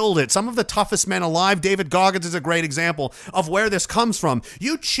must build it. Some of the toughest men alive, David Goggins is a great example of where this comes from.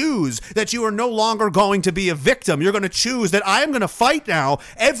 You choose that you are no longer going to be a victim. You're going to choose that I am going to fight now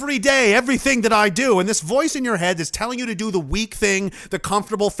every day, everything that I do. And this voice in your head that's telling you to do the weak thing, the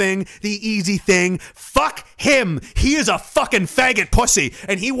comfortable thing, the easy thing, fuck him. He is a fucking faggot pussy.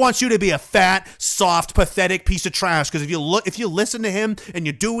 And he wants you to be a fat, soft, pathetic piece of trash. Because if you listen to him and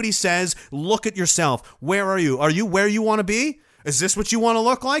you do what he says, look at yourself. Where are you? Are you where you want to be? Is this what you want to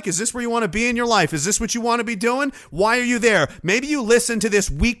look like? Is this where you want to be in your life? Is this what you want to be doing? Why are you there? Maybe you listened to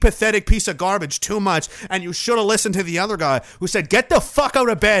this weak, pathetic piece of garbage too much, and you should have listened to the other guy who said, get the fuck out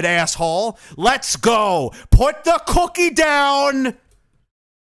of bed, asshole. Let's go. Put the cookie down.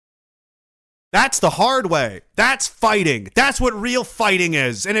 That's the hard way. That's fighting. That's what real fighting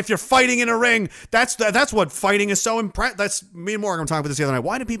is. And if you're fighting in a ring, that's what fighting is so impressive. That's me and Morgan were talking about this the other night.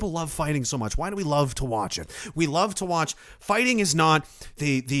 Why do people love fighting so much? Why do we love to watch it? We love to watch. Fighting is not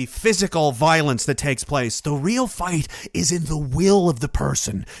the physical violence that takes place. The real fight is in the will of the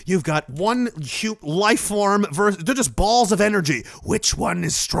person. You've got one life form versus, they're just balls of energy. Which one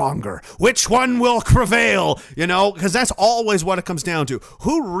is stronger? Which one will prevail? Because that's always what it comes down to.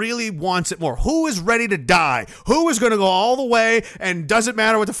 Who really wants it more? who is ready to die, who is going to go all the way, and doesn't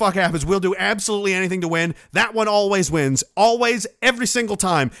matter what the fuck happens, we'll do absolutely anything to win. That one always wins. Always, every single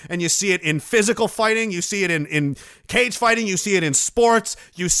time. And you see it in physical fighting, you see it in cage fighting, you see it in sports,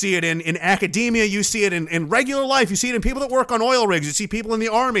 you see it in academia, you see it in regular life, you see it in people that work on oil rigs, you see people in the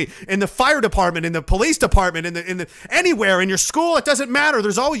army, in the fire department, in the police department, in the anywhere, in your school, it doesn't matter.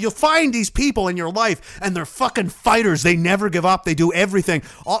 There's always, you'll find these people in your life, and they're fucking fighters. They never give up. They do everything.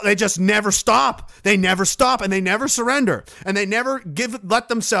 They just never stop. They never stop, and they never surrender, and they never let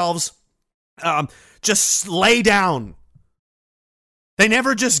themselves just lay down. They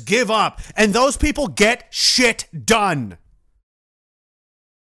never just give up, and those people get shit done.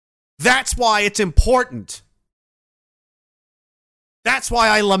 That's why it's important. That's why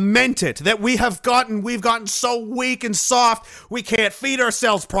I lament it, that we've gotten so weak and soft, we can't feed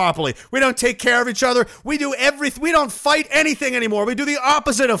ourselves properly. We don't take care of each other. We do everything. We don't fight anything anymore. We do the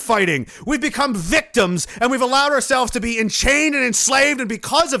opposite of fighting. We've become victims, and we've allowed ourselves to be enchained and enslaved, and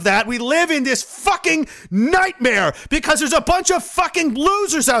because of that, we live in this fucking nightmare, because there's a bunch of fucking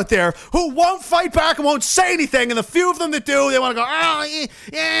losers out there who won't fight back and won't say anything, and the few of them that do, they want to go, oh,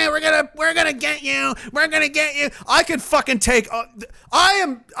 yeah, we're gonna get you. We're gonna get you. I could fucking take... I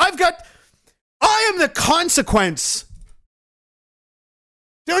am the consequence.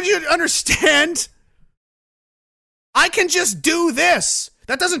 Don't you understand? I can just do this.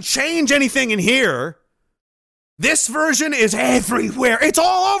 That doesn't change anything in here. This version is everywhere. It's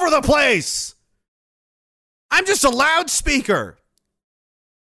all over the place. I'm just a loudspeaker.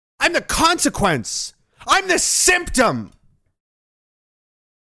 I'm the consequence. I'm the symptom.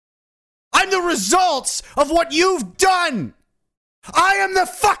 I'm the results of what you've done. I am the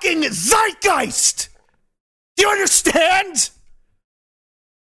fucking zeitgeist! Do you understand?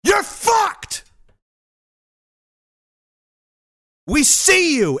 You're fucked! We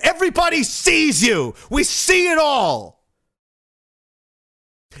see you. Everybody sees you. We see it all.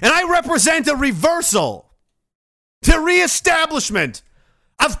 And I represent a reversal, the reestablishment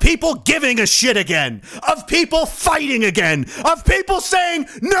of people giving a shit again, of people fighting again, of people saying,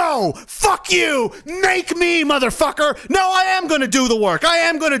 no, fuck you, make me, motherfucker. No, I am going to do the work. I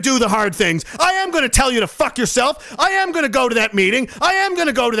am going to do the hard things. I am going to tell you to fuck yourself. I am going to go to that meeting. I am going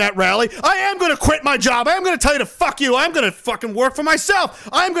to go to that rally. I am going to quit my job. I am going to tell you to fuck you. I'm going to fucking work for myself.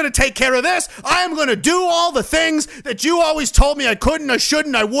 I'm going to take care of this. I am going to do all the things that you always told me I couldn't, I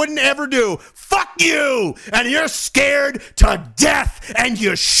shouldn't, I wouldn't ever do. Fuck you. And you're scared to death, and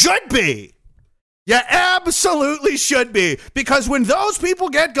you should be. You absolutely should be. Because when those people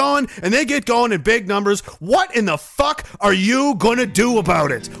get going, and they get going in big numbers, what in the fuck are you gonna do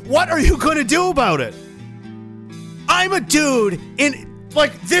about it? What are you gonna do about it? I'm a dude in,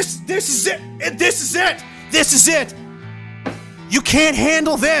 like, this is it. This is it. This is it. You can't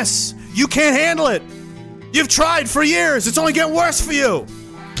handle this. You can't handle it. You've tried for years. It's only getting worse for you.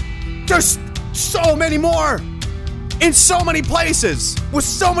 There's so many more. In so many places, with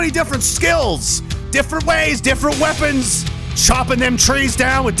so many different skills, different ways, different weapons, chopping them trees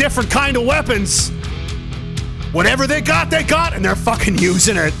down with different kind of weapons. Whatever they got, and they're fucking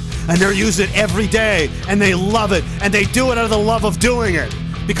using it. And they're using it every day, and they love it, and they do it out of the love of doing it.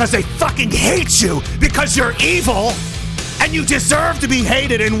 Because they fucking hate you, because you're evil, and you deserve to be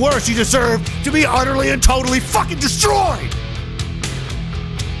hated, and worse, you deserve to be utterly and totally fucking destroyed.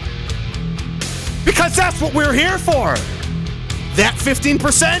 Because that's what we're here for. That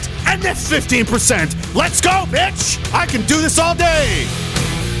 15% and this 15%. Let's go, bitch! I can do this all day.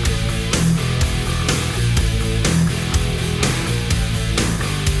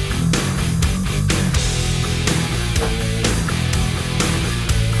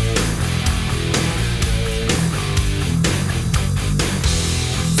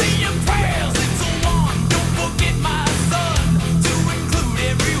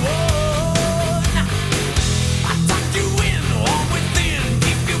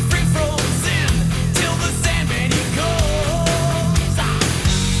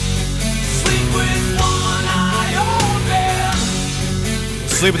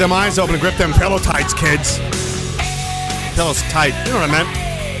 Sleep with them eyes open and grip them pillow tights, kids. Pillows tight. You know what I meant.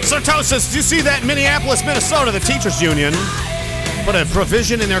 Serto says, did you see that in Minneapolis, Minnesota, the teachers union put a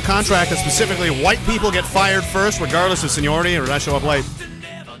provision in their contract that specifically white people get fired first, regardless of seniority, or did I show up late?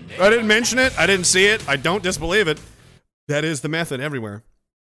 I didn't mention it. I didn't see it. I don't disbelieve it. That is the method everywhere.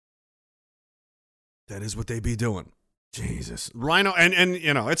 That is what they be doing. Jesus. Rhino, and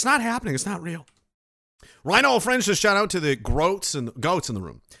you know, it's not happening. It's not real. Rhino Fringe, just shout out to the goats in the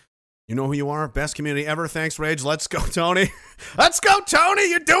room. You know who you are. Best community ever. Thanks, Rage. Let's go, Tony. Let's go, Tony.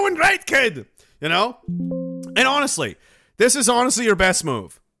 You're doing great, kid. You know? And honestly, this is honestly your best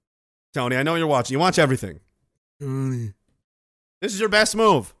move. Tony, I know you're watching. You watch everything. Tony. This is your best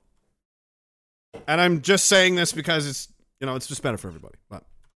move. And I'm just saying this because it's just better for everybody. But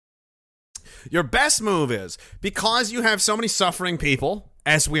your best move is, because you have so many suffering people,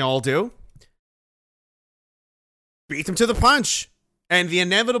 as we all do, beat them to the punch. And the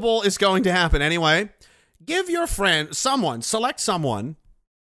inevitable is going to happen anyway. Give your friend, select someone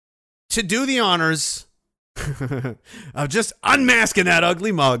to do the honors of just unmasking that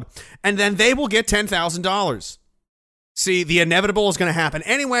ugly mug, and then they will get $10,000. See, the inevitable is going to happen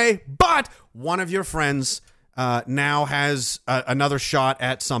anyway, but one of your friends now has another shot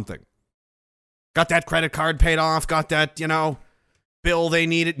at something. Got that credit card paid off, got that, bill they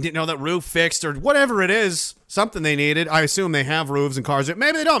needed, that roof fixed, or whatever it is, something they needed. I assume they have roofs and cars.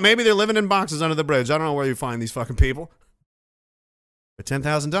 Maybe they don't. Maybe they're living in boxes under the bridge. I don't know where you find these fucking people. But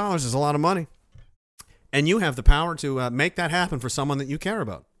 $10,000 is a lot of money. And you have the power to make that happen for someone that you care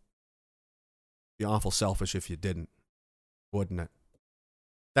about. Be awful selfish if you didn't, wouldn't it?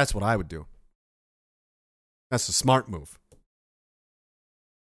 That's what I would do. That's a smart move.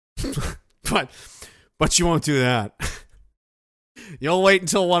 But you won't do that. You'll wait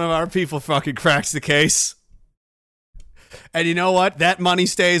until one of our people fucking cracks the case. And you know what? That money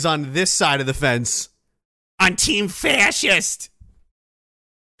stays on this side of the fence. On Team Fascist.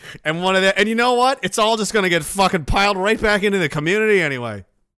 And you know what? It's all just going to get fucking piled right back into the community anyway.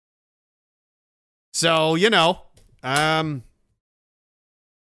 So,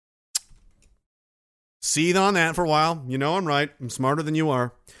 seethe on that for a while. I'm right. I'm smarter than you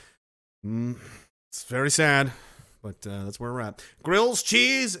are. It's very sad. But that's where we're at. Grills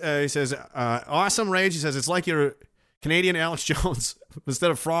Cheese, he says, awesome Rage. He says, it's like you're Canadian Alex Jones.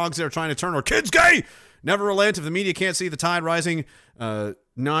 Instead of frogs, they're trying to turn our kids gay. Never relent if the media can't see the tide rising,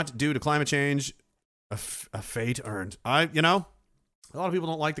 not due to climate change, a fate earned. A lot of people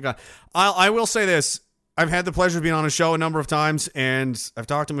don't like the guy. I will say this. I've had the pleasure of being on a show a number of times, and I've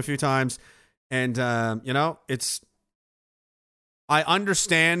talked to him a few times. And, I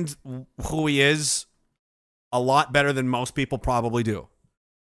understand who he is a lot better than most people probably do.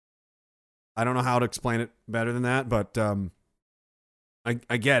 I don't know how to explain it better than that, but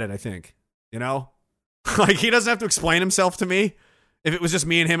I get it, I think. Like, he doesn't have to explain himself to me. If it was just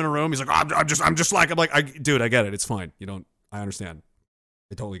me and him in a room, he's like, I'm just like, dude, I get it. It's fine. I understand.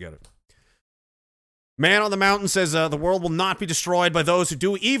 I totally get it. Man on the Mountain says, the world will not be destroyed by those who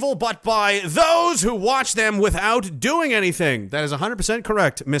do evil, but by those who watch them without doing anything. That is 100%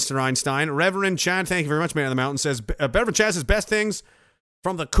 correct, Mr. Einstein. Reverend Chad, thank you very much, Man on the Mountain, says, Reverend Chad says, best things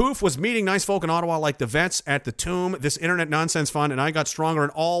from the coof was meeting nice folk in Ottawa like the vets at the Tomb, this internet nonsense fun, and I got stronger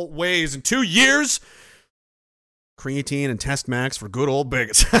in all ways in 2 years. Creatine and Test Max for good old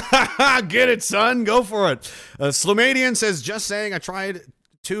bigots. Get it, son. Go for it. Slumadian says, just saying, I tried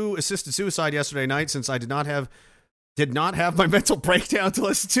 2 assisted suicide yesterday night since I did not have my mental breakdown to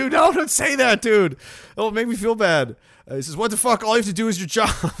listen to. No, don't say that, dude. It'll make me feel bad. He says, what the fuck? All you have to do is your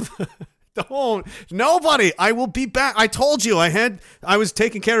job. Don't. Nobody. I will be back. I told you I was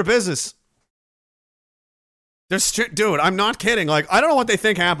taking care of business. Dude, I'm not kidding. Like, I don't know what they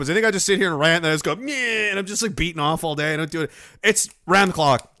think happens. I think I just sit here and rant and I just go, yeah, and I'm just like beating off all day. I don't do it. It's round the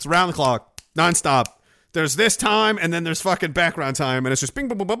clock. It's round the clock. Nonstop. There's this time, and then there's fucking background time, and it's just bing,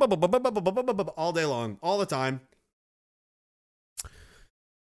 bing, bing, bing, bing, bing, bing, bing, bing, all day long, all the time.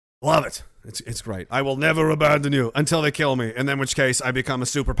 Love it. It's great. I will never abandon you until they kill me, and then in which case I become a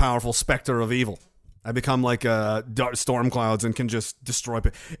super powerful specter of evil. I become like storm clouds and can just destroy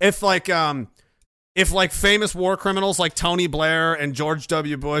people. If famous war criminals like Tony Blair and George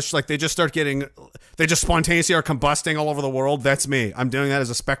W. Bush, like they just spontaneously are combusting all over the world, that's me. I'm doing that as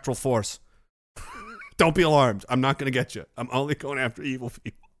a spectral force. Don't be alarmed. I'm not going to get you. I'm only going after evil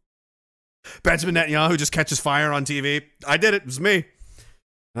people. Benjamin Netanyahu just catches fire on TV. I did it. It was me.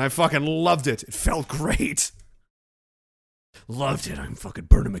 And I fucking loved it. It felt great. Loved it. I'd fucking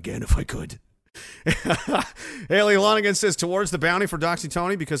burn him again if I could. Haley Lonigan says, towards the bounty for Doxy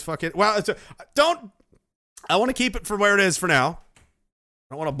Tony because fuck it. Well, I want to keep it for where it is for now.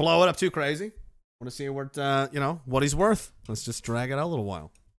 I don't want to blow it up too crazy. I want to see what he's worth. Let's just drag it out a little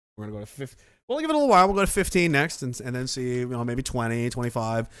while. We're going to go to 50. We'll give it a little while. We'll go to 15 next and then see, maybe 20,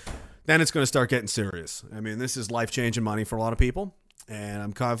 25. Then it's going to start getting serious. I mean, this is life-changing money for a lot of people, and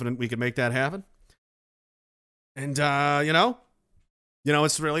I'm confident we can make that happen. And,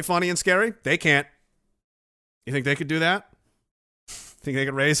 it's really funny and scary. They can't. You think they could do that? Think they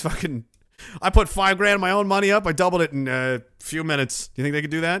could raise fucking... I put $5,000 of my own money up. I doubled it in a few minutes. Do you think they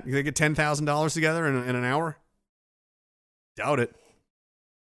could do that? You think they get $10,000 together in an hour? Doubt it.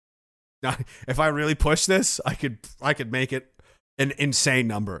 If I really push this, I could make it an insane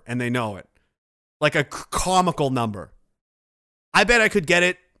number, and they know it. Like a comical number. I bet I could get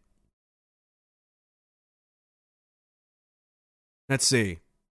it. Let's see.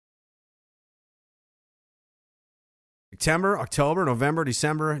 September, October, November,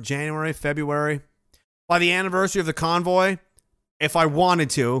 December, January, February. By the anniversary of the convoy, if I wanted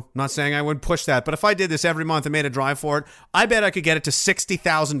to, I'm not saying I would push that, but if I did this every month and made a drive for it, I bet I could get it to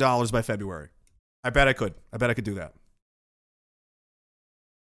 $60,000 by February. I bet I could. I bet I could do that.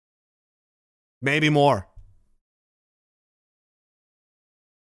 Maybe more.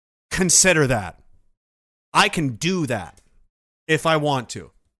 Consider that. I can do that if I want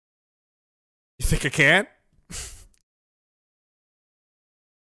to. You think I can't?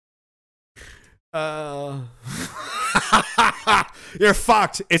 You're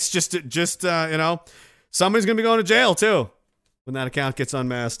fucked. It's just somebody's gonna be going to jail too when that account gets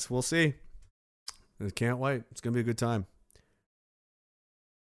unmasked. We'll see. I can't wait. It's gonna be a good time.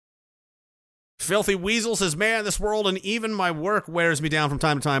 Filthy Weasel says, man, this world and even my work wears me down from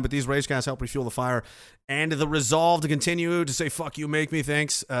time to time, but these ragecasts help refuel the fire and the resolve to continue to say fuck you, make me.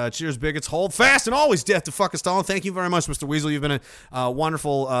 Thanks. Cheers, bigots. Hold fast and always death to fuck us all. Thank you very much, Mr. Weasel. You've been a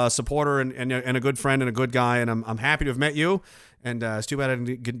wonderful supporter and a good friend and a good guy, and I'm happy to have met you. And it's too bad I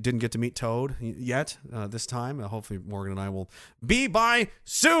didn't get to meet Toad yet this time. Hopefully Morgan and I will be by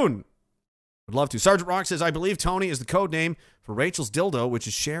soon. I'd love to. Sergeant Rock says, I believe Tony is the code name for Rachel's dildo, which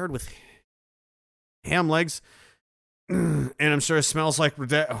is shared with ham legs, and I'm sure it smells like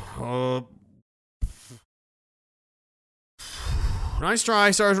nice try,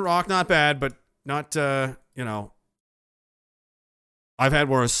 Sergeant Rock. Not bad, but not I've had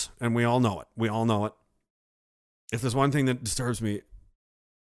worse, and we all know it. If there's one thing that disturbs me,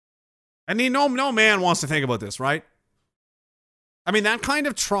 I mean, no man wants to think about this, right? I mean, that kind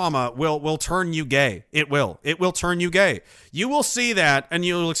of trauma will turn you gay. It will turn you gay. You will see that and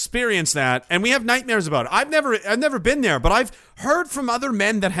you'll experience that, and we have nightmares about it. I've never been there, but I've heard from other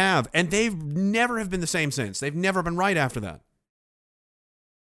men that have, and they've never have been the same since. They've never been right after that.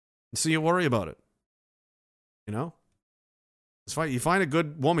 So you worry about it. It's fine. You find a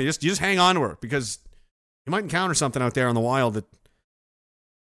good woman, you just hang on to her, because you might encounter something out there in the wild that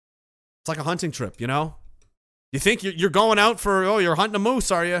it's like a hunting trip, You think you're going out for, you're hunting a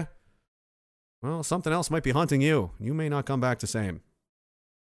moose, are you? Well, something else might be hunting you. You may not come back the same.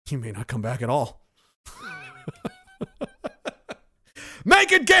 You may not come back at all.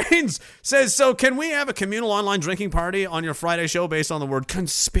 Make It Gains says, so can we have a communal online drinking party on your Friday show based on the word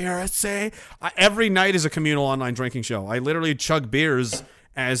conspiracy? Every night is a communal online drinking show. I literally chug beers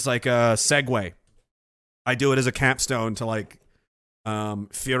as like a segue. I do it as a capstone to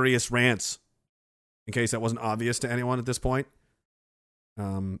furious rants. In case that wasn't obvious to anyone at this point.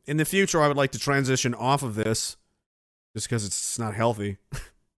 In the future, I would like to transition off of this just because it's not healthy and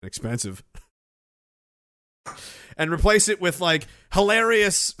expensive. And replace it with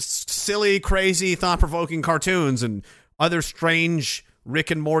hilarious, silly, crazy, thought-provoking cartoons and other strange Rick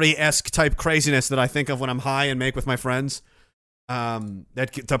and Morty-esque type craziness that I think of when I'm high and make with my friends.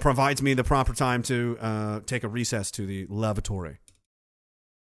 That provides me the proper time to take a recess to the lavatory.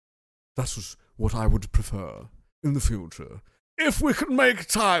 That's what I would prefer in the future. If we can make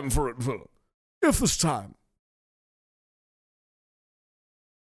time for it, if there's time.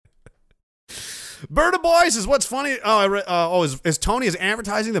 Berta Boys is what's funny. Is Tony is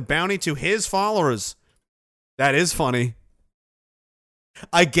advertising the bounty to his followers. That is funny.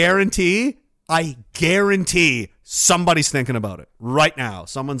 I guarantee somebody's thinking about it right now.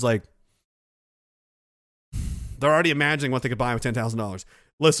 Someone's like, they're already imagining what they could buy with $10,000.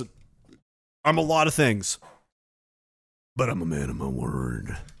 Listen, I'm a lot of things, but I'm a man of my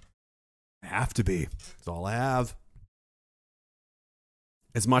word. I have to be. That's all I have.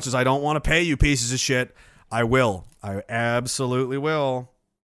 As much as I don't want to pay you pieces of shit, I will. I absolutely will.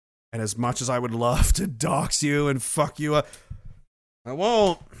 And as much as I would love to dox you and fuck you up, I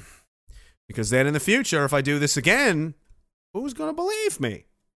won't. Because then in the future, if I do this again, who's going to believe me?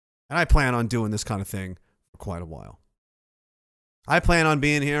 And I plan on doing this kind of thing for quite a while. I plan on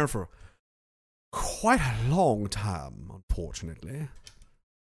being here for quite a long time, unfortunately.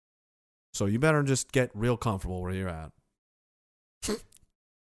 So you better just get real comfortable where you're at.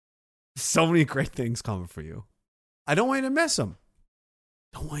 So many great things coming for you. I don't want you to miss them.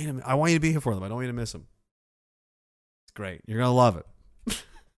 I want you to be here for them. I don't want you to miss them. It's great. You're going to love it.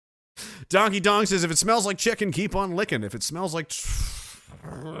 Donkey Dong says, if it smells like chicken, keep on licking. If it smells like...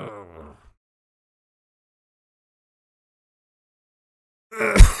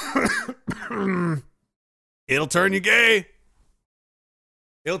 It'll turn you gay.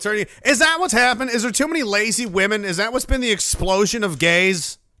 It'll turn you. Is that what's happened? Is there too many lazy women? Is that what's been the explosion of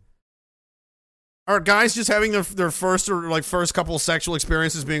gays? Are guys just having their first couple of sexual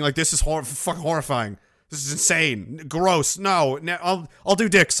experiences being like, this is fucking horrifying. This is insane. Gross. No, I'll do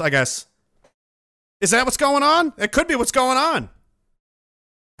dicks, I guess. Is that what's going on? It could be what's going on.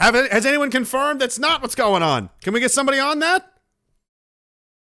 Has anyone confirmed that's not what's going on? Can we get somebody on that?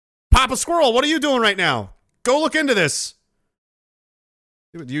 Papa Squirrel, what are you doing right now? Go look into this.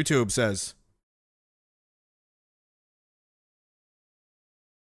 See what YouTube says.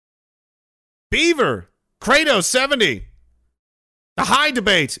 Beaver, Kratos 70. The high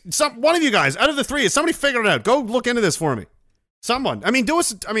debate. One of you guys, out of the three, somebody figure it out. Go look into this for me. Someone. I mean,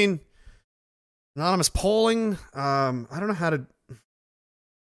 anonymous polling. I don't know how to.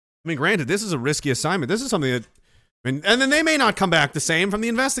 I mean, granted, this is a risky assignment. This is something that, and then they may not come back the same from the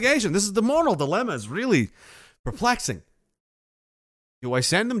investigation. This is the moral dilemma. Is really perplexing. Do I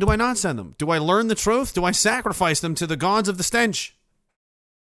send them? Do I not send them? Do I learn the truth? Do I sacrifice them to the gods of the stench?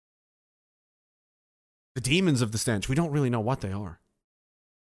 The demons of the stench. We don't really know what they are.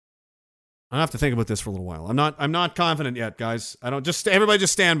 I have to think about this for a little while. I'm not confident yet, guys. Everybody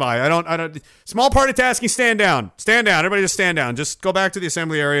just stand by. I don't, small party tasking, stand down. Stand down. Everybody just stand down. Just go back to the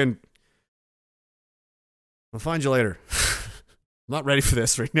assembly area and I'll find you later. I'm not ready for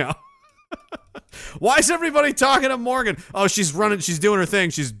this right now. Why is everybody talking to Morgan? Oh, she's doing her thing.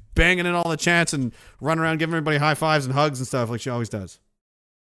 She's banging in all the chants and running around giving everybody high fives and hugs and stuff like she always does.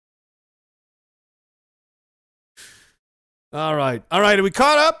 All right. Are we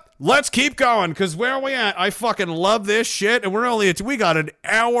caught up? Let's keep going, because where are we at? I fucking love this shit, and we got an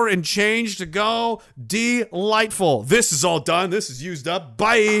hour and change to go. Delightful. This is all done. This is used up.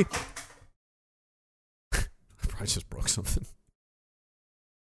 Bye. I probably just broke something.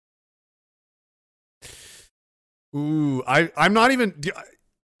 Ooh, I'm not even...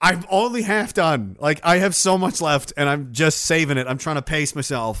 I'm only half done. Like, I have so much left, and I'm just saving it. I'm trying to pace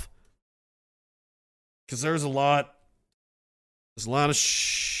myself. Because there's a lot... There's a lot of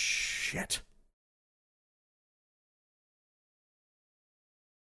shit.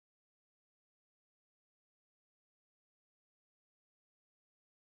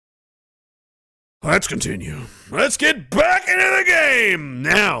 Let's continue. Let's get back into the game.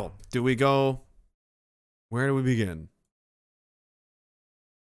 Now, do we go... Where do we begin?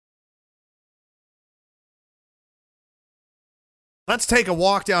 Let's take a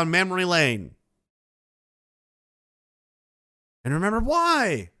walk down memory lane. And remember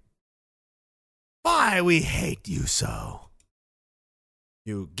why. Why we hate you so.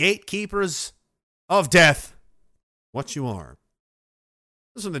 You gatekeepers of death. What you are.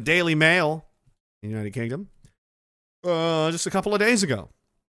 This is from the Daily Mail in the United Kingdom. Just a couple of days ago.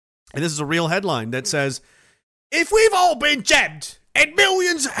 And this is a real headline that says, if we've all been jabbed and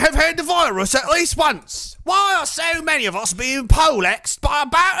millions have had the virus at least once, why are so many of us being poleaxed by a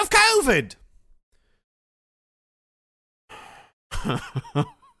bout of COVID?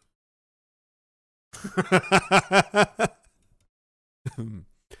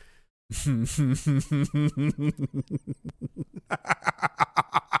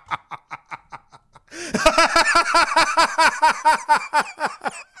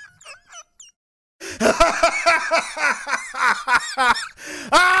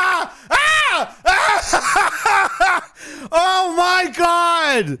 Oh my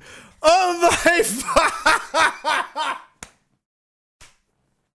God! Oh my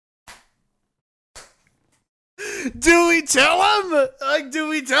Do we tell him? Like, do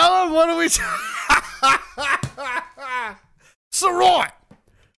we tell him? What do we So right,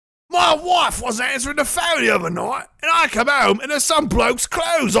 my wife was answering the phone the other night, and I come home and there's some bloke's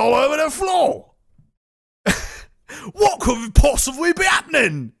clothes all over the floor. What could possibly be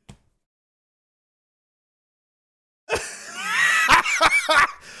happening?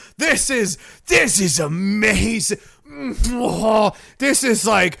 This is amazing. Oh, this is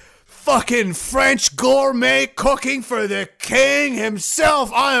like fucking French gourmet cooking for the king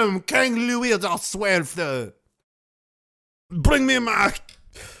himself. I am King Louis XII. Bring me my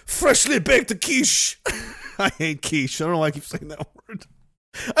freshly baked quiche. I hate quiche. I don't know why I keep saying that word.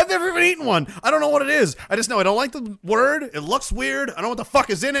 I've never even eaten one. I don't know what it is. I just know I don't like the word. It looks weird. I don't know what the fuck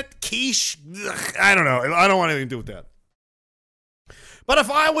is in it. Quiche. Ugh, I don't know. I don't want anything to do with that. But if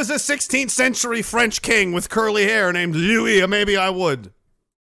I was a 16th century French king with curly hair named Louis, maybe I would.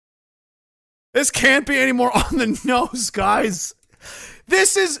 This can't be any more on the nose, guys.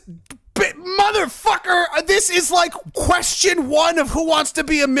 This is... Motherfucker, this is like question 1 of Who Wants to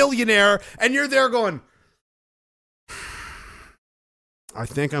Be a Millionaire, and you're there going, I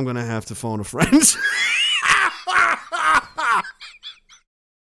think I'm going to have to phone a friend.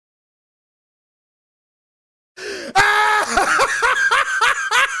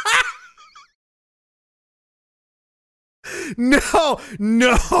 No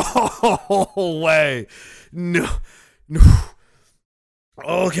way. No.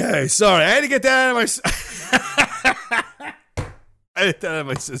 Okay, sorry. I had to get that out of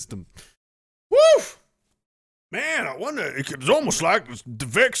my system. Woo! Man, I wonder, it's almost like the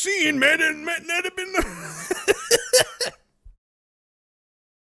vaccine may not have been...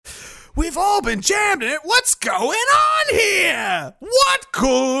 We've all been jammed in it. What's going on here? What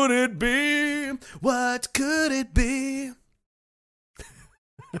could it be? What could it be?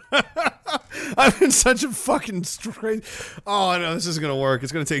 I'm in such a fucking straight... Oh, no, this isn't going to work.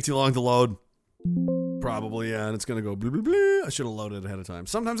 It's going to take too long to load. Probably, yeah, and it's going to go blah, blah, blah. I should have loaded it ahead of time.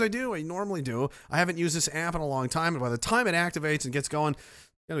 Sometimes I do. I normally do. I haven't used this app in a long time, and by the time it activates and gets going,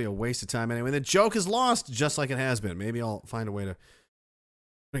 it's going to be a waste of time anyway. The joke is lost, just like it has been. Maybe I'll find a way to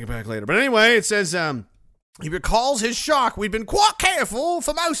bring it back later. But anyway, it says, he recalls his shock. We'd been quite careful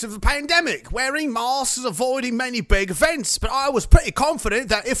for most of the pandemic, wearing masks, avoiding many big events, but I was pretty confident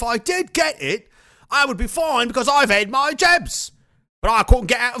that if I did get it, I would be fine because I've had my jabs. But I couldn't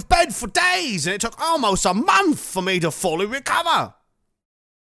get out of bed for days, and it took almost a month for me to fully recover.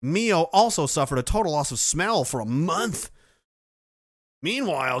 Mio also suffered a total loss of smell for a month.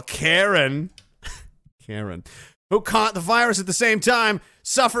 Meanwhile, Karen, who caught the virus at the same time,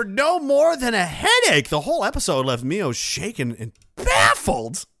 suffered no more than a headache. The whole episode left Mio shaken and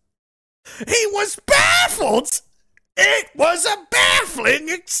baffled. He was baffled! It was a baffling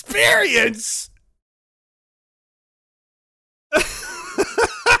experience!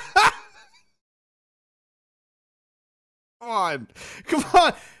 Come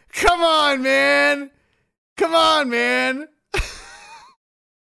on, man. Come on, man.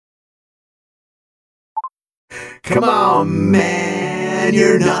 Come on, man.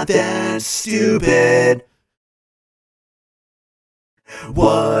 You're not that stupid.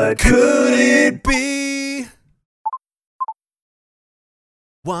 What could it be?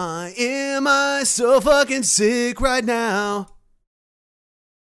 Why am I so fucking sick right now?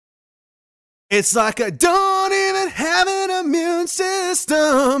 It's like I don't even have an immune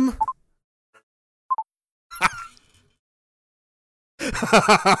system.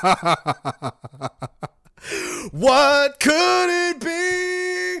 What could it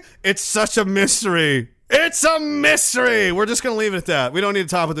be? It's such a mystery. It's a mystery. We're just going to leave it at that. We don't need to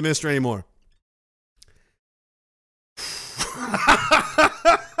talk about the mystery anymore.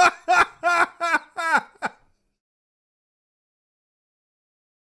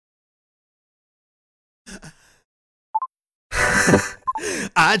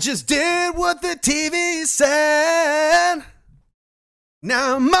 I just did what the TV said.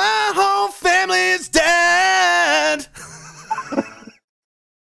 Now my whole family is dead.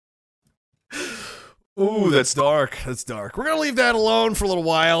 Ooh, that's dark. That's dark. We're going to leave that alone for a little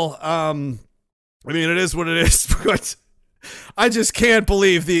while. I mean, it is what it is, but I just can't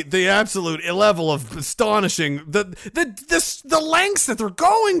believe the absolute level of astonishing, the lengths that they're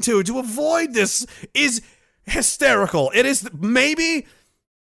going to avoid this is hysterical. It is maybe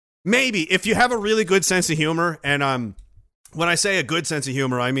if you have a really good sense of humor, and when I say a good sense of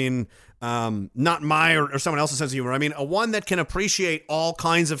humor, I mean not my or someone else's sense of humor. I mean a one that can appreciate all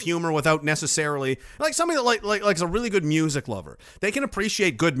kinds of humor without necessarily like somebody that like is a really good music lover. They can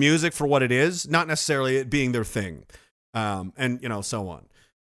appreciate good music for what it is, not necessarily it being their thing, and so on.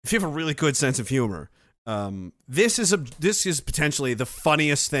 If you have a really good sense of humor, this is potentially the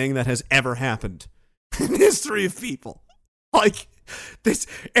funniest thing that has ever happened in the history of people. Like this,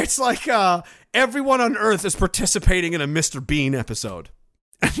 it's like everyone on Earth is participating in a Mr. Bean episode,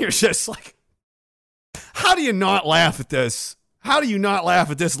 and you're just like, how do you not laugh at this? How do you not laugh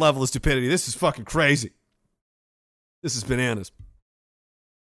at this level of stupidity? This is fucking crazy. This is bananas.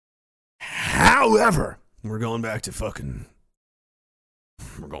 However, we're going back to the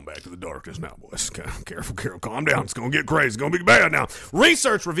darkness now, boys. Careful, calm down. It's going to get crazy. It's going to be bad now.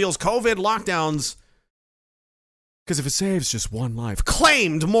 Research reveals COVID lockdowns, because if it saves just one life,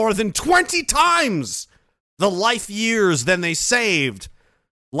 claimed more than 20 times the life years than they saved.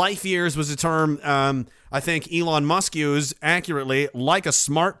 Life years was a term I think Elon Musk used accurately, like a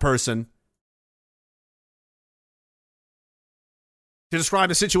smart person, to describe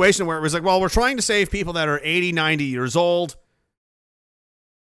a situation where it was like, well, we're trying to save people that are 80, 90 years old.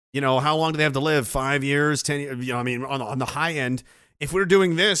 How long do they have to live? 5 years, 10 years? I mean, on the high end, if we're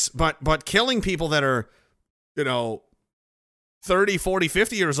doing this, but killing people that are 30, 40,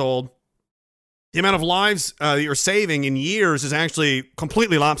 50 years old, the amount of lives that you're saving in years is actually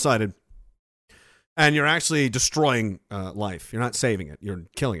completely lopsided. And you're actually destroying life. You're not saving it. You're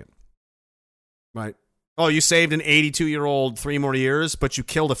killing it. Right? Oh, you saved an 82-year-old 3 more years, but you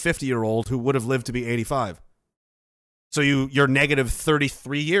killed a 50-year-old who would have lived to be 85. So you're negative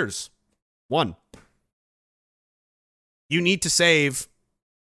 33 years. 1. You need to save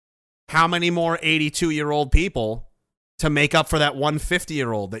how many more 82-year-old people to make up for that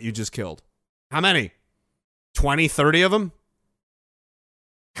 150-year-old that you just killed? How many? 20, 30 of them?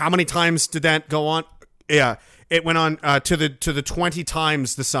 How many times did that go on? Yeah, it went on to the 20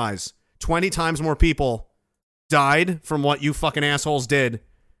 times the size. 20 times more people died from what you fucking assholes did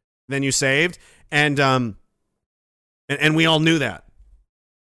than you saved, and we all knew that.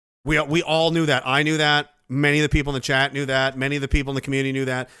 We all knew that. I knew that. Many of the people in the chat knew that. Many of the people in the community knew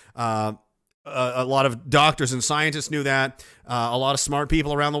that. A lot of doctors and scientists knew that. A lot of smart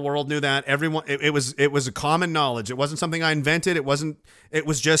people around the world knew that. Everyone, it was a common knowledge. It wasn't something I invented. It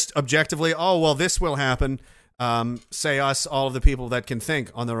was just objectively, oh, well, this will happen. Say us, all of the people that can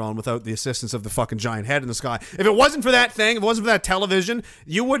think on their own without the assistance of the fucking giant head in the sky. If it wasn't for that thing, if it wasn't for that television,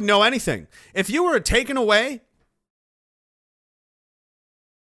 you wouldn't know anything. If you were taken away,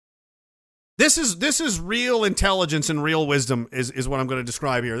 this is real intelligence and real wisdom is what I'm going to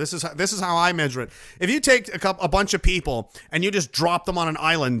describe here. This is how I measure it. If you take a bunch of people and you just drop them on an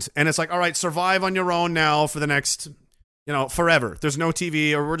island and it's like, all right, survive on your own now for the next, forever. There's no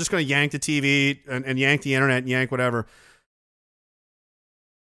TV, or we're just going to yank the TV and yank the internet and yank whatever.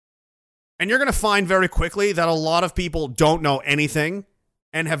 And you're going to find very quickly that a lot of people don't know anything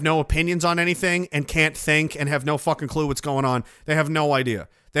and have no opinions on anything and can't think and have no fucking clue what's going on. They have no idea.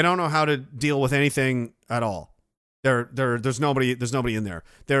 They don't know how to deal with anything at all. There's nobody in there.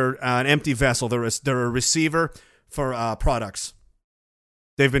 They're an empty vessel. They're a receiver for products.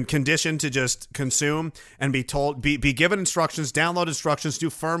 They've been conditioned to just consume and be told, be given instructions, download instructions, do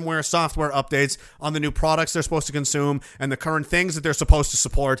firmware, software updates on the new products they're supposed to consume and the current things that they're supposed to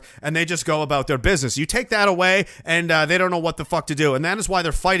support, and they just go about their business. You take that away, and they don't know what the fuck to do, and that is why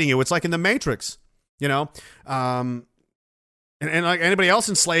they're fighting you. It's like in the Matrix, And like anybody else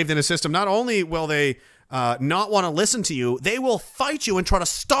enslaved in a system, not only will they not want to listen to you, they will fight you and try to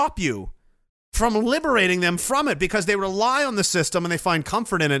stop you from liberating them from it because they rely on the system and they find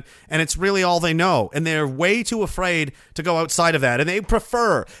comfort in it, and it's really all they know. And they're way too afraid to go outside of that. And they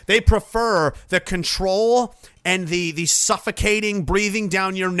prefer the control and the suffocating, breathing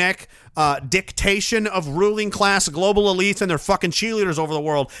down your neck dictation of ruling class global elites and their fucking cheerleaders over the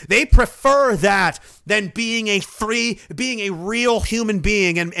world. They prefer that than being a real human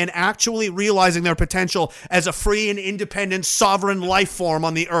being and actually realizing their potential as a free and independent sovereign life form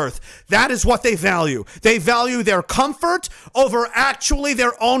on the earth. That is what they value. They value their comfort over actually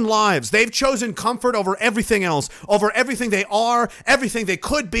their own lives. They've chosen comfort over everything else, over everything they are, everything they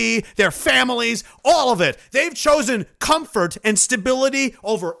could be, their families, all of it. They've chosen comfort and stability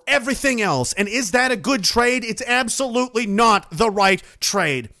over everything else. And is that a good trade? It's absolutely not the right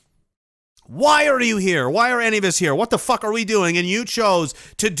trade. Why are you here? Why are any of us here? What the fuck are we doing? And you chose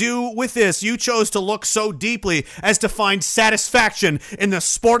to do with this. You chose to look so deeply as to find satisfaction in the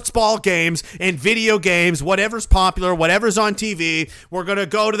sports ball games, in video games, whatever's popular, whatever's on TV. We're going to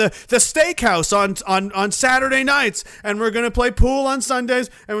go to the steakhouse on Saturday nights, and we're going to play pool on Sundays,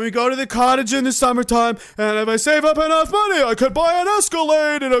 and we go to the cottage in the summertime, and if I save up enough money, I could buy an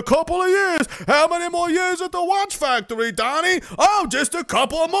Escalade in a couple of years. How many more years at the watch factory, Donnie? Oh, just a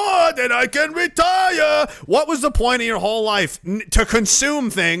couple more, then I can retire. What was the point of your whole life? To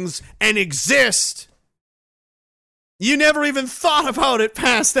consume things and exist. You never even thought about it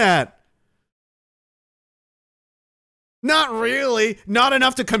past that. Not really. Not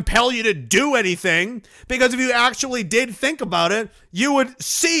enough to compel you to do anything, because if you actually did think about it, you would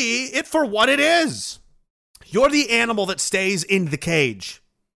see it for what it is. You're the animal that stays in the cage.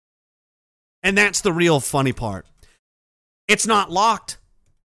 And that's the real funny part. It's not locked.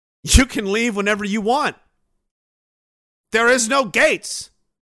 You can leave whenever you want. There is no gates.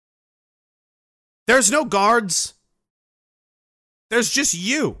 There's no guards. There's just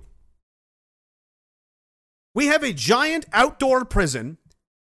you. We have a giant outdoor prison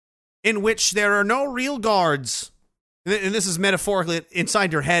in which there are no real guards. And this is metaphorically,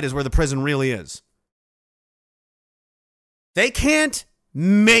 inside your head is where the prison really is. They can't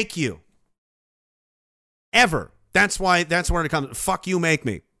make you. Ever. That's where it comes. Fuck you, make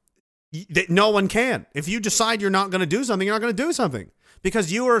me. No one can. If you decide you're not going to do something, you're not going to do something. Because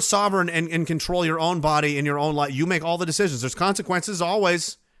you are sovereign and control your own body and your own life. You make all the decisions. There's consequences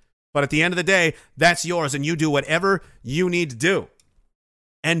always. But at the end of the day, that's yours, and you do whatever you need to do.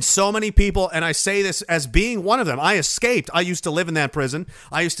 And so many people, and I say this as being one of them, I escaped. I used to live in that prison.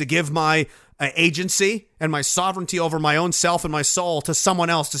 I used to give my agency and my sovereignty over my own self and my soul to someone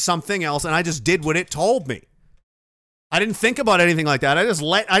else, to something else, and I just did what it told me. I didn't think about anything like that.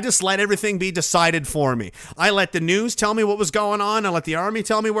 I just let everything be decided for me. I let the news tell me what was going on. I let the army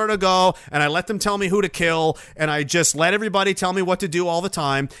tell me where to go, and I let them tell me who to kill, and I just let everybody tell me what to do all the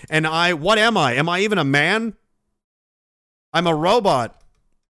time. And what am I? Am I even a man? I'm a robot.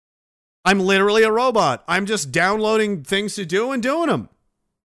 I'm literally a robot. I'm just downloading things to do and doing them.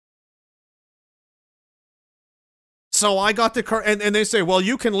 So I got the car, and they say, well,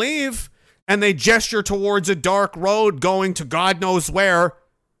 you can leave. And they gesture towards a dark road going to God knows where.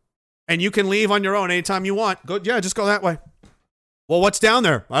 And you can leave on your own anytime you want. Just go that way. Well, what's down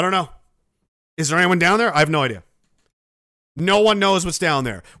there? I don't know. Is there anyone down there? I have no idea. No one knows what's down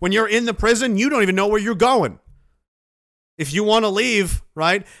there. When you're in the prison, you don't even know where you're going. If you want to leave,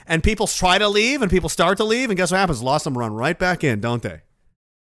 right? And people try to leave and people start to leave. And guess what happens? Lost them run right back in, don't they?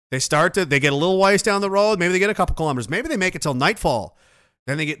 They get a little ways down the road. Maybe they get a couple kilometers. Maybe they make it till nightfall.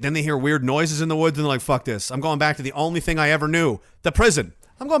 Then they hear weird noises in the woods and they're like, fuck this. I'm going back to the only thing I ever knew. The prison.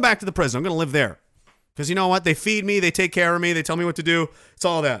 I'm going back to the prison. I'm going to live there. Because you know what? They feed me. They take care of me. They tell me what to do. It's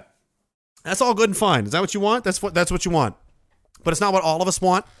all that. That's all good and fine. Is that what you want? That's what you want. But it's not what all of us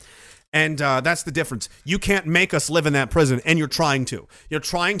want. And that's the difference. You can't make us live in that prison, and you're trying to. You're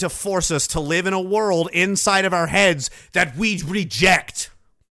trying to force us to live in a world inside of our heads that we reject.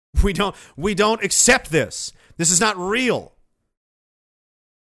 We don't accept this. This is not real.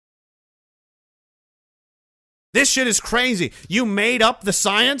 This shit is crazy. You made up the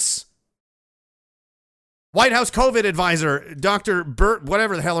science? White House COVID advisor, Dr. Burt,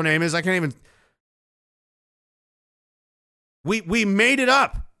 whatever the hell her name is, I can't even... We made it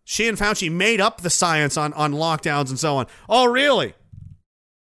up. She and Fauci made up the science on lockdowns and so on. Oh, really?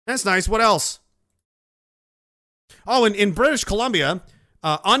 That's nice. What else? Oh, in British Columbia,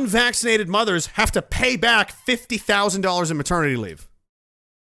 unvaccinated mothers have to pay back $50,000 in maternity leave.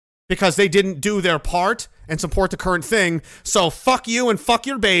 Because they didn't do their part and support the current thing. So fuck you and fuck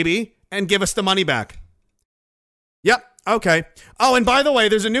your baby and give us the money back. Yep. Okay. Oh, and by the way,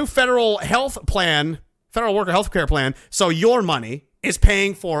 there's a new federal worker health care plan. So your money is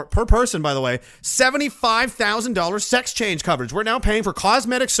paying for, per person, by the way, $75,000 sex change coverage. We're now paying for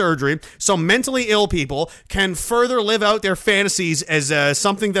cosmetic surgery so mentally ill people can further live out their fantasies as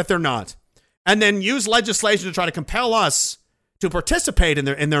something that they're not. And then use legislation to try to compel us to participate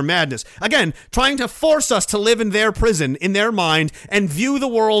in their madness. Again, trying to force us to live in their prison, in their mind, and view the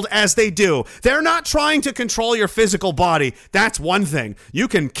world as they do. They're not trying to control your physical body. That's one thing. You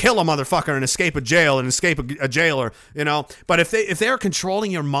can kill a motherfucker and escape a jail and escape a jailer, you know. But if they're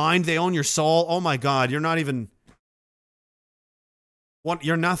controlling your mind, they own your soul. Oh my God, you're not even...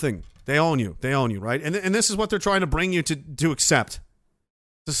 You're nothing. They own you. They own you, right? And this is what they're trying to bring you to accept.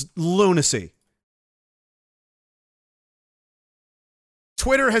 This lunacy.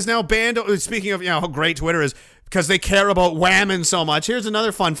 Twitter has now banned, speaking of, how great Twitter is, because they care about women so much. Here's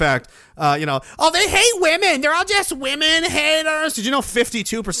another fun fact. Oh, they hate women. They're all just women haters. Did you know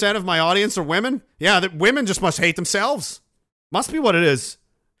 52% of my audience are women? Yeah, women just must hate themselves. Must be what it is.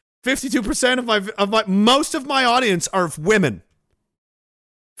 52% of most of my audience are women.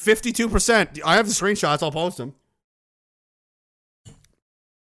 52%. I have the screenshots. I'll post them.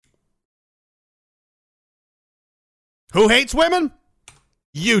 Who hates women?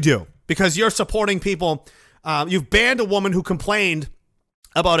 You do, because you're supporting people. You've banned a woman who complained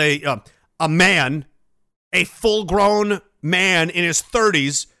about a man, a full-grown man in his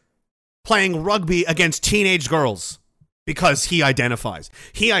 30s, playing rugby against teenage girls because he identifies.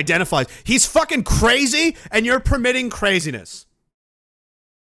 He's fucking crazy, and you're permitting craziness.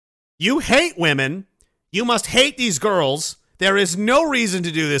 You hate women. You must hate these girls. There is no reason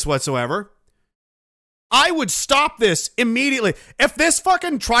to do this whatsoever. I would stop this immediately. If this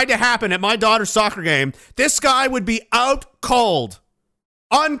fucking tried to happen at my daughter's soccer game, this guy would be out cold,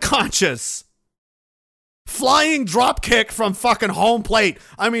 unconscious, flying drop kick from fucking home plate.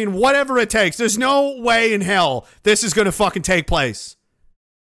 I mean, whatever it takes. There's no way in hell this is going to fucking take place.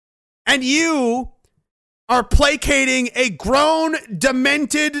 And you are placating a grown,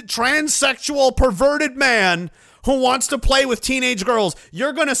 demented, transsexual, perverted man who wants to play with teenage girls.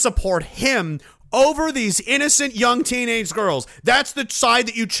 You're going to support him over these innocent young teenage girls. That's the side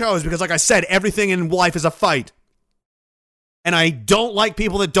that you chose because, like I said, everything in life is a fight. And I don't like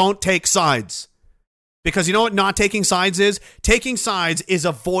people that don't take sides. Because you know what not taking sides is? Taking sides is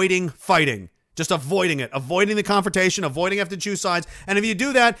avoiding fighting. Just avoiding it. Avoiding the confrontation, avoiding having to choose sides. And if you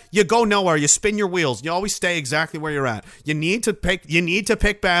do that, you go nowhere. You spin your wheels. You always stay exactly where you're at. You need to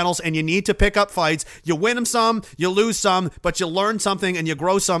pick battles, and you need to pick up fights. You win them some, you lose some, but you learn something and you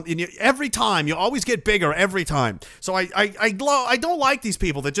grow some. And every time, you always get bigger every time. So I don't like these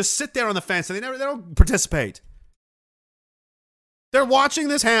people that just sit there on the fence and they don't participate. They're watching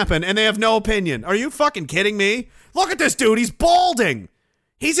this happen and they have no opinion. Are you fucking kidding me? Look at this dude. He's balding.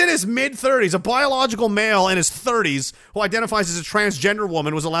 He's in his mid-30s. A biological male in his 30s who identifies as a transgender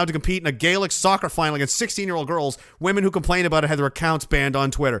woman was allowed to compete in a Gaelic soccer final against 16-year-old girls. Women who complained about it had their accounts banned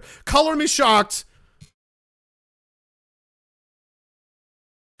on Twitter. Color me shocked.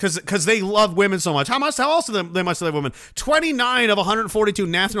 Because they love women so much. How else do they must love women? 29 of 142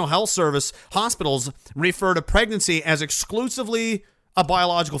 National Health Service hospitals refer to pregnancy as exclusively a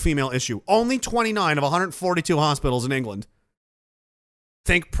biological female issue. Only 29 of 142 hospitals in England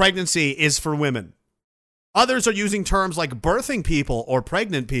think pregnancy is for women. Others are using terms like birthing people or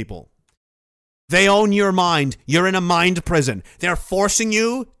pregnant people. They own your mind. You're in a mind prison. They're forcing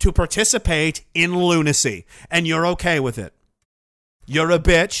you to participate in lunacy, and you're okay with it. You're a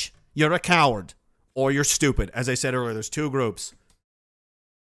bitch, you're a coward, or you're stupid. As I said earlier, there's two groups.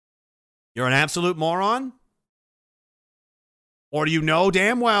 You're an absolute moron, or you know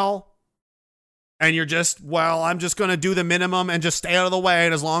damn well, and you're just, well, I'm just going to do the minimum and just stay out of the way,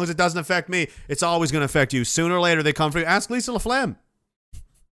 and as long as it doesn't affect me, it's always going to affect you. Sooner or later, they come for you. Ask Lisa LaFlemme.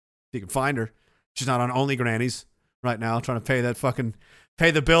 You can find her. She's not on Only Grannies right now, trying to pay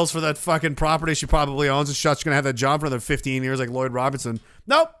the bills for that fucking property she probably owns, and she's going to have that job for another 15 years like Lloyd Robinson.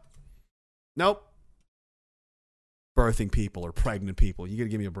 Nope. Birthing people or pregnant people. You got to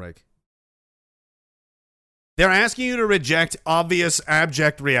give me a break. They're asking you to reject obvious,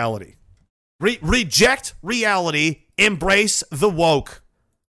 abject reality. Reject reality. Embrace the woke.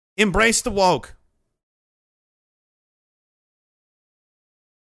 Embrace the woke.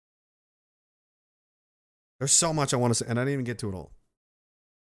 There's so much I want to say, and I didn't even get to it all.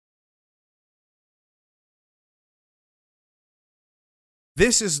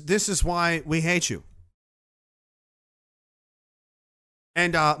 This is why we hate you.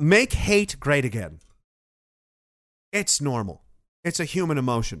 And make hate great again. It's normal. It's a human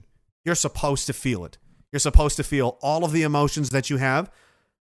emotion. You're supposed to feel it. You're supposed to feel all of the emotions that you have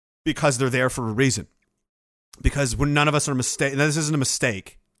because they're there for a reason. Because when none of us are mistake. This isn't a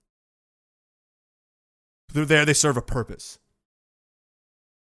mistake. They're there. They serve a purpose.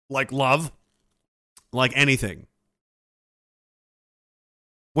 Like love. Like anything.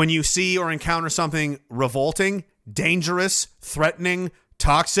 When you see or encounter something revolting, dangerous, threatening,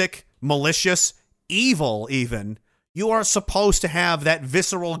 toxic, malicious, evil even, you are supposed to have that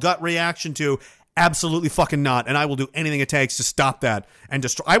visceral gut reaction to absolutely fucking not, and I will do anything it takes to stop that and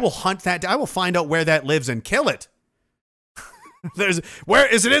destroy. I will hunt that. I will find out where that lives and kill it. Where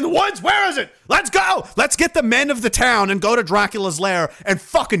is it? In the woods? Where is it? Let's go. Let's get the men of the town and go to Dracula's lair and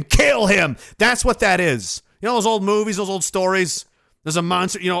fucking kill him. That's what that is. You know those old movies, those old stories? There's a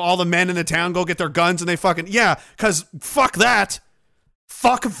monster, all the men in the town go get their guns and they fucking, because fuck that.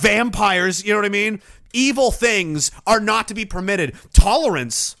 Fuck vampires, you know what I mean? Evil things are not to be permitted.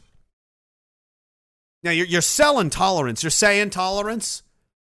 Tolerance. Now, you're selling tolerance. You're saying tolerance.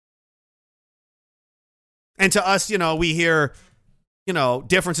 And to us, we hear,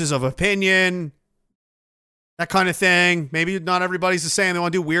 differences of opinion, that kind of thing. Maybe not everybody's the same. They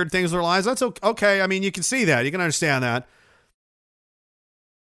want to do weird things with their lives. That's okay. I mean, you can see that. You can understand that.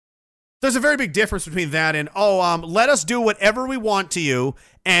 There's a very big difference between that and, let us do whatever we want to you,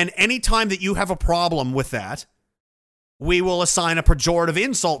 and anytime that you have a problem with that, we will assign a pejorative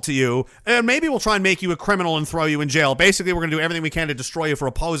insult to you, and maybe we'll try and make you a criminal and throw you in jail. Basically, we're going to do everything we can to destroy you for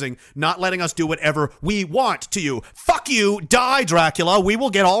opposing, not letting us do whatever we want to you. Fuck you, die, Dracula. We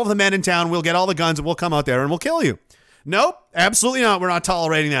will get all of the men in town, we'll get all the guns, and we'll come out there and we'll kill you. Nope, absolutely not. We're not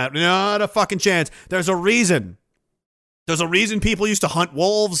tolerating that. Not a fucking chance. There's a reason. There's a reason people used to hunt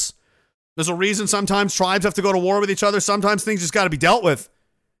wolves. There's a reason sometimes tribes have to go to war with each other. Sometimes things just got to be dealt with.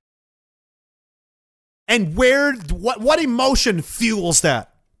 And what emotion fuels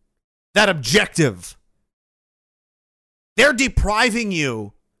that? That objective. They're depriving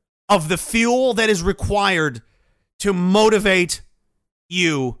you of the fuel that is required to motivate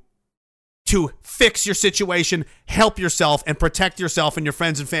you to fix your situation, help yourself, and protect yourself and your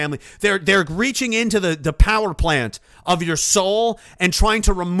friends and family. They're reaching into the power plant of your soul and trying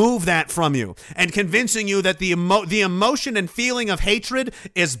to remove that from you and convincing you that the emotion and feeling of hatred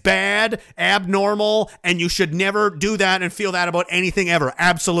is bad, abnormal, and you should never do that and feel that about anything ever.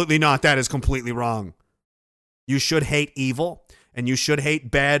 Absolutely not. That is completely wrong. You should hate evil, and you should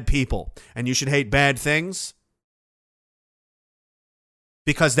hate bad people, and you should hate bad things.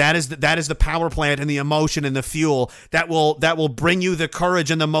 Because that is the power plant and the emotion and the fuel that will bring you the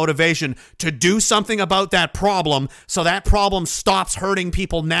courage and the motivation to do something about that problem so that problem stops hurting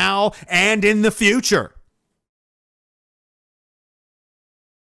people now and in the future.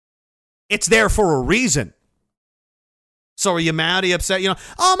 It's there for a reason. So are you mad? Are you upset?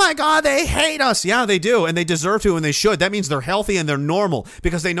 Oh my God, they hate us. Yeah, they do. And they deserve to, and they should. That means they're healthy and they're normal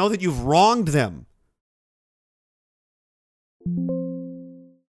because they know that you've wronged them.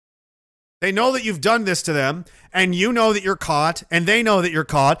 They know that you've done this to them, and you know that you're caught, and they know that you're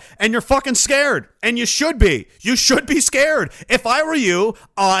caught, and you're fucking scared. And you should be. You should be scared. If I were you,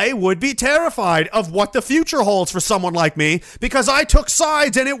 I would be terrified of what the future holds for someone like me because I took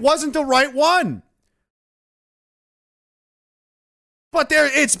sides and it wasn't the right one. But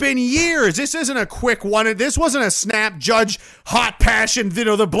it's been years. This isn't a quick one. This wasn't a snap judge, hot passion,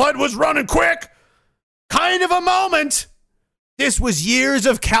 the blood was running quick kind of a moment. This was years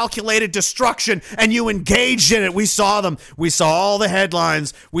of calculated destruction, and you engaged in it. We saw them. We saw all the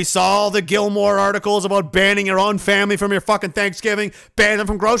headlines. We saw all the Gilmore articles about banning your own family from your fucking Thanksgiving, ban them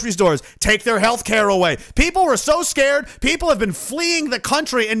from grocery stores, take their health care away. People were so scared. People have been fleeing the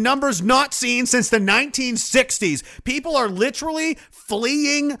country in numbers not seen since the 1960s. People are literally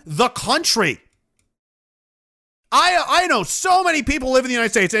fleeing the country. I know so many people live in the United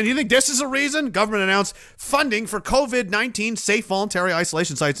States, and you think this is a reason? Government announced funding for COVID-19 safe voluntary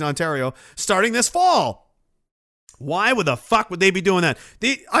isolation sites in Ontario starting this fall. Why would the fuck would they be doing that?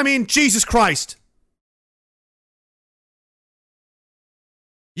 Jesus Christ.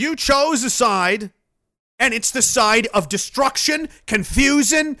 You chose a side, and it's the side of destruction,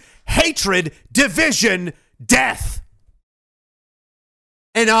 confusion, hatred, division, death.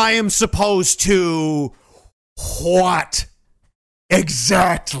 And I am supposed to... What?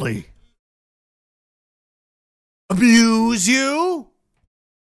 Exactly. Abuse you?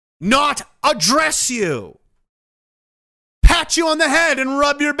 Not address you. Pat you on the head and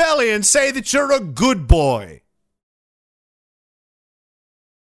rub your belly and say that you're a good boy.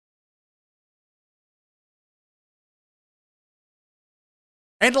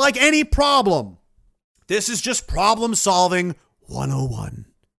 And like any problem, this is just problem solving 101.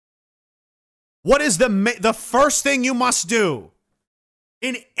 What is the first thing you must do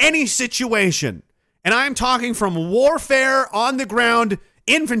in any situation? And I'm talking from warfare on the ground,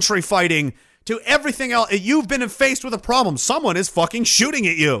 infantry fighting, to everything else. You've been faced with a problem. Someone is fucking shooting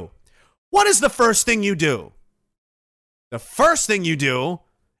at you. What is the first thing you do? The first thing you do,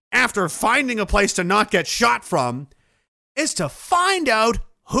 after finding a place to not get shot from, is to find out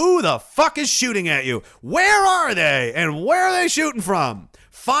who the fuck is shooting at you. Where are they? And where are they shooting from?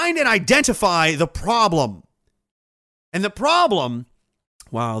 Find and identify the problem. And the problem,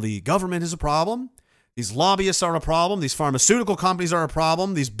 while the government is a problem, these lobbyists are a problem, these pharmaceutical companies are a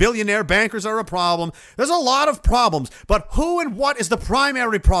problem, these billionaire bankers are a problem. There's a lot of problems, but who and what is the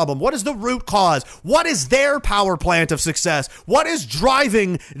primary problem? What is the root cause? What is their power plant of success? What is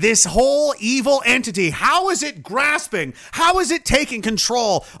driving this whole evil entity? How is it grasping? How is it taking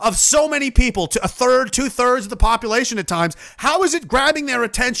control of so many people, to a third, 2/3 of the population at times? How is it grabbing their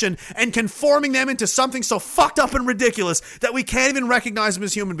attention and conforming them into something so fucked up and ridiculous that we can't even recognize them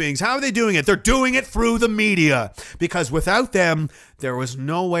as human beings? How are they doing it? They're doing it through the media, because without them, there was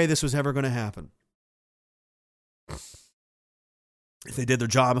no way this was ever going to happen. If they did their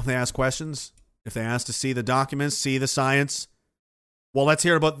job, if they asked questions, if they asked to see the documents, see the science, well, let's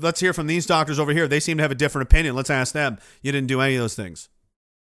hear from these doctors over here. They seem to have a different opinion. Let's ask them. You didn't do any of those things.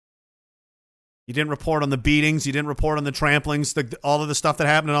 You didn't report on the beatings. You didn't report on the tramplings, all of the stuff that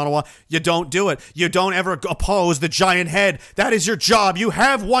happened in Ottawa. You don't do it. You don't ever oppose the giant head. That is your job. You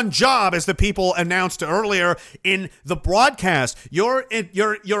have one job, as the people announced earlier in the broadcast. Your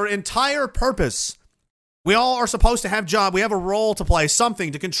entire purpose. We all are supposed to have job. We have a role to play,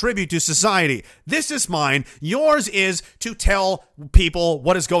 something to contribute to society. This is mine. Yours is to tell people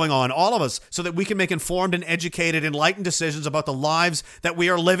what is going on, all of us, so that we can make informed and educated, enlightened decisions about the lives that we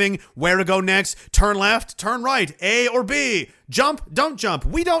are living, where to go next, turn left, turn right, A or B, jump, don't jump.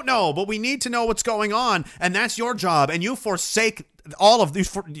 We don't know, but we need to know what's going on, and that's your job. And you forsake all of these,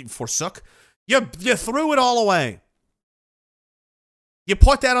 forsook? You threw it all away. You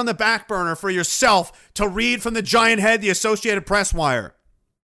put that on the back burner for yourself to read from the giant head, the Associated Press wire.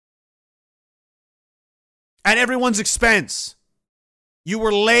 At everyone's expense. You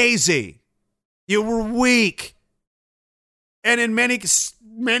were lazy. You were weak. And in many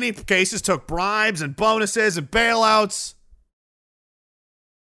cases took bribes and bonuses and bailouts.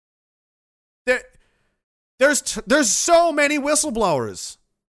 There's so many whistleblowers.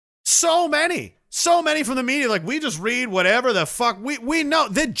 So many. So many from the media, like, we just read whatever the fuck. We know.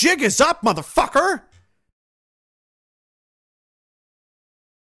 The jig is up, motherfucker.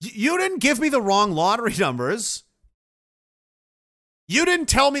 You didn't give me the wrong lottery numbers. You didn't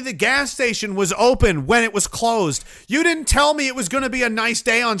tell me the gas station was open when it was closed. You didn't tell me it was going to be a nice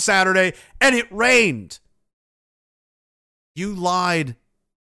day on Saturday and it rained. You lied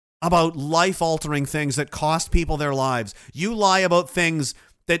about life-altering things that cost people their lives. You lie about things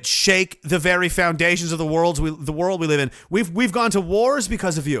that shake the very foundations of the world we live in. We've gone to wars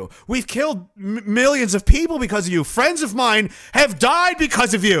because of you. We've killed millions of people because of you. Friends of mine have died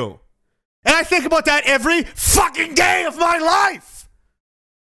because of you. And I think about that every fucking day of my life.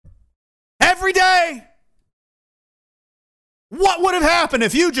 Every day. What would have happened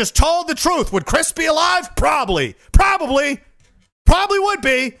if you just told the truth? Would Chris be alive? Probably. Probably would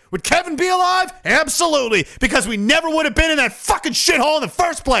be. Would Kevin be alive? Absolutely. Because we never would have been in that fucking shithole in the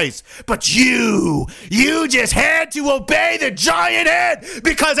first place. But you just had to obey the giant head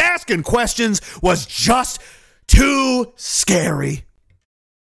because asking questions was just too scary.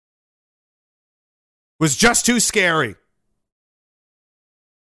 Was just too scary.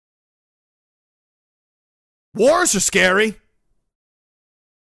 Wars are scary.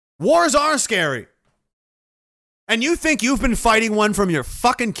 Wars are scary. And you think you've been fighting one from your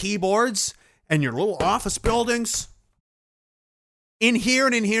fucking keyboards and your little office buildings? In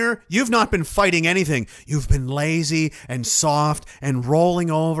here, you've not been fighting anything. You've been lazy and soft and rolling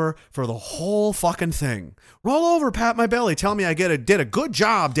over for the whole fucking thing. Roll over, pat my belly, tell me I did a good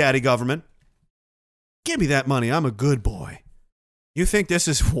job, daddy government. Give me that money, I'm a good boy. You think this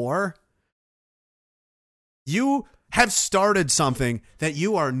is war? You have started something that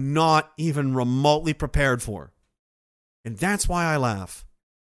you are not even remotely prepared for. And that's why I laugh.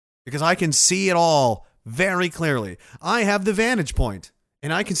 Because I can see it all very clearly. I have the vantage point,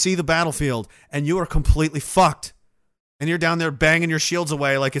 and I can see the battlefield, and you are completely fucked. And you're down there banging your shields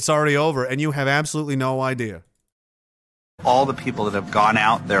away like it's already over, and you have absolutely no idea. All the people that have gone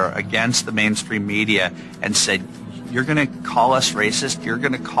out there against the mainstream media and said, you're going to call us racist? You're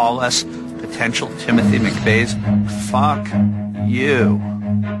going to call us potential Timothy McVeighs? Fuck you.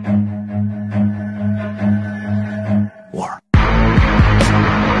 War.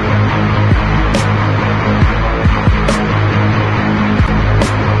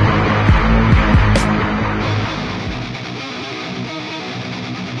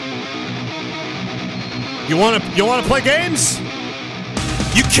 You want to play games?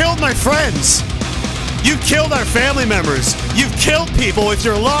 You killed my friends. You've killed our family members. You've killed people with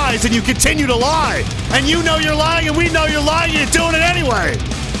your lies, and you continue to lie. And you know you're lying, and we know you're lying, and you're doing it anyway.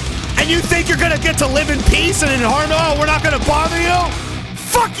 And you think you're going to get to live in peace and in harmony? Oh, we're not going to bother you?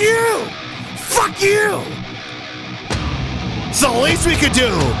 Fuck you! Fuck you! It's the least we could do.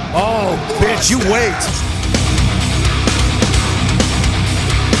 Oh, bitch, you wait.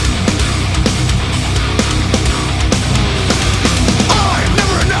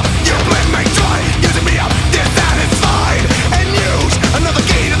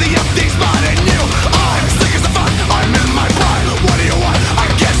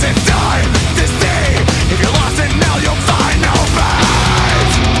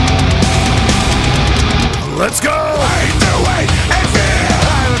 Let's go! I do wait and fear.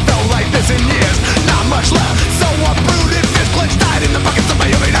 I haven't felt like this in years. Not much left, so uprooted. Fist clenched tight in the pockets of my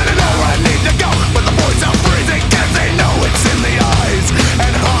human. I don't know where I need to go, but the voice I'm freezing can't say no. It's in the eyes and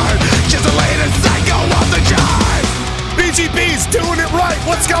heart. Chiseled and psycho off the jive. BGB's doing it right.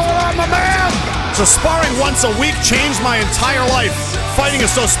 What's going on, my man? So sparring once a week changed my entire life. Fighting is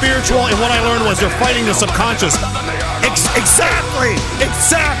so spiritual, and what I learned was you're fighting the subconscious. Exactly!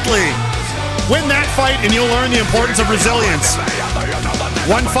 Win that fight and you'll learn the importance of resilience.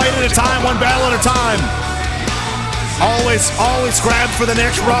 One fight at a time, one battle at a time. Always grab for the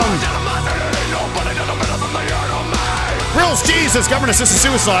next rung. Grills Jesus, government-assisted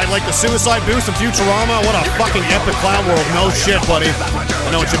suicide, like the suicide boost in Futurama. What a fucking epic clown world. No shit, buddy. I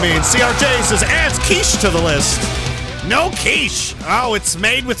know what you mean. CRJ says, adds quiche to the list. No quiche. Oh, it's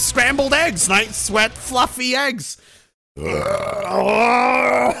made with scrambled eggs. Nice, sweat, fluffy eggs.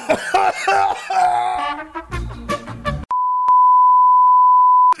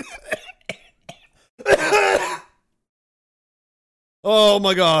 Oh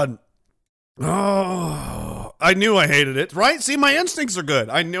my god. Oh, I knew I hated it, right? See, my instincts are good.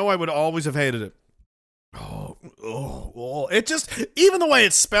 I know I would always have hated it. It just, even the way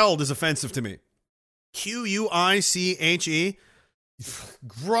it's spelled is offensive to me. Quiche.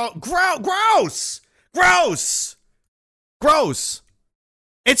 Gross.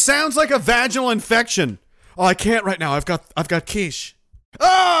 It sounds like a vaginal infection. Oh, I can't right now. I've got quiche.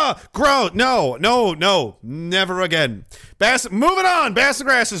 Ah, gross. No. Never again. Moving on.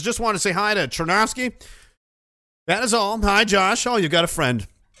 Bassograsses just want to say hi to Chernovsky. That is all. Hi, Josh. Oh, you've got a friend.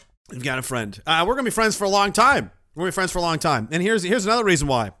 We're going to be friends for a long time. We're friends for a long time. And here's another reason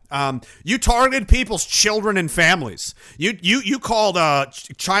why. You targeted people's children and families. You called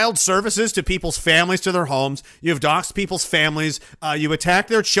child services to people's families, to their homes. You have doxed people's families. You attacked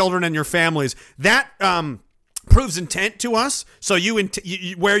their children and your families. That proves intent to us. So you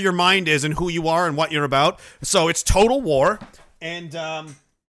where your mind is and who you are and what you're about. So it's total war, and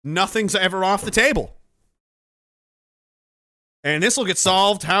nothing's ever off the table. And this will get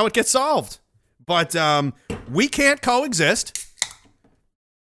solved how it gets solved. But we can't coexist.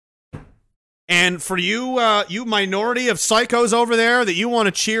 And for you, you minority of psychos over there that you want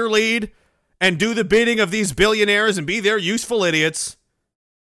to cheerlead and do the bidding of these billionaires and be their useful idiots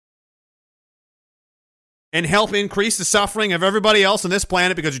and help increase the suffering of everybody else on this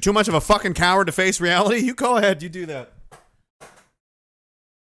planet because you're too much of a fucking coward to face reality, you go ahead, you do that.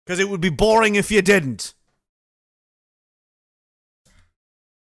 Because it would be boring if you didn't.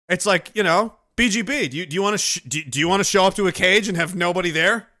 It's like, you know, BGB. Do you want to do you want to show up to a cage and have nobody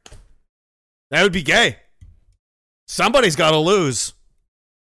there? That would be gay. Somebody's got to lose.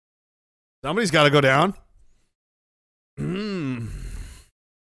 Somebody's got to go down. It's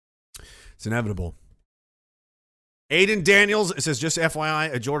inevitable. Aiden Daniels, it says, just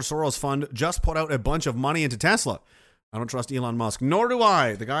FYI, a George Soros fund just put out a bunch of money into Tesla. I don't trust Elon Musk. Nor do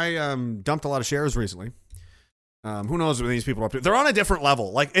I. The guy dumped a lot of shares recently. Who knows what these people are up to? They're on a different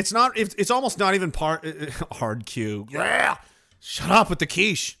level. Like, it's not. It's almost not even part. Hard Q. Yeah. Shut up with the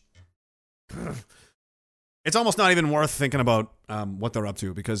quiche. It's almost not even worth thinking about what they're up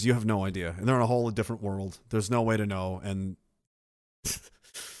to because you have no idea, and they're in a whole different world. There's no way to know, and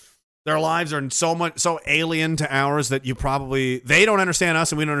their lives are so alien to ours that they don't understand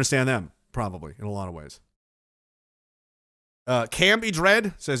us, and we don't understand them. Probably in a lot of ways. Camby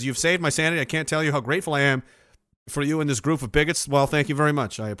Dread says, "You've saved my sanity. I can't tell you how grateful I am for you and this group of bigots." Well, thank you very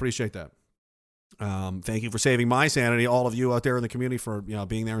much. I appreciate that. Thank you for saving my sanity, all of you out there in the community, for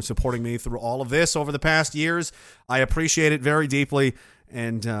being there and supporting me through all of this over the past years. I appreciate it very deeply,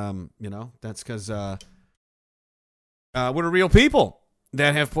 and that's because we're real people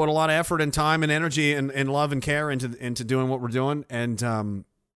that have put a lot of effort and time and energy and love and care into doing what we're doing, and all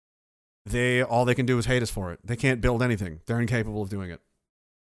they can do is hate us for it. They can't build anything. They're incapable of doing it.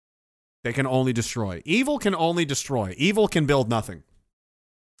 They can only destroy. Evil can only destroy. Evil can build nothing.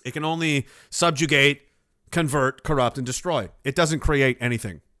 It can only subjugate, convert, corrupt, and destroy. It doesn't create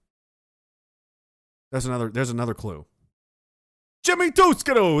anything. There's another clue. Jimmy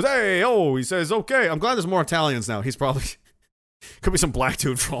Tuscados. Hey, he says, okay. I'm glad there's more Italians now. He's probably... could be some black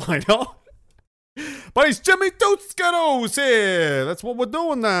dude for all I know. But he's Jimmy Tuscados here. That's what we're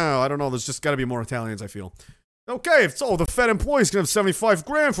doing now. I don't know. There's just got to be more Italians, I feel. Okay, so the Fed employees can have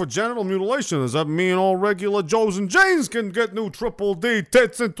 $75,000 for genital mutilation. Does that mean all regular Joes and Janes can get new triple D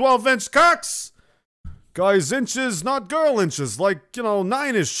tits and 12-inch cocks? Guys inches, not girl inches, like,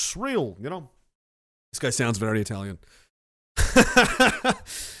 9-ish, real, This guy sounds very Italian.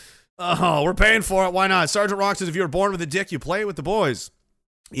 Oh, we're paying for it. Why not? Sergeant Rock says, if you were born with a dick, you play it with the boys.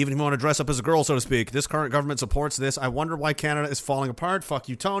 Even if you want to dress up as a girl, so to speak. This current government supports this. I wonder why Canada is falling apart. Fuck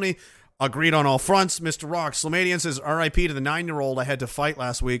you, Tony. Agreed on all fronts. Mr. Rock. Slamadian says, RIP to the 9-year-old I had to fight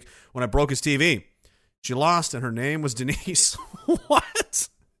last week when I broke his TV. She lost, and her name was Denise. What?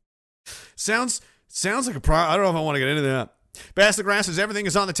 Sounds like a I don't know if I want to get into that. Bastard Grass says, everything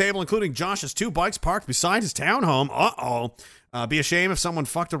is on the table, including Josh's 2 bikes parked beside his townhome. Uh-oh. Be a shame if someone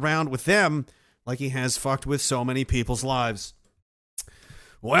fucked around with them like he has fucked with so many people's lives.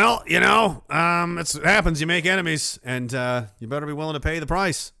 Well, it happens. You make enemies, and you better be willing to pay the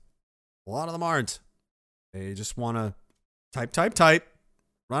price. A lot of them aren't. They just want to type,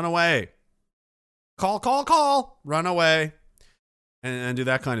 run away. Call, run away, and do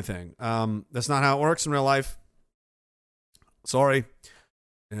that kind of thing. That's not how it works in real life. Sorry.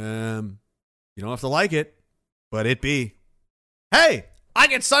 You don't have to like it, but it be. Hey, I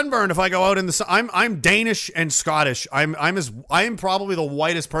get sunburned if I go out in the sun. I'm Danish and Scottish. I am probably the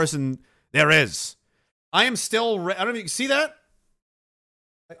whitest person there is. I am still I don't know if you can see that.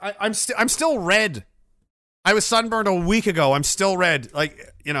 I'm still red. I was sunburned a week ago. I'm still red.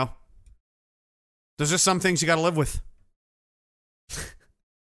 There's just some things you got to live with.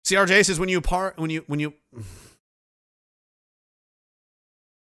 CRJ says when you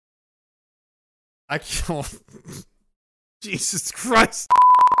I can't. Jesus Christ.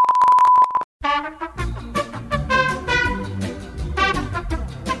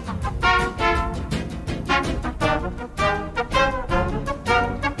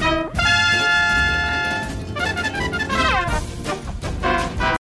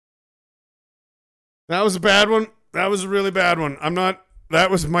 That was a bad one. That was a really bad one. Might be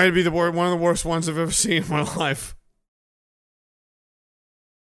one of the worst ones I've ever seen in my life.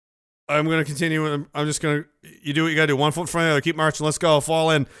 I'm going to continue. I'm just going to, you do what you got to do. 1 foot in front of the other. Keep marching. Let's go.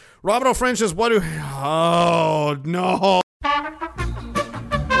 Fall in. Robin O'Fringe says, oh, no.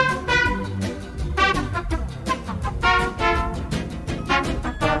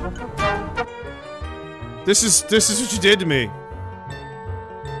 This is what you did to me.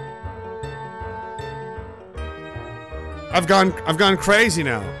 I've gone crazy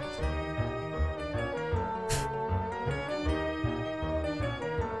now.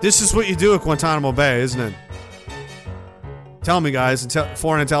 This is what you do at Guantanamo Bay, isn't it? Tell me, guys,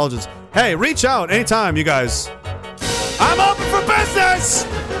 foreign intelligence. Hey, reach out anytime, you guys. I'm open for business!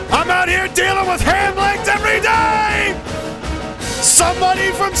 I'm out here dealing with ham legs every day!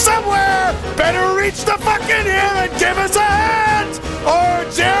 Somebody from somewhere better reach the fucking here and give us a hand! Or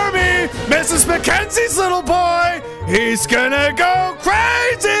Jeremy, Mrs. Mackenzie's little boy, he's gonna go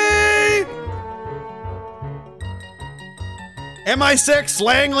crazy! MI6,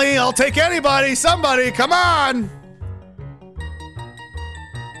 Langley, I'll take anybody, somebody, come on!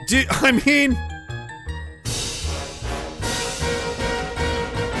 I mean...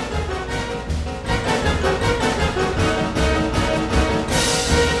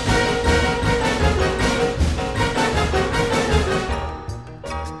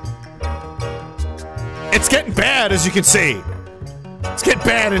 It's getting bad, as you can see. It's getting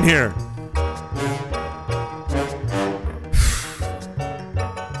bad in here.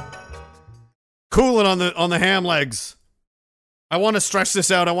 Cooling on the ham legs. I want to stretch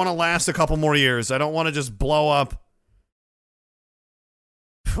this out. I want to last a couple more years. I don't want to just blow up.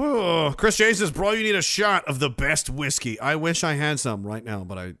 Chris J says, bro, you need a shot of the best whiskey. I wish I had some right now,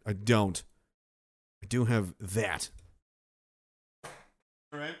 but I don't. I do have that.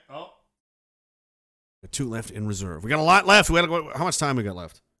 All right. Oh. 2 left in reserve. We got a lot left. How much time we got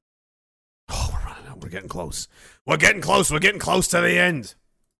left? Oh, we're running out. We're getting close. We're getting close. We're getting close to the end.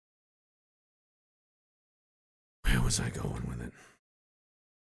 Where was I going with it?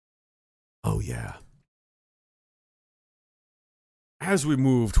 Oh, yeah. As we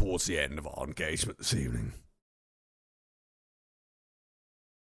move towards the end of our engagement this evening.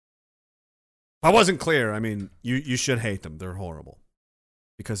 If I wasn't clear, I mean, you should hate them. They're horrible.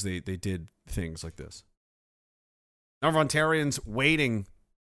 Because they did things like this. Number of Ontarians waiting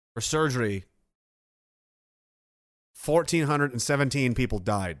for surgery. 1,417 people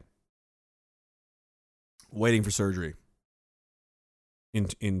died waiting for surgery in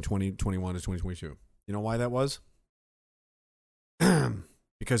 2021 to 2022. You know why that was?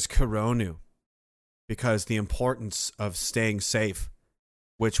 Because Corona. Because the importance of staying safe,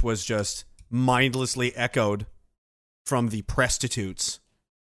 which was just mindlessly echoed from the prostitutes.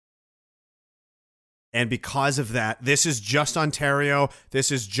 And because of that, this is just Ontario. This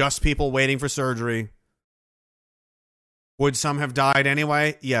is just people waiting for surgery. Would some have died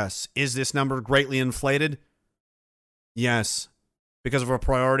anyway? Yes. Is this number greatly inflated? Yes. Because of our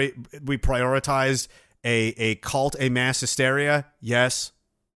priority, we prioritized a cult, a mass hysteria? Yes.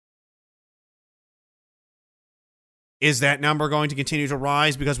 Is that number going to continue to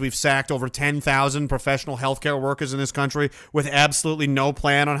rise because we've sacked over 10,000 professional healthcare workers in this country with absolutely no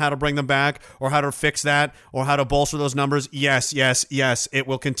plan on how to bring them back or how to fix that or how to bolster those numbers? Yes, yes, yes. It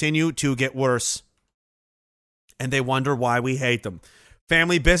will continue to get worse. And they wonder why we hate them.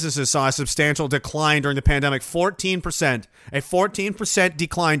 Family businesses saw a substantial decline during the pandemic. 14%. A 14%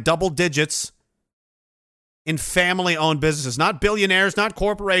 decline, double digits in family-owned businesses. Not billionaires, not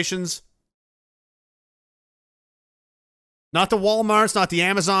corporations. Not the Walmarts, not the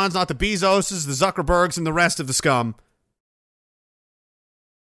Amazons, not the Bezoses, the Zuckerbergs, and the rest of the scum.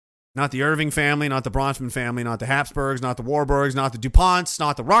 Not the Irving family, not the Bronfman family, not the Habsburgs, not the Warburgs, not the DuPonts,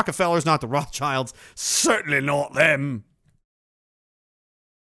 not the Rockefellers, not the Rothschilds. Certainly not them.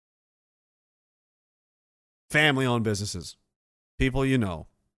 Family-owned businesses. People you know.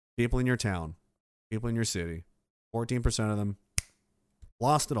 People in your town. People in your city. 14% of them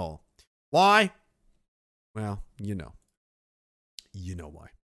lost it all. Why? Well, you know. You know why.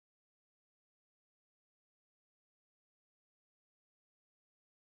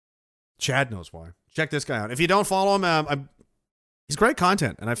 Chad knows why. Check this guy out. If you don't follow him, he's great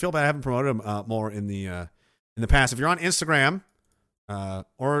content, and I feel bad I haven't promoted him more in the past. If you're on Instagram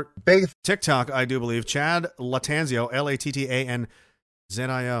or TikTok, I do believe Chad Lattanzio,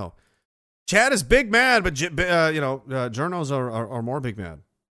 Lattanzio. Chad is big mad, but journos are more big mad.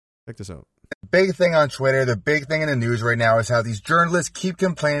 Check this out. The big thing on Twitter, the big thing in the news right now is how these journalists keep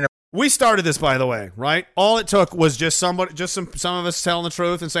complaining We started this, by the way, right? All it took was just some of us telling the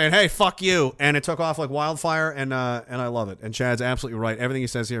truth and saying, "Hey, fuck you," and it took off like wildfire. And I love it. And Chad's absolutely right. Everything he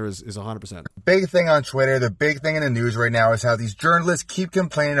says here is 100%. Big thing on Twitter, the big thing in the news right now is how these journalists keep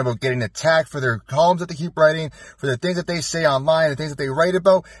complaining about getting attacked for their columns that they keep writing, for the things that they say online, the things that they write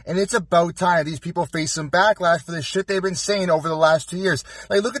about. And it's about time these people face some backlash for the shit they've been saying over the last 2 years.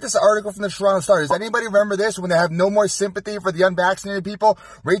 Like, look at this article from the Toronto Star. Does anybody remember this when they have no more sympathy for the unvaccinated people?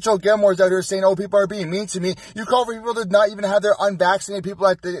 Rachel Gilmore's out here saying, "Oh, people are being mean to me." You call for people to not even have their unvaccinated people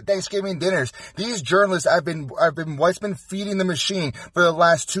at the Thanksgiving dinners. These journalists have been what's been feeding the machine for the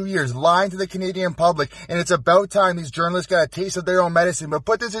last 2 years, lying to the Canadian public. And it's about time these journalists got a taste of their own medicine. But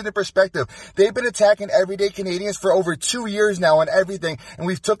put this into perspective. They've been attacking everyday Canadians for over 2 years now on everything. And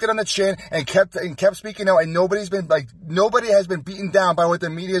we've took it on the chin and kept speaking out. And nobody has been beaten down by what the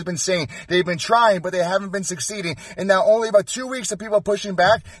media has been saying. They've been trying, but they haven't been succeeding. And now only about 2 weeks of people pushing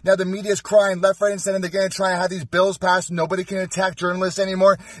back. Now the media is crying left, right, and center. They're going to try and have these bills passed. Nobody can attack journalists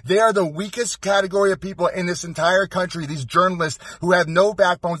anymore. They are the weakest category of people in this entire country. These journalists who have no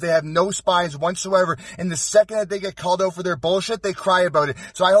backbones. They have no spines whatsoever. And the second that they get called out for their bullshit, they cry about it.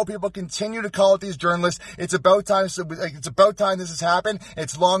 So I hope people continue to call out these journalists. It's about time. It's about time this has happened.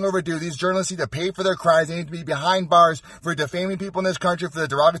 It's long overdue. These journalists need to pay for their crimes. They need to be behind bars for defaming people in this country, for the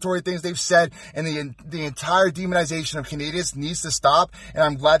derogatory things they've said, and the entire demonization of Canadians needs to stop. And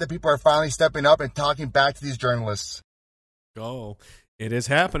I'm glad that people are finally stepping up and talking back to these journalists. Oh, it is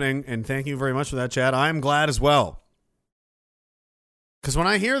happening, and thank you very much for that, Chad. I'm glad as well. Because when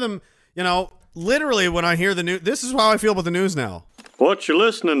I hear them, literally when I hear the news, this is how I feel about the news now. What you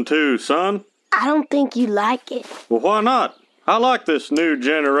listening to, son? I don't think you like it. Well, why not? I like this new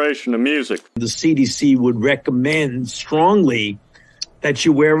generation of music. The CDC would recommend strongly that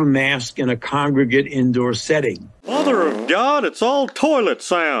you wear a mask in a congregate indoor setting. Mother of God, it's all toilet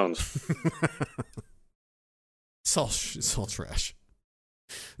sounds. It's all trash.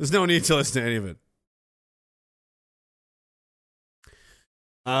 There's no need to listen to any of it.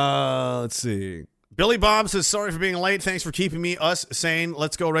 Let's see. Billy Bob says, "Sorry for being late. Thanks for keeping us sane.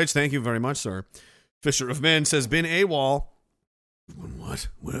 Let's go, Rich." Thank you very much, sir. Fisher of Men says, "Been AWOL." What?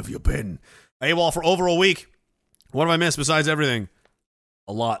 What have you been? AWOL for over a week. What have I missed besides everything?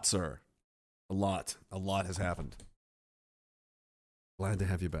 A lot, sir. A lot. A lot has happened. Glad to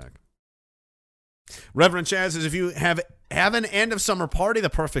have you back. Reverend Chaz says, "If you have an end of summer party, the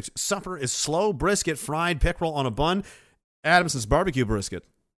perfect supper is slow brisket, fried pickerel on a bun." Adamson's barbecue brisket.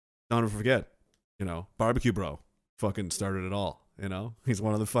 Don't ever forget. Barbecue bro. Fucking started it all. He's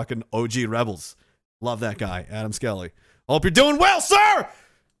one of the fucking OG rebels. Love that guy, Adam Skelly. Hope you're doing well, sir!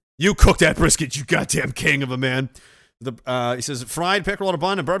 You cooked that brisket, you goddamn king of a man. He says, fried pickerel on a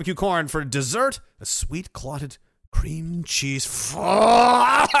bun and barbecue corn. For dessert, a sweet clotted cream cheese.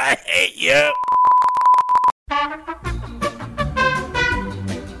 I hate you!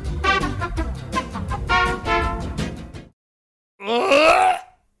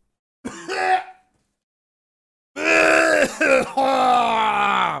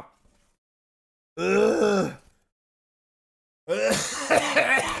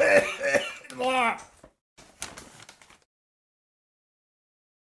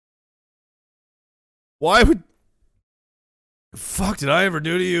 Why would... Fuck did I ever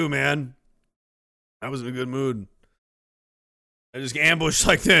do to you, man? I was in a good mood. I just get ambushed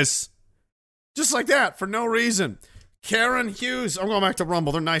like this. Just like that, for no reason. Karen Hughes. I'm going back to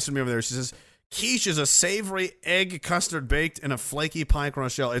Rumble. They're nice to me over there. She says, quiche is a savory egg custard baked in a flaky pie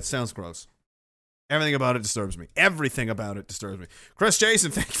crust shell. It sounds gross. Everything about it disturbs me. Everything about it disturbs me. Chris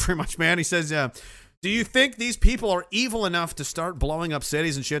Jason, thank you very much, man. He says, do you think these people are evil enough to start blowing up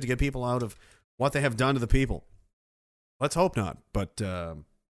cities and shit to get people out of what they have done to the people? Let's hope not, but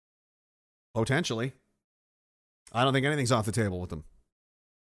potentially. I don't think anything's off the table with them.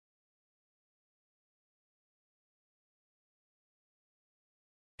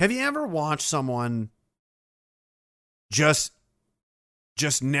 Have you ever watched someone just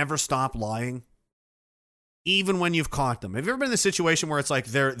never stop lying? Even when you've caught them. Have you ever been in the situation where it's like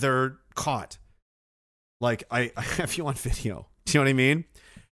they're caught? Like I have you on video. Do you know what I mean?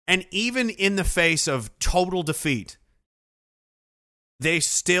 And even in the face of total defeat, they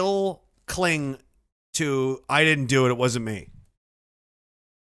still cling to, I didn't do it, it wasn't me.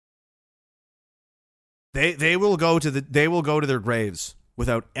 They will go to their graves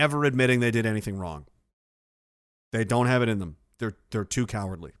without ever admitting they did anything wrong. They don't have it in them. They're too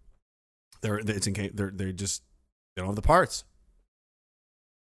cowardly. They don't have the parts.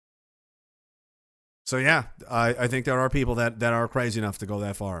 So yeah, I think there are people that are crazy enough to go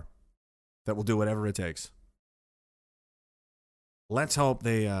that far, that will do whatever it takes. Let's hope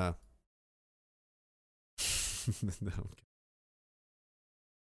they No.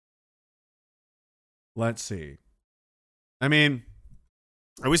 Let's see. I mean,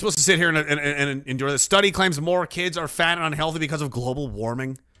 are we supposed to sit here and endure this? Study claims more kids are fat and unhealthy because of global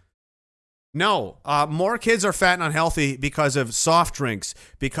warming. No, more kids are fat and unhealthy because of soft drinks,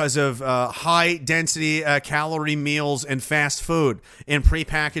 because of high-density calorie meals and fast food, and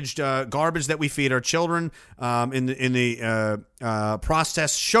prepackaged garbage that we feed our children, in the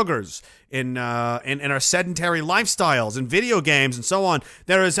processed sugars, in our sedentary lifestyles and video games and so on.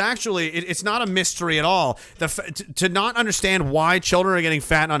 There is actually, it's not a mystery at all. To not understand why children are getting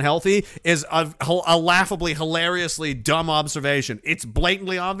fat and unhealthy is a laughably, hilariously dumb observation. It's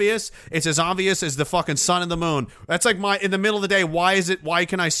blatantly obvious. It's as obvious as the fucking sun and the moon. That's like in the middle of the day, why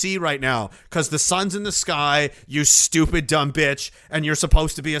can I see right now? Because the sun's in the sky, you stupid dumb bitch, and you're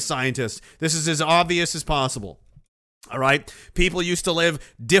supposed to be a scientist. This is as obvious as possible. All right. People used to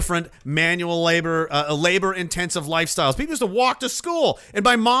live different manual labor, labor-intensive lifestyles. People used to walk to school. And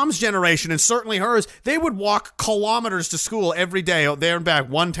by mom's generation, and certainly hers, they would walk kilometers to school every day, out there and back.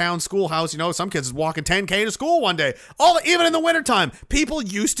 One town schoolhouse. You know, some kids walking 10K to school one day. Even in the wintertime. People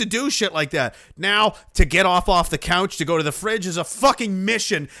used to do shit like that. Now, to get off the couch, to go to the fridge is a fucking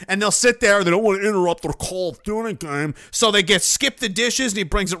mission. And they'll sit there and they don't want to interrupt their Call of Duty game. So they skip the dishes and he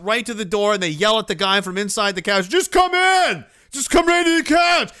brings it right to the door and they yell at the guy from inside the couch, just come in! Just come right to the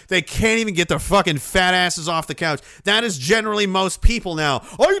couch. They can't even get their fucking fat asses off the couch. That is generally most people now.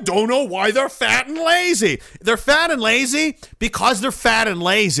 I don't know why they're fat and lazy. They're fat and lazy because they're fat and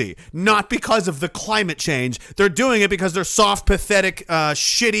lazy, not because of the climate change. They're doing it because they're soft, pathetic,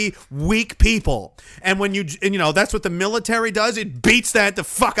 shitty, weak people. And when you know, that's what the military does. It beats the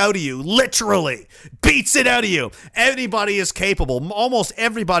fuck out of you. Literally. Beats it out of you. Anybody is capable. Almost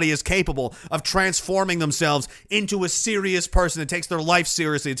everybody is capable of transforming themselves into a serious person that takes their life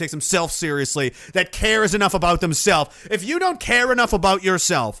seriously, that takes themselves seriously, that cares enough about themselves. If you don't care enough about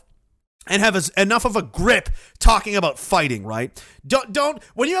yourself and have enough of a grip talking about fighting, right? Don't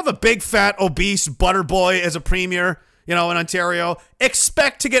when you have a big, fat, obese butter boy as a premier, you know, in Ontario,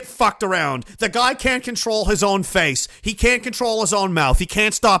 expect to get fucked around. The guy can't control his own face. He can't control his own mouth. He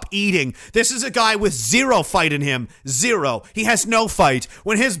can't stop eating. This is a guy with zero fight in him. Zero. He has no fight.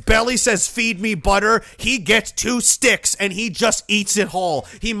 When his belly says, feed me butter, he gets 2 sticks and he just eats it whole.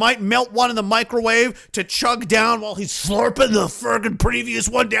 He might melt one in the microwave to chug down while he's slurping the friggin' previous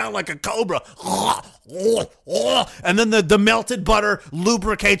one down like a cobra. And then the melted butter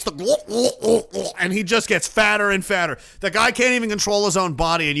lubricates and he just gets fatter and fatter. The guy can't even control his own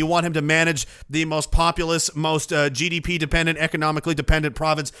body, and you want him to manage the most populous, most GDP dependent, economically dependent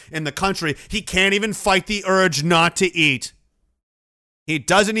province in the country. He can't even fight the urge not to eat. He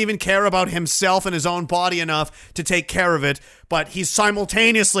doesn't even care about himself and his own body enough to take care of it, but he's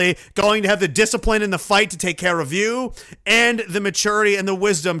simultaneously going to have the discipline and the fight to take care of you, and the maturity and the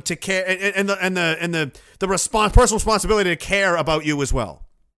wisdom to care, and the personal responsibility to care about you as well.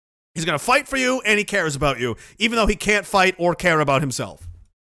 He's going to fight for you, and he cares about you, even though he can't fight or care about himself.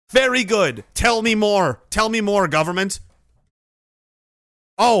 Very good. Tell me more. Tell me more, government.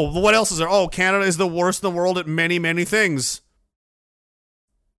 Oh, what else is there? Oh, Canada is the worst in the world at many, many things.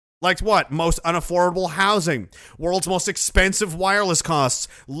 Like what? Most unaffordable housing, world's most expensive wireless costs,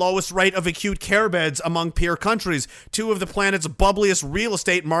 lowest rate of acute care beds among peer countries. 2 of the planet's bubbliest real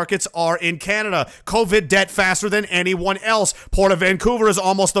estate markets are in Canada. COVID debt faster than anyone else. Port of Vancouver is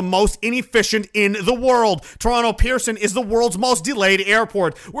almost the most inefficient in the world. Toronto Pearson is the world's most delayed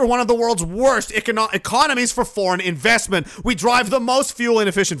airport. We're one of the world's worst economies for foreign investment. We drive the most fuel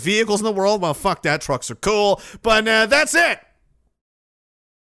inefficient vehicles in the world. Well, fuck that. Trucks are cool. But that's it.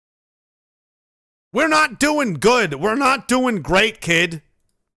 We're not doing good. We're not doing great, kid.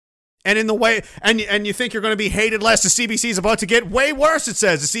 And in the way, and you think you're going to be hated less. The CBC is about to get way worse, it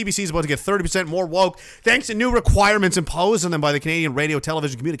says. The CBC is about to get 30% more woke thanks to new requirements imposed on them by the Canadian Radio,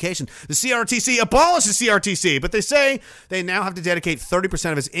 Television, Communication. The CRTC abolished the CRTC, but they say they now have to dedicate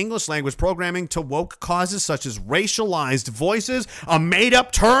 30% of its English language programming to woke causes such as racialized voices, a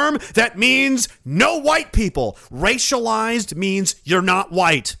made-up term that means no white people. Racialized means you're not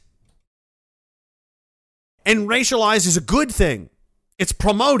white. And racialized is a good thing. It's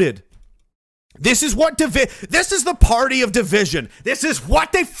promoted. This is what this is the party of division. This is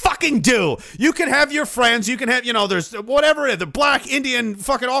what they fucking do. You can have your friends, you can have, there's whatever it is, the black, Indian,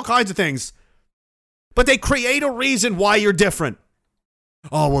 fucking all kinds of things. But they create a reason why you're different.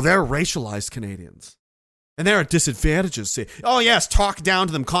 Oh, well, they're racialized Canadians. And they're at disadvantages. See? Oh, yes, talk down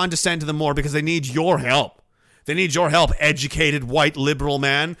to them, condescend to them more because they need your help. They need your help, educated, white, liberal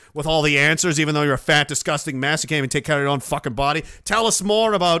man with all the answers, even though you're a fat, disgusting mess. You can't even take care of your own fucking body. Tell us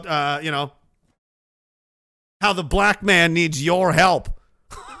more about, how the black man needs your help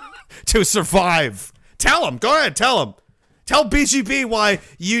to survive. Tell him. Go ahead. Tell him. Tell BGB why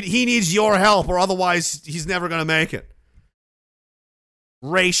he needs your help, or otherwise he's never going to make it.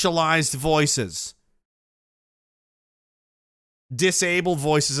 Racialized voices. Disabled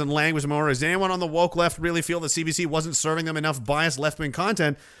voices and language minorities. Does anyone on the woke left really feel that CBC wasn't serving them enough biased left-wing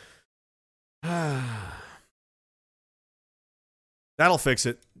content? That'll fix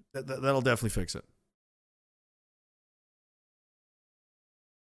it. That'll definitely fix it.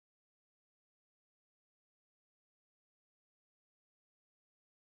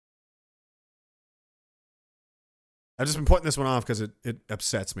 I've just been putting this one off because it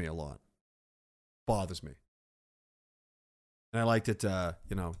upsets me a lot. Bothers me. And I like that,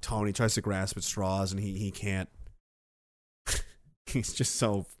 Tony tries to grasp at straws and he can't. He's just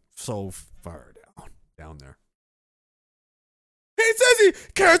so far down there. He says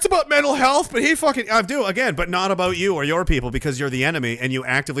he cares about mental health, but I do, again, but not about you or your people, because you're the enemy and you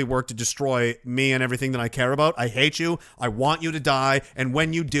actively work to destroy me and everything that I care about. I hate you. I want you to die. And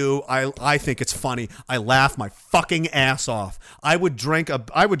when you do, I think it's funny. I laugh my fucking ass off. I would drink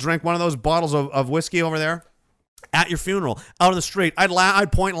one of those bottles of whiskey over there at your funeral, out on the street.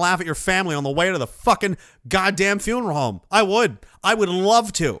 I'd point and laugh at your family on the way to the fucking goddamn funeral home. I would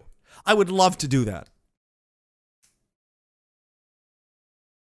love to. I would love to do that.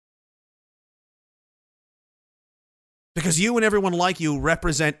 Because you and everyone like you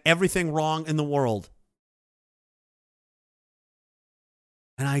represent everything wrong in the world.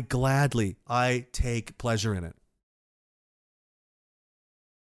 And I take pleasure in it.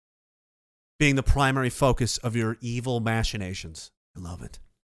 Being the primary focus of your evil machinations. I love it.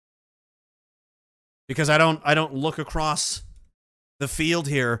 Because I don't look across the field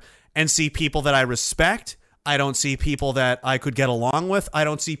here and see people that I respect. I don't see people that I could get along with. I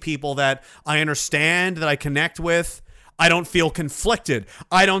don't see people that I understand, that I connect with. I don't feel conflicted.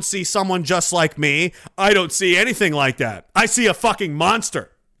 I don't see someone just like me. I don't see anything like that. I see a fucking monster.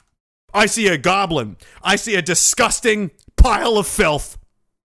 I see a goblin. I see a disgusting pile of filth.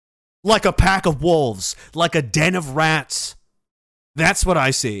 Like a pack of wolves. Like a den of rats. That's what I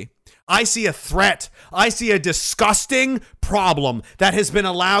see. I see a threat. I see a disgusting problem that has been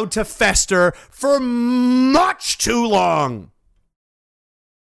allowed to fester for much too long.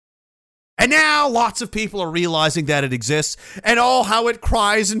 And now lots of people are realizing that it exists, and how it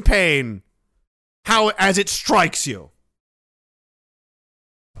cries in pain, as it strikes you.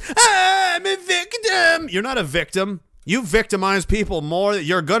 I'm a victim. You're not a victim. You victimize people more than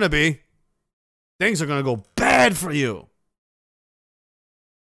you're going to be. Things are going to go bad for you.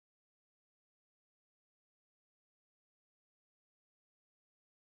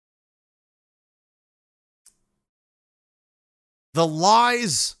 The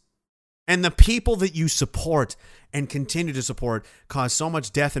lies and the people that you support and continue to support cause so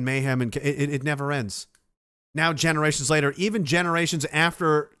much death and mayhem, and it never ends. Now, generations later, even generations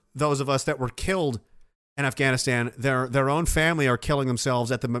after those of us that were killed in Afghanistan, their own family are killing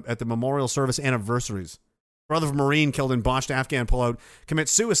themselves at the memorial service anniversaries. Brother of a Marine killed in botched Afghan pullout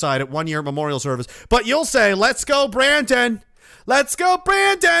commits suicide at 1 year memorial service. But you'll say, "Let's go, Brandon! Let's go,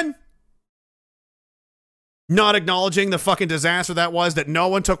 Brandon!" Not acknowledging the fucking disaster that no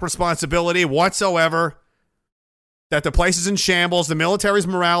one took responsibility whatsoever. That the place is in shambles, the military's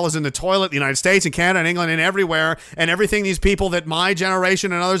morale is in the toilet, the United States and Canada and England and everywhere, and everything these people that my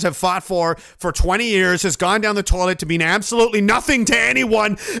generation and others have fought for 20 years has gone down the toilet to mean absolutely nothing to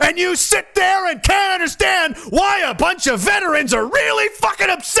anyone, and you sit there and can't understand why a bunch of veterans are really fucking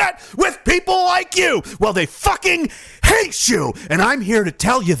upset with people like you. Well, they fucking hate you, and I'm here to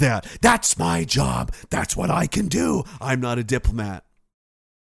tell you that. That's my job. That's what I can do. I'm not a diplomat.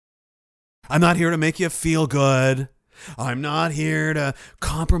 I'm not here to make you feel good. I'm not here to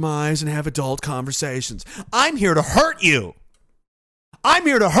compromise and have adult conversations. I'm here to hurt you. I'm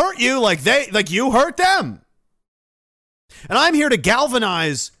here to hurt you like you hurt them. And I'm here to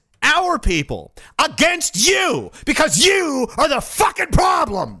galvanize our people against you, because you are the fucking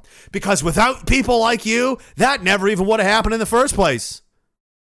problem. Because without people like you, that never even would have happened in the first place.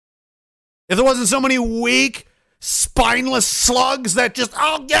 If there wasn't so many weak, spineless slugs that just,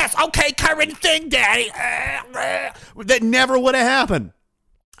 "Oh, yes, okay, current thing, daddy." That never would have happened.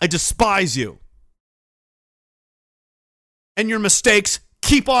 I despise you. And your mistakes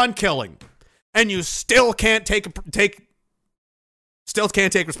keep on killing. And you still can't take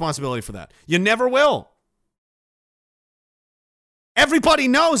responsibility for that. You never will. Everybody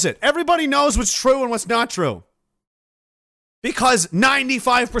knows it. Everybody knows what's true and what's not true. Because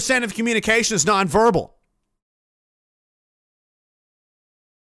 95% of communication is nonverbal.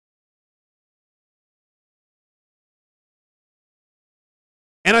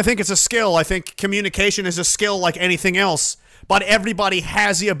 And I think it's a skill. I think communication is a skill like anything else. But everybody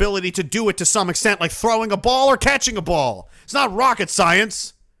has the ability to do it to some extent, like throwing a ball or catching a ball. It's not rocket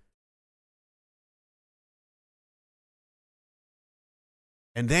science.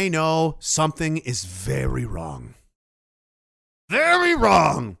 And they know something is very wrong. Very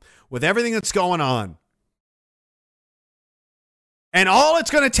wrong with everything that's going on. And all it's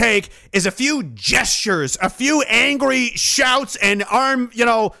going to take is a few gestures, a few angry shouts and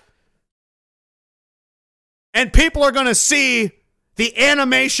and people are going to see the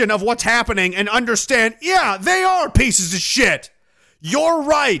animation of what's happening and understand, yeah, they are pieces of shit. You're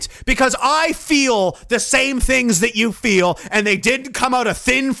right, because I feel the same things that you feel, and they didn't come out of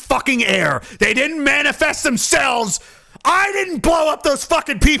thin fucking air. They didn't manifest themselves. I didn't blow up those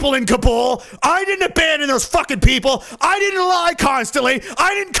fucking people in Kabul. I didn't abandon those fucking people. I didn't lie constantly.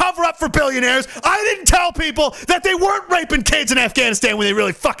 I didn't cover up for billionaires. I didn't tell people that they weren't raping kids in Afghanistan when they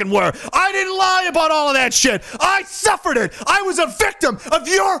really fucking were. I didn't lie about all of that shit. I suffered it. I was a victim of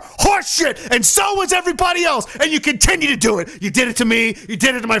your horseshit, and so was everybody else, and you continue to do it. You did it to me. You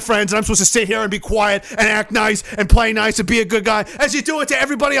did it to my friends, and I'm supposed to sit here and be quiet and act nice and play nice and be a good guy as you do it to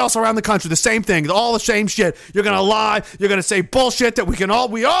everybody else around the country. The same thing. All the same shit. You're going to lie. You're going to say bullshit that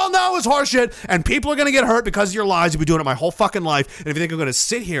we all know is horseshit, and people are going to get hurt because of your lies. You've been doing it my whole fucking life, and if you think I'm going to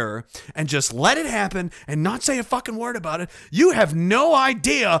sit here and just let it happen and not say a fucking word about it, you have no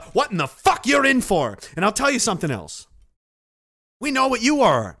idea what in the fuck you're in for. And I'll tell you something else. We know what you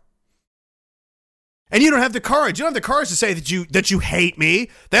are. And you don't have the courage. You don't have the courage to say that you hate me.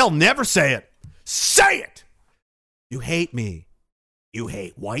 They'll never say it. Say it! You hate me. You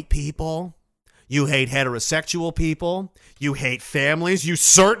hate white people. You hate heterosexual people. You hate families. You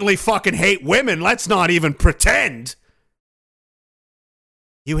certainly fucking hate women. Let's not even pretend.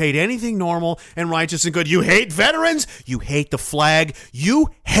 You hate anything normal and righteous and good. You hate veterans. You hate the flag.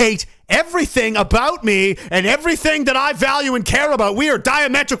 You hate everything about me and everything that I value and care about. We are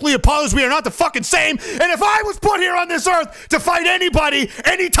diametrically opposed. We are not the fucking same. And if I was put here on this earth to fight anybody,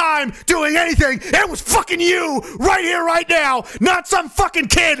 anytime, doing anything, it was fucking you right here, right now. Not some fucking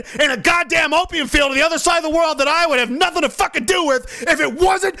kid in a goddamn opium field on the other side of the world that I would have nothing to fucking do with if it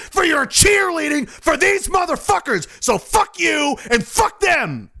wasn't for your cheerleading for these motherfuckers. So fuck you and fuck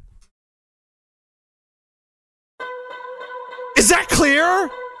them. Is that clear?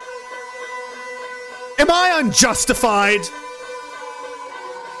 Am I unjustified?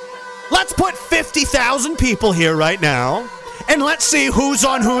 Let's put 50,000 people here right now, and let's see who's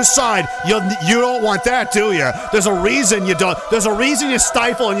on whose side. You don't want that, do you? There's a reason you don't. There's a reason you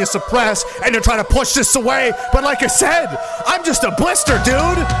stifle and you suppress, and you're trying to push this away. But like I said, I'm just a blister,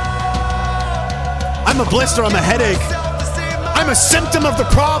 dude. I'm a blister. I'm a headache. I'm a symptom of the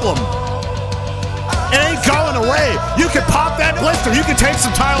problem. It ain't going away. You can pop that blister. You can take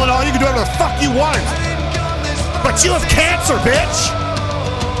some Tylenol. You can do whatever the fuck you want. But you have cancer, bitch.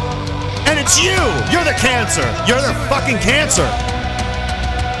 And it's you. You're the cancer. You're the fucking cancer.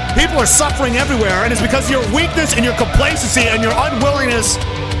 People are suffering everywhere, and it's because of your weakness and your complacency and your unwillingness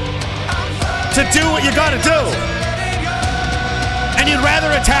to do what you gotta do. And you'd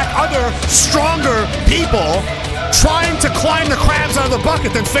rather attack other, stronger people trying to climb the crabs out of the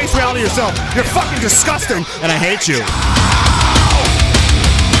bucket than face reality yourself. You're fucking disgusting, and I hate you.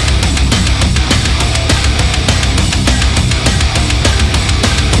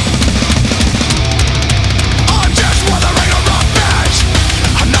 I'm just weathering a rough patch.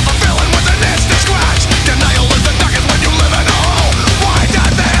 I'm never feeling with an itch to scratch. Denial is the darkest when you live in a hole. Why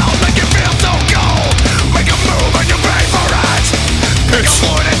does the hell make you feel so cold? Make a move and you pay for it. Pick a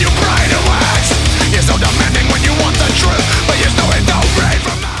wood and you pray to wax. You're so demanding when you want the truth, but you know it don't rain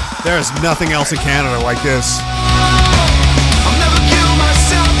from that. There's nothing else in Canada like this. I'll never kill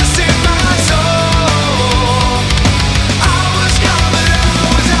myself to save my soul. I was young, but I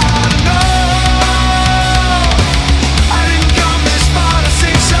was out to know. I didn't come this far to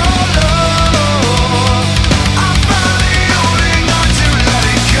sing so low. I'm finally holding on to let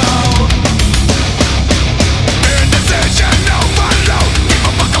it go. Indecision, overload. Keep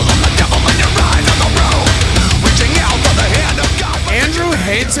a buckle on the devil and your eyes on the road. Reaching out for the hand of God. Andrew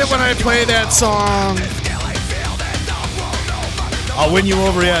hates it when I play that song. I'll win you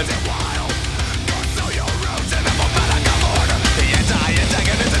over yet.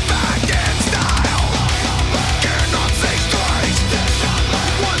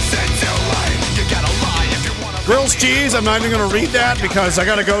 Grill's cheese, I'm not even going to read that because I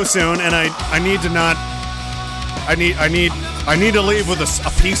got to go soon, and I need to not. I need to leave with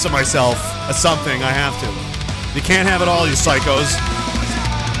a piece of myself, a something. I have to. You can't have it all, you psychos.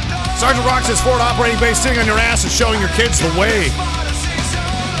 Sergeant Rock says Ford operating base sitting on your ass and showing your kids the way.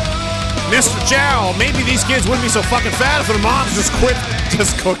 Mr. Chow, maybe these kids wouldn't be so fucking fat if their moms just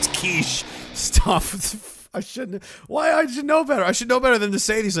cooked quiche. Stuff. I shouldn't. Why? I should know better. I should know better than to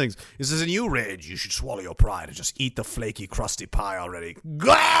say these things. He says, in you rage, you should swallow your pride and just eat the flaky, crusty pie already.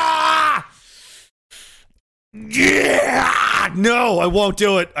 Gah! Yeah! No, I won't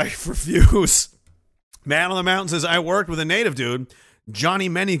do it. I refuse. Man on the Mountain says, I worked with a native dude, Johnny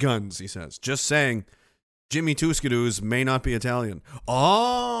Many Guns, he says. Just saying, Jimmy Tuskadoos may not be Italian.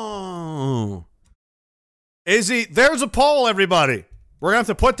 Oh. Is he? There's a poll, everybody. We're going to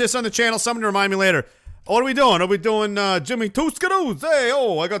have to put this on the channel. Someone to remind me later. What are we doing? Are we doing Jimmy Tuskadoos? Hey,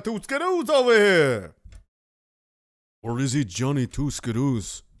 I got Tuskadoos over here. Or is he Johnny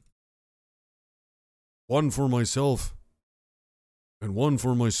Tuskadoos? One for myself and one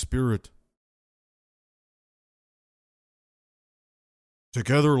for my spirit.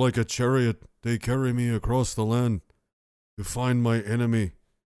 Together like a chariot, they carry me across the land to find my enemy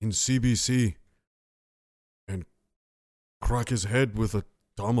in CBC and crack his head with a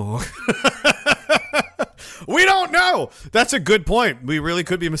tomahawk. We don't know. That's a good point. We really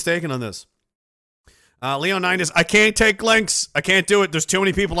could be mistaken on this. Leo9 is, I can't take links. I can't do it. There's too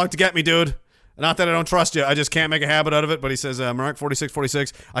many people out to get me, dude. Not that I don't trust you. I just can't make a habit out of it. But he says,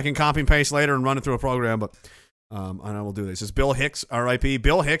 Mark4646, I can copy and paste later and run it through a program, but and I will do this. He says, Bill Hicks, R.I.P.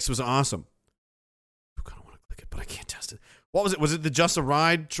 Bill Hicks was awesome. I kind of want to click it, but I can't test it. What was it? Was it the Just a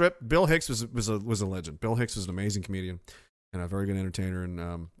Ride trip? Bill Hicks was a legend. Bill Hicks was an amazing comedian and a very good entertainer.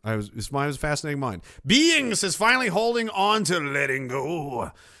 And it was a fascinating mind. Being says, finally holding on to letting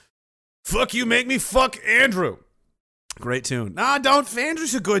go. Fuck you, make me fuck Andrew. Great tune. Nah, don't.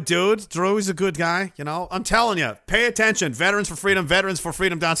 Andrew's a good dude. Drew's a good guy. You know, I'm telling you, pay attention. Veterans for Freedom,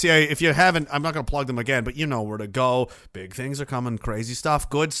 veteransforfreedom.ca. If you haven't, I'm not going to plug them again, but you know where to go. Big things are coming. Crazy stuff.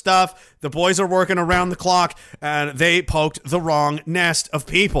 Good stuff. The boys are working around the clock, and they poked the wrong nest of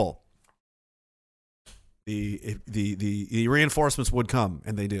people. The reinforcements would come,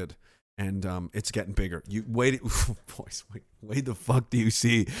 and they did. And it's getting bigger. You wait, boys. Wait the fuck do you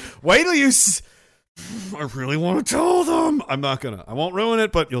see? Wait till you. I really want to tell them. I won't ruin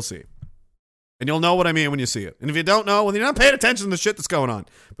it, but you'll see. And you'll know what I mean when you see it. And if you don't know, well, you're not paying attention to the shit that's going on.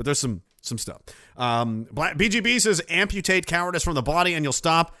 But there's some stuff. BGB says, amputate cowardice from the body and you'll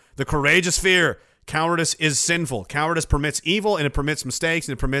stop the courageous fear. Cowardice is sinful. Cowardice permits evil and it permits mistakes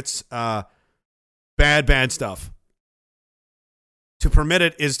and it permits bad stuff. To permit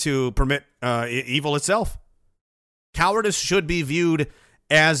it is to permit evil itself. Cowardice should be viewed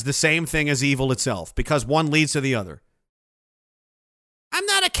as the same thing as evil itself, because one leads to the other. I'm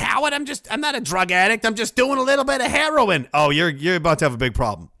not a coward. I'm not a drug addict. I'm just doing a little bit of heroin. Oh, you're about to have a big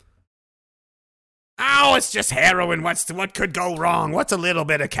problem. Oh, it's just heroin. What could go wrong? What's a little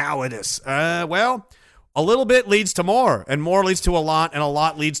bit of cowardice? Well, a little bit leads to more, and more leads to a lot, and a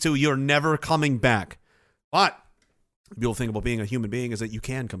lot leads to you're never coming back. But the beautiful thing about being a human being is that you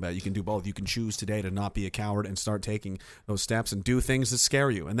can come back. You can do both. You can choose today to not be a coward and start taking those steps and do things that scare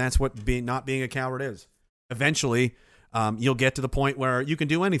you. And that's what not being a coward is. Eventually, you'll get to the point where you can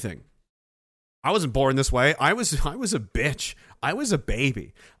do anything. I wasn't born this way. I was a bitch. I was a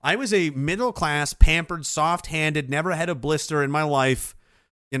baby. I was a middle-class, pampered, soft-handed, never had a blister in my life,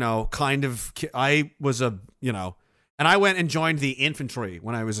 kind of. I was and I went and joined the infantry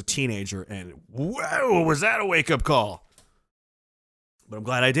when I was a teenager, and whoa, was that a wake-up call. But I'm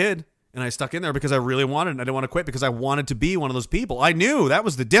glad I did, and I stuck in there because I really wanted it, and I didn't want to quit because I wanted to be one of those people. I knew that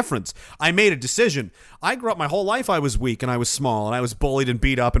was the difference. I made a decision. I grew up my whole life, I was weak, and I was small, and I was bullied and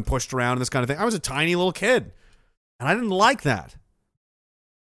beat up and pushed around and this kind of thing. I was a tiny little kid, and I didn't like that.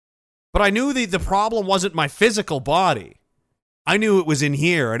 But I knew the problem wasn't my physical body. I knew it was in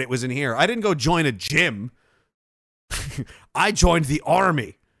here, and it was in here. I didn't go join a gym. I joined the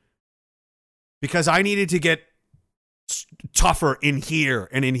army because I needed to get tougher in here,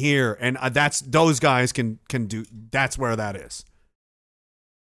 and that's those guys can do. That's where that is,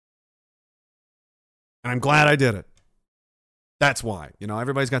 and I'm glad I did it. That's why.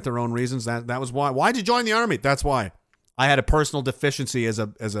 Everybody's got their own reasons. That was why. Why'd you join the army? That's why. I had a personal deficiency as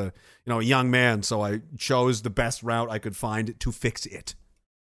a young man, so I chose the best route I could find to fix it,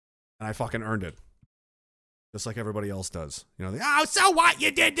 and I fucking earned it. Just like everybody else does. Oh, so what?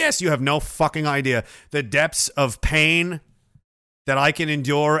 You did this. You have no fucking idea the depths of pain that I can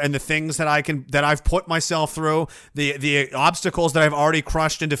endure and the things that I've put myself through, the obstacles that I've already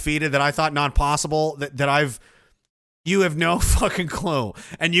crushed and defeated that I thought not possible, you have no fucking clue.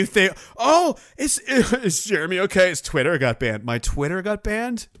 And you think, oh, is Jeremy okay? His Twitter got banned. My Twitter got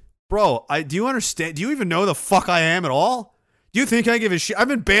banned? Bro, do you understand? Do you even know the fuck I am at all? Do you think I give a shit? I've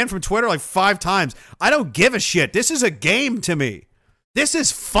been banned from Twitter like 5 times. I don't give a shit. This is a game to me. This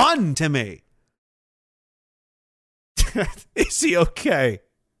is fun to me. Is he okay?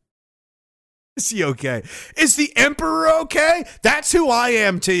 Is he okay? Is the Emperor okay? That's who I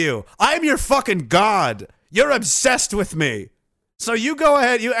am to you. I'm your fucking god. You're obsessed with me. So you go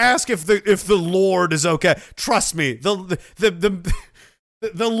ahead, you ask if the Lord is okay. Trust me, the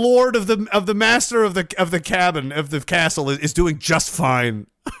Lord of the master of the cabin of the castle is doing just fine.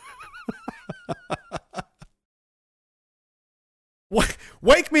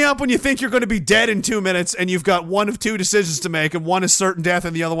 Wake me up when you think you're going to be dead in 2 minutes and you've got one of two decisions to make, and one is certain death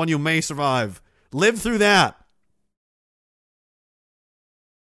and the other one you may survive. Live through that.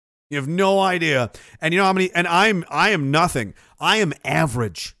 You have no idea. And you know how many, and I am nothing. I am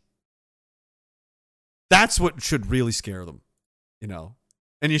average. That's what should really scare them, you know?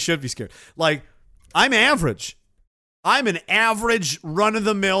 And you should be scared. Like, I'm average. I'm an average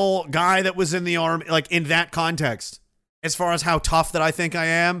run-of-the-mill guy that was in the army, like in that context. As far as how tough that I think I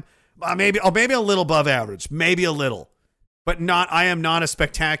am, maybe a little above average, maybe a little, but not. I am not a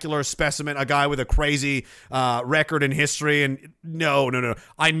spectacular specimen, a guy with a crazy record in history. And no.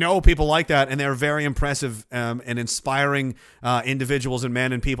 I know people like that, and they're very impressive and inspiring individuals and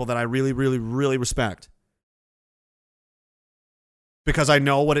men and people that I really, really, really respect. Because I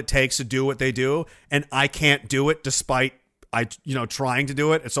know what it takes to do what they do, and I can't do it despite trying to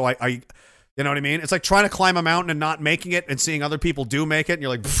do it. So I you know what I mean? It's like trying to climb a mountain and not making it and seeing other people do make it. And you're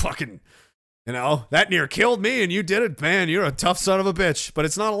like, fucking, that near killed me and you did it. Man, you're a tough son of a bitch. But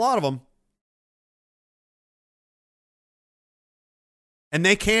it's not a lot of them. And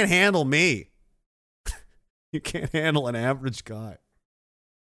they can't handle me. You can't handle an average guy.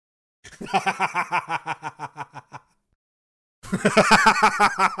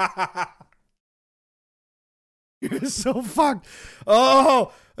 You're so fucked.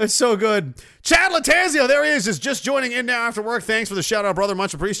 Oh, it's so good. Chad Latazio, there he is just joining in now after work. Thanks for the shout out, brother.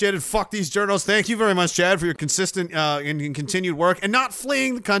 Much appreciated. Fuck these journals. Thank you very much, Chad, for your consistent and continued work and not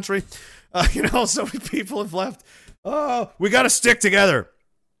fleeing the country. So many people have left. Oh, we got to stick together.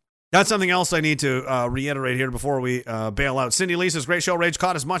 That's something else I need to reiterate here before we bail out. Cindy Lee says, great show. Rage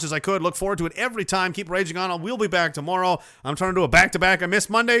caught as much as I could. Look forward to it every time. Keep raging on. We'll be back tomorrow. I'm trying to do a back-to-back. I missed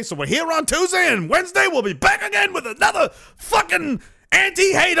Monday, so we're here on Tuesday, and Wednesday we'll be back again with another fucking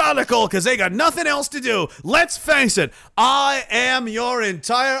anti-hate article because they got nothing else to do. Let's face it. I'm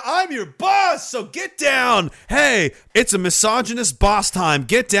your boss, so get down. Hey, it's a misogynist boss time.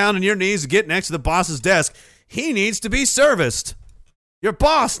 Get down on your knees and get next to the boss's desk. He needs to be serviced. Your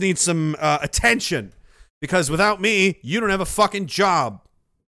boss needs some attention because without me, you don't have a fucking job.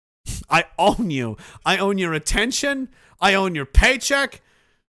 I own you. I own your attention. I own your paycheck.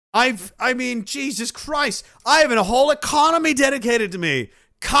 Jesus Christ. I have a whole economy dedicated to me.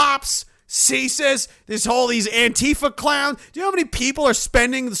 Cops, CSIS, these Antifa clowns. Do you know how many people are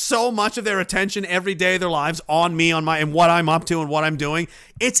spending so much of their attention every day of their lives on me, and what I'm up to and what I'm doing?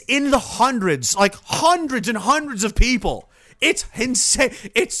 It's in the hundreds, like hundreds and hundreds of people. It's insane.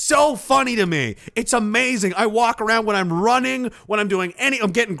 It's so funny to me. It's amazing. I walk around when I'm running, when I'm doing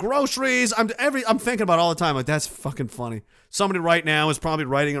I'm getting groceries. I'm thinking about it all the time. Like, that's fucking funny. Somebody right now is probably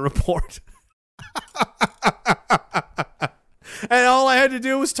writing a report. And all I had to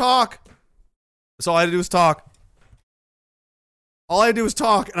do was talk. That's all I had to do was talk. All I had to do was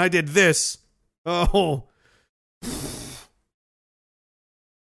talk, and I did this. Oh.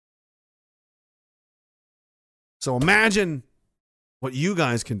 So imagine what you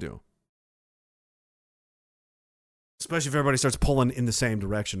guys can do. Especially if everybody starts pulling in the same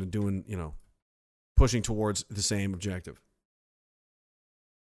direction and doing, pushing towards the same objective.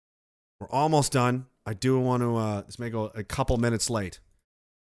 We're almost done. I do want to, this may go a couple minutes late.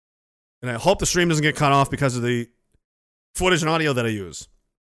 And I hope the stream doesn't get cut off because of the footage and audio that I use.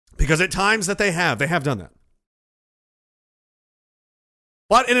 Because at times that they have done that.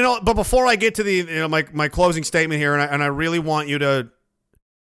 But before I get to the my closing statement here, and I really want you to,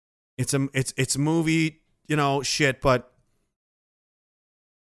 it's movie shit, but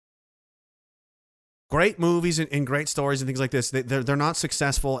great movies and great stories and things like this, they're not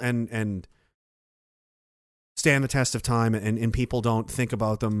successful and stand the test of time, and people don't think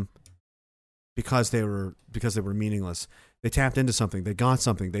about them because they were meaningless. They tapped into something. They got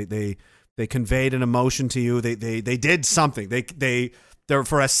something. They conveyed an emotion to you. They did something. There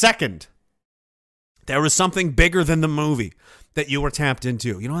for a second, there was something bigger than the movie that you were tapped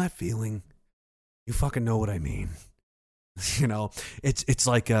into. You know that feeling? You fucking know what I mean. It's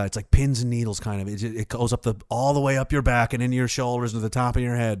like pins and needles kind of. It goes up all the way up your back and into your shoulders and to the top of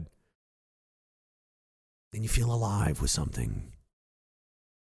your head. Then you feel alive with something.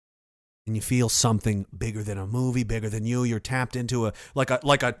 and you feel something bigger than a movie, bigger than you. You're tapped into a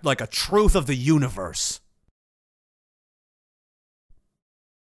truth of the universe.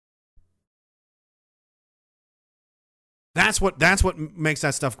 That's what makes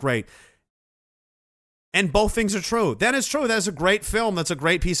that stuff great. And both things are true. That is true. That is a great film. That's a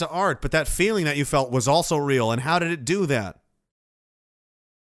great piece of art. But that feeling that you felt was also real. And how did it do that?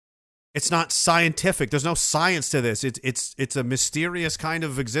 It's not scientific. There's no science to this. It's a mysterious kind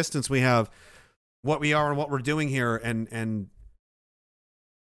of existence we have, what we are and what we're doing here. And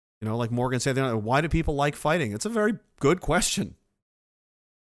you know, like Morgan said, why do people like fighting? It's a very good question.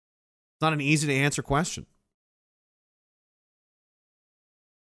 It's not an easy to answer question.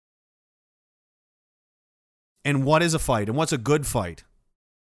 And what is a fight? And what's a good fight?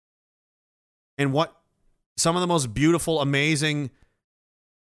 And what some of the most beautiful, amazing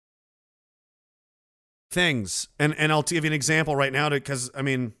things. And I'll give you an example right now because, I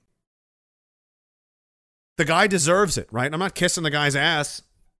mean, the guy deserves it, right? I'm not kissing the guy's ass,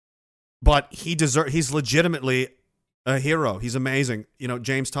 but he's legitimately a hero. He's amazing. You know,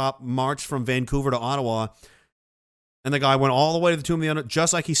 James Topp marched from Vancouver to Ottawa, and the guy went all the way to the Tomb of the Unknown,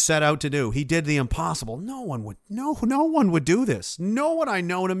 just like he set out to do. He did the impossible. No one would do this. No one I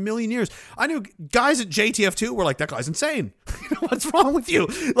know in a million years. I knew guys at JTF2 were like, that guy's insane. What's wrong with you?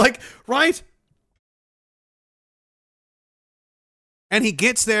 Like, right? And he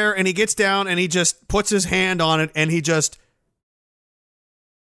gets there, and he gets down, and he just puts his hand on it, and he just...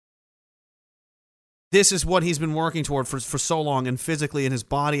 This is what he's been working toward for so long, and physically, in his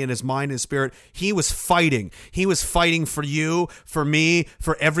body, and his mind, and his spirit. He was fighting. He was fighting for you, for me,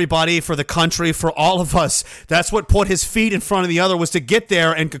 for everybody, for the country, for all of us. That's what put his feet in front of the other, was to get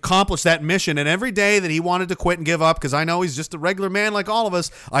there and accomplish that mission. And every day that he wanted to quit and give up, because I know he's just a regular man like all of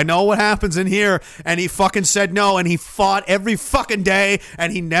us, I know what happens in here, and he fucking said no, and he fought every fucking day,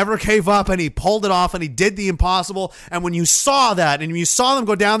 and he never gave up, and he pulled it off, and he did the impossible. And when you saw that, and you saw him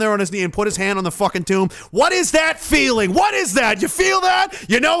go down there on his knee and put his hand on the fucking tomb, what is that feeling? What is that? You feel that?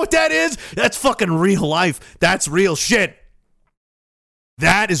 You know what that is? That's fucking real life. That's real shit.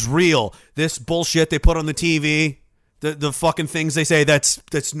 That is real. This bullshit they put on the TV, the fucking things they say,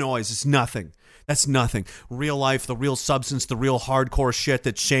 that's noise. It's nothing. That's nothing. Real life, the real substance, the real hardcore shit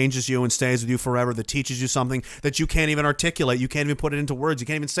that changes you and stays with you forever, that teaches you something that you can't even articulate. You can't even put it into words. You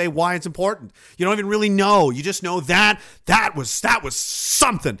can't even say why it's important. You don't even really know. You just know that was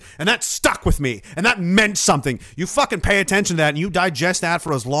something, and that stuck with me, and that meant something. You fucking pay attention to that, and you digest that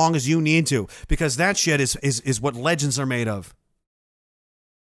for as long as you need to, because that shit is what legends are made of.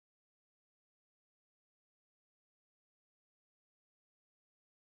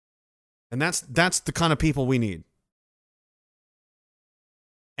 And that's the kind of people we need.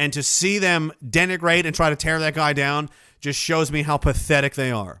 And to see them denigrate and try to tear that guy down just shows me how pathetic they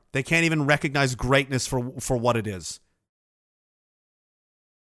are. They can't even recognize greatness for what it is.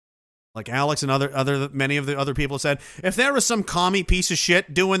 Like Alex and many of the other people said, if there was some commie piece of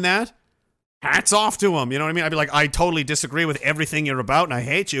shit doing that, hats off to him. You know what I mean? I'd be like, I totally disagree with everything you're about, and I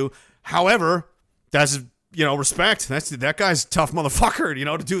hate you. However, that's... You know, respect. That guy's a tough motherfucker. You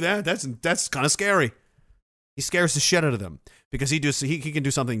know, to do that, that's kind of scary. He scares the shit out of them because he can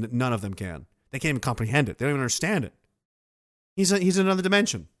do something that none of them can. They can't even comprehend it. They don't even understand it. He's in another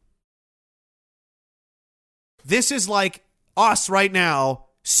dimension. This is like us right now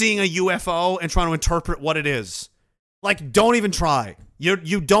seeing a UFO and trying to interpret what it is. Like, don't even try.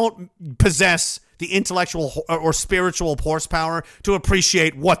 You don't possess the intellectual or spiritual horsepower to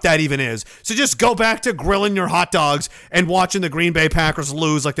appreciate what that even is. So just go back to grilling your hot dogs and watching the Green Bay Packers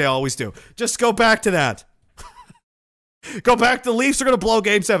lose like they always do. Just go back to that. Go back. The Leafs are going to blow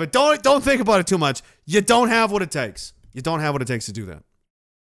Game 7. Don't think about it too much. You don't have what it takes. You don't have what it takes to do that.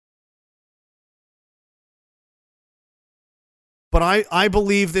 But I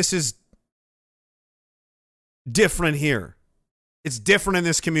believe this is different here. It's different in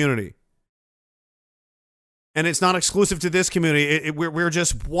this community. And it's not exclusive to this community. We're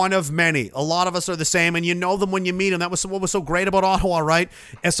just one of many. A lot of us are the same, and you know them when you meet them. That was what was so great about Ottawa, right?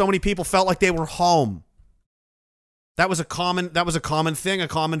 And so many people felt like they were home. That was a common thing, a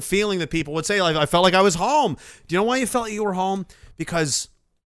common feeling that people would say. Like, I felt like I was home. Do you know why you felt like you were home? Because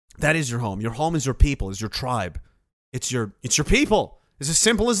that is your home. Your home is your people, is your tribe. It's your people. It's as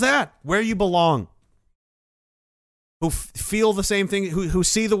simple as that. Where you belong. Who feel the same thing, who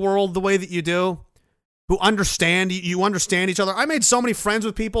see the world the way that you do. Who understand each other. I made so many friends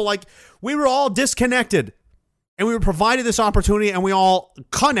with people, like, we were all disconnected and we were provided this opportunity and we all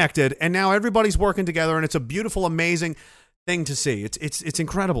connected, and now everybody's working together, and it's a beautiful, amazing thing to see. It's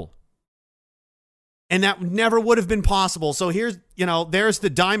incredible. And that never would have been possible. So here's, there's the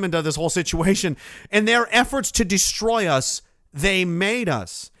diamond of this whole situation. In their efforts to destroy us, they made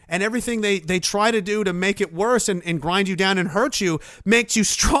us. And everything they try to do to make it worse and grind you down and hurt you makes you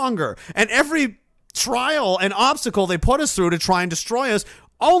stronger. And every trial and obstacle they put us through to try and destroy us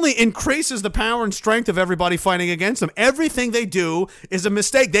only increases the power and strength of everybody fighting against them. Everything they do is a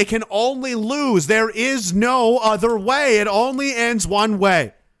mistake. They can only lose. There is no other way. It only ends one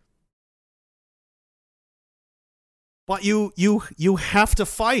way. But you have to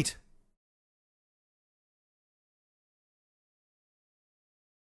fight.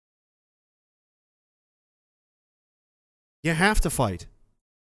 You have to fight.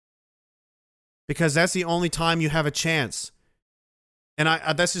 Because that's the only time you have a chance. And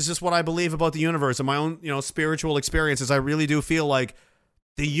this is just what I believe about the universe and my own, spiritual experiences. I really do feel like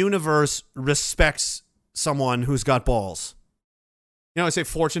the universe respects someone who's got balls. I say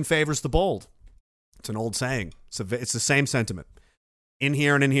fortune favors the bold. It's an old saying. It's the same sentiment. In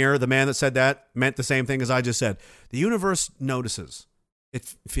here and in here, the man that said that meant the same thing as I just said. The universe notices.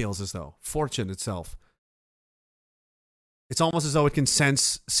 It feels as though fortune itself. It's almost as though it can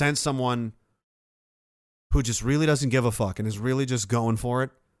sense someone who just really doesn't give a fuck and is really just going for it.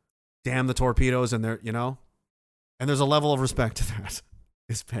 Damn the torpedoes, and they're, and there's a level of respect to that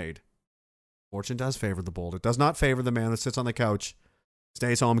is paid. Fortune does favor the bold. It does not favor the man that sits on the couch,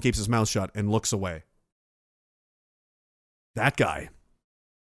 stays home, keeps his mouth shut, and looks away. That guy,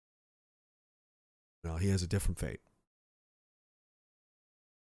 well, he has a different fate.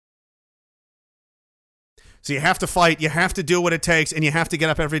 So you have to fight, you have to do what it takes, and you have to get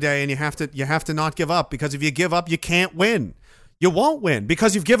up every day, and you have to not give up, because if you give up, you can't win. You won't win,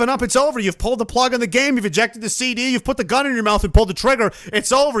 because you've given up, it's over. You've pulled the plug on the game, you've ejected the CD, you've put the gun in your mouth and pulled the trigger.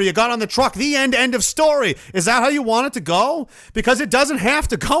 It's over. You got on the truck. The end of story. Is that how you want it to go? Because it doesn't have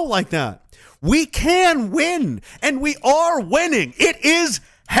to go like that. We can win, and we are winning. It is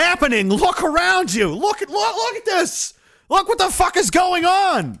happening. Look around you. Look at this. Look what the fuck is going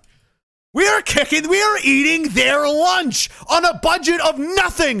on. We are eating their lunch on a budget of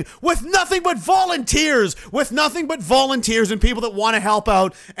nothing, with nothing but volunteers, and people that want to help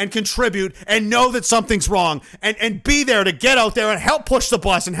out and contribute and know that something's wrong and be there to get out there and help push the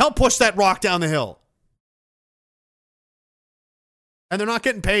bus and help push that rock down the hill. And they're not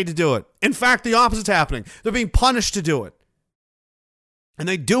getting paid to do it. In fact, the opposite's happening. They're being punished to do it. And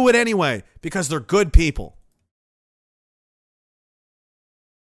they do it anyway because they're good people.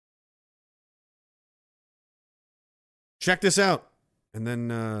 Check this out, and then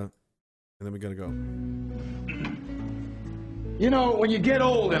we gotta go. When you get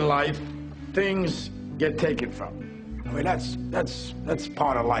old in life, things get taken from you. I mean, that's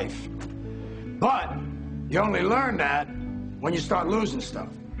part of life. But you only learn that when you start losing stuff.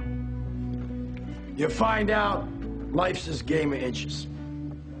 You find out life's this game of inches.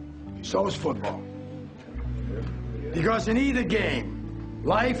 So is football. Because in either game,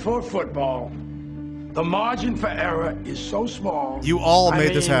 life or football, the margin for error is so small. You all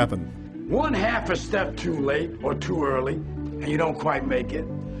made this happen. 1/2 a step too late or too early, and you don't quite make it.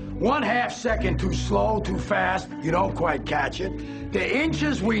 1/2 second too slow, too fast, you don't quite catch it. The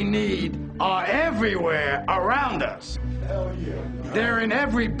inches we need are everywhere around us. Hell yeah. They're in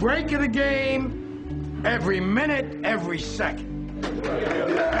every break of the game, every minute, every second.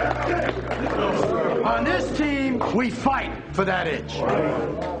 On this team, we fight for that inch.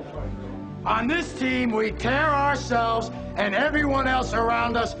 On this team, we tear ourselves and everyone else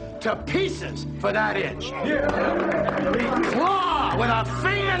around us to pieces for that inch. We claw with our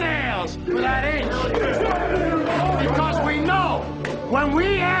fingernails for that inch. Because we know when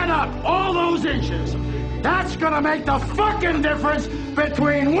we add up all those inches, that's gonna make the fucking difference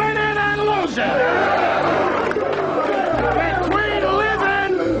between winning and losing. Between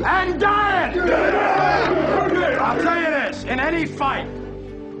living and dying. I'll tell you this, in any fight,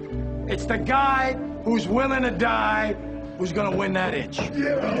 it's the guy who's willing to die who's going to win that inch.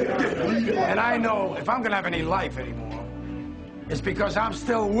 And I know if I'm going to have any life anymore, it's because I'm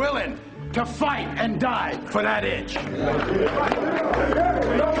still willing to fight and die for that inch.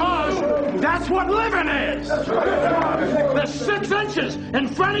 Because that's what living is. The 6 inches in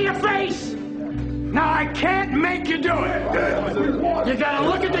front of your face. Now, I can't make you do it. You gotta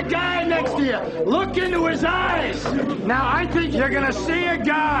look at the guy next to you. Look into his eyes. Now, I think you're gonna see a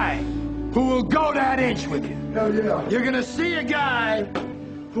guy who will go that inch with you. You're gonna see a guy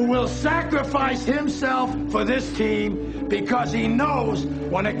who will sacrifice himself for this team because he knows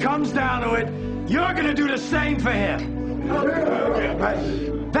when it comes down to it, you're gonna do the same for him.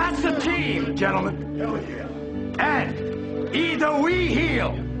 That's the team, gentlemen. And either we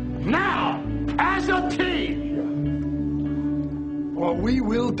heal now as a team, Well, we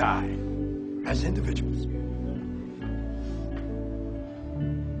will die as individuals.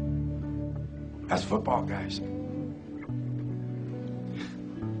 As football guys.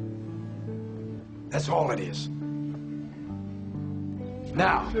 That's all it is.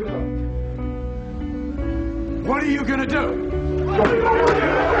 Now, what are you gonna do?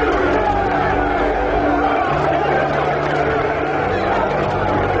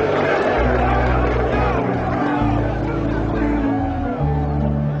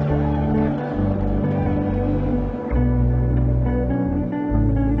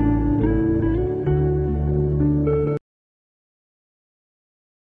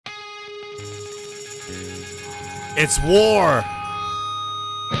 It's war.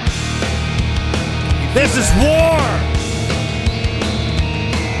 This is war.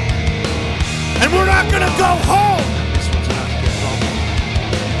 And we're not gonna go home.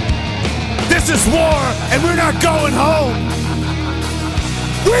 This is war, and we're not going home.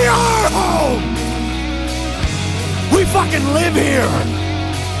 We are home. We fucking live here.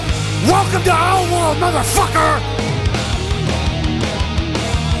 Welcome to our world, motherfucker.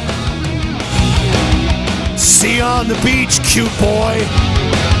 See you on the beach, cute boy.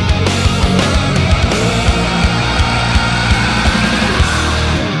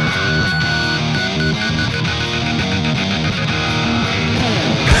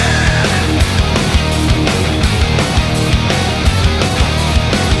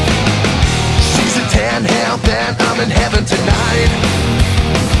 She's a tan hemp and I'm in heaven tonight.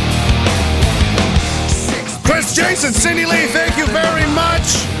 Chris Jason, Cindy Lee, thank you very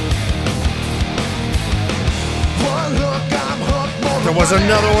much. There was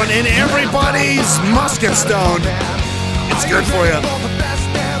another one in everybody's musket stone. It's good for you.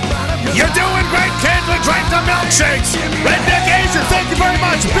 You're doing great, kid. We drank the milkshakes. Redneck Asian, thank you very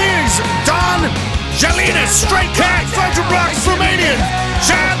much. Bees, Don, Jelinas, Straight Cat, Virgin Rocks, Romanian,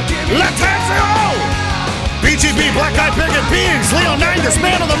 Chad, Latazio, BGB, Black Eyed Picket, Beans, Leonidas,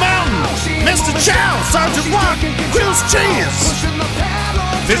 Man of the Mountain, Mr. Chow, Sergeant Rock, Grill's Cheese,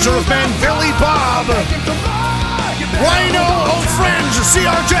 Fisher of Men, Billy Bob, Rhino, Old Fringe,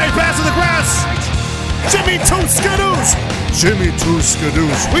 CRJ, Pass of the Grass, Jimmy Two Skadoos, Jimmy Two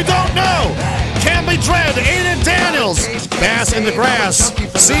Skadoos, we don't know, Camby Dread, Aiden Daniels, Bass in the Grass,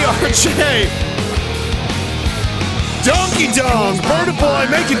 CRJ, Donkey Dong, Bird Boy,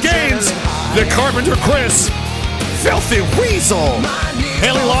 Making Gains, The Carpenter Chris, Filthy Weasel,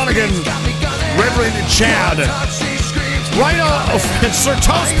 Haley Lonigan, Reverend Chad, Rhino, Sir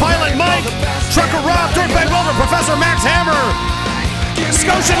Toast Pilot Mike, Trucker Rob, Dirtbag Wilbur, Professor Max Hammer,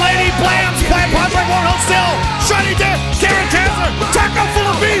 Scotian Lady, Blams, Plant Padre, Warhol Still, Shiny Death, Karen Kessler, Taco Full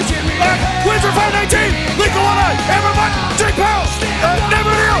of Bees, Wizard 519, Lico One Eye, Everbot, Jake Powell,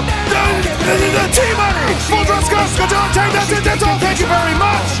 Never Neil, T-Money, Full Dress Ghost, Godzilla, that's all, thank you very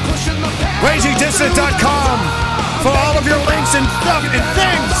much. RagingDissident.com for all of your links and stuff and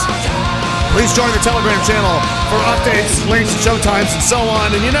things. Please join the Telegram channel for updates, links, showtimes, and so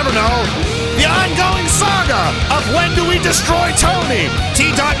on. And you never know, the ongoing saga of when do we destroy Tony?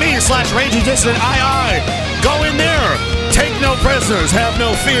 T.me/RagingDissidentII. Go in there. Take no prisoners. Have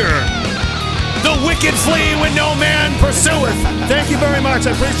no fear. The wicked flee when no man pursueth. Thank you very much.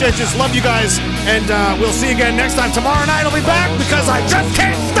 I appreciate you. Just love you guys. And we'll see you again next time. Tomorrow night I'll be back because I just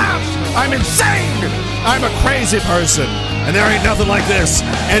can't stop. I'm insane. I'm a crazy person. And there ain't nothing like this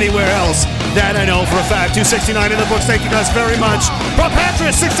anywhere else. That I know for a fact. 269 in the books. Thank you guys very much.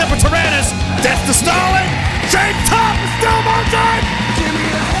 Propatrius, Six Temper Tyrannus, Death to Stalin, James Top, Still Mountain,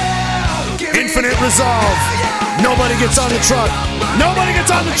 Infinite Resolve. Nobody gets on the truck. Nobody gets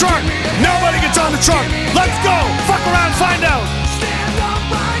on the truck. Nobody gets on the truck. Let's go. Fuck around, find out.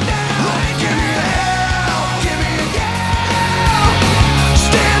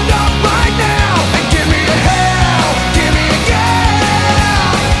 Stand up right now and give me a hell. Give me a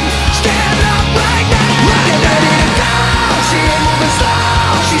yell. Stand up right now. Get ready to go. She ain't moving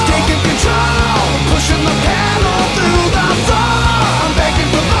slow. She's taking control. Pushing the pedal through the floor. I'm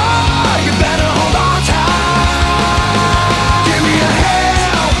begging for more. You better hold on tight. Give me a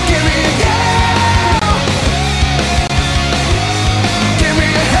hell. Give me a yell.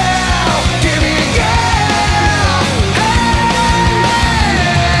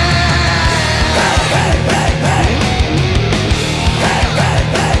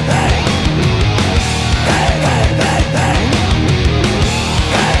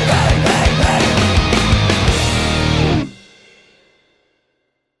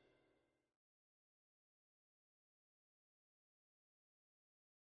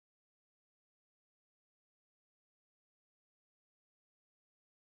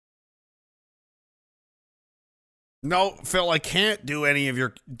 No, Phil, I can't do any of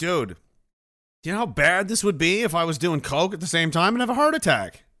your... Dude, do you know how bad this would be if I was doing coke at the same time and have a heart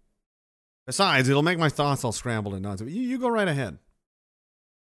attack? Besides, it'll make my thoughts all scrambled and nuts. You go right ahead.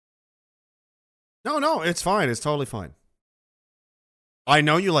 No, it's fine. It's totally fine. I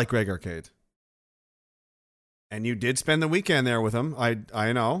know you like Greg Arcade. And you did spend the weekend there with him.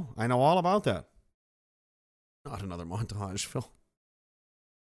 I know. I know all about that. Not another montage, Phil.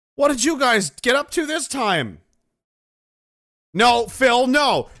 What did you guys get up to this time? No, Phil,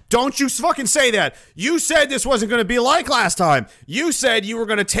 no. Don't you fucking say that. You said this wasn't going to be like last time. You said you were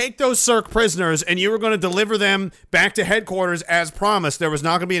going to take those Cirque prisoners and you were going to deliver them back to headquarters as promised. There was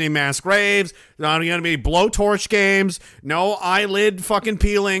not going to be any mass graves. Not going to be blowtorch games. No eyelid fucking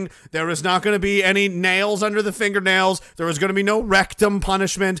peeling. There was not going to be any nails under the fingernails. There was going to be no rectum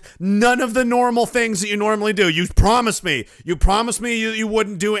punishment. None of the normal things that you normally do. You promised me. You promised me you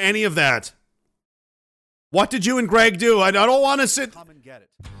wouldn't do any of that. What did you and Greg do? I don't want to sit. Come and get it.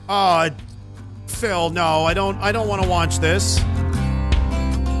 Phil, no, I don't want to watch this.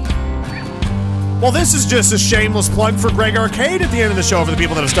 Well, this is just a shameless plug for Greg Arcade at the end of the show for the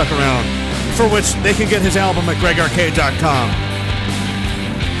people that have stuck around, for which they can get his album at gregarcade.com.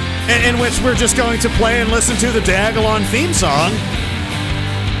 In which we're just going to play and listen to the Diagolon theme song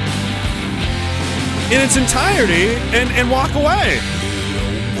in its entirety and walk away.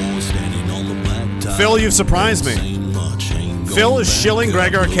 Phil, you've surprised me. Phil is shilling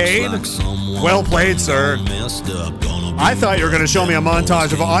Greg Arcade. Well played, sir. I thought you were going to show me a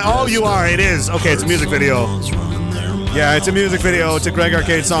montage of... Oh, you are. It is. Okay, it's a music video. Yeah, it's a music video. It's a Greg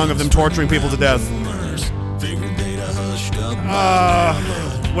Arcade song of them torturing people to death.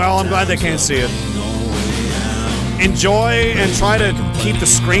 Well, I'm glad they can't see it. Enjoy and try to keep the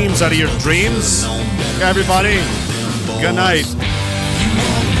screams out of your dreams, everybody. Good night.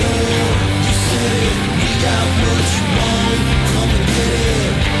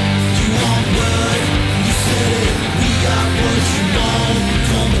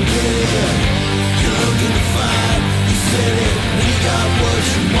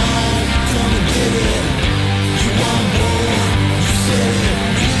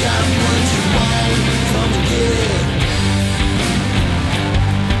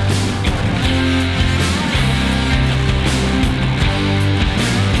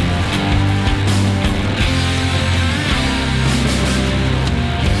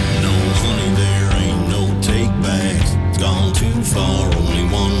 Far, only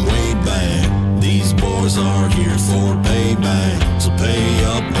one way back. These boys are here for payback, so pay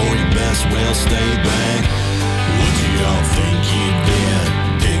up or you best well stay back. What do y'all think you did?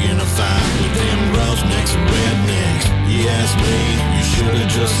 Picking a fight with them roughnecks and rednecks? You ask me, you should have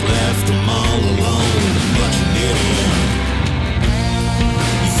just left them all alone, but you didn't.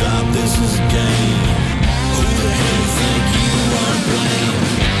 You thought this was a game. Who the hell you think you are playing?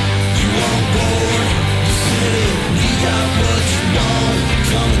 You on board, you said it. You got what you want,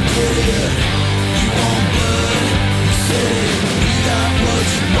 come and get it. You want blood, you said it. You got what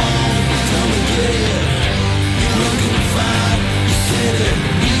you want, come and get it. You're looking to fight, you said it.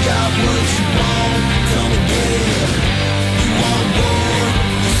 You got what you want, come and get it. You want war,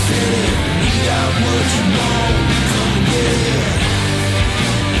 you said it. You got what you want, come and get it.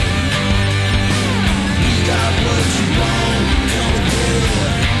 You got what you want, come and get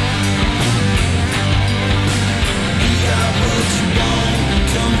it. Got what you want,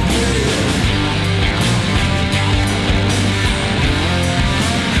 come get it.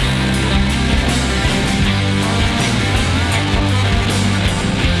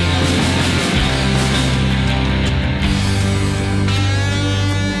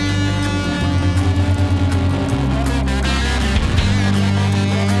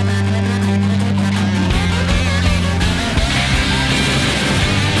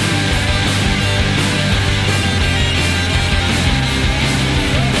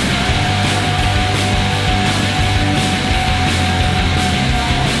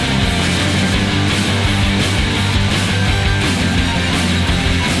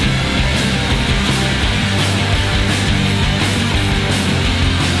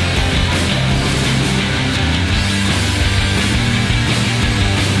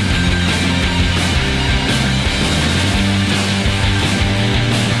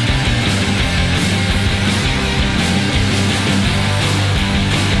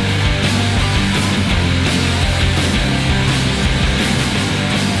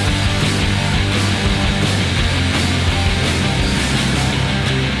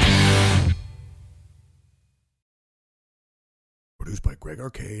 Produced by Greg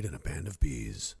Arcade and a band of bees.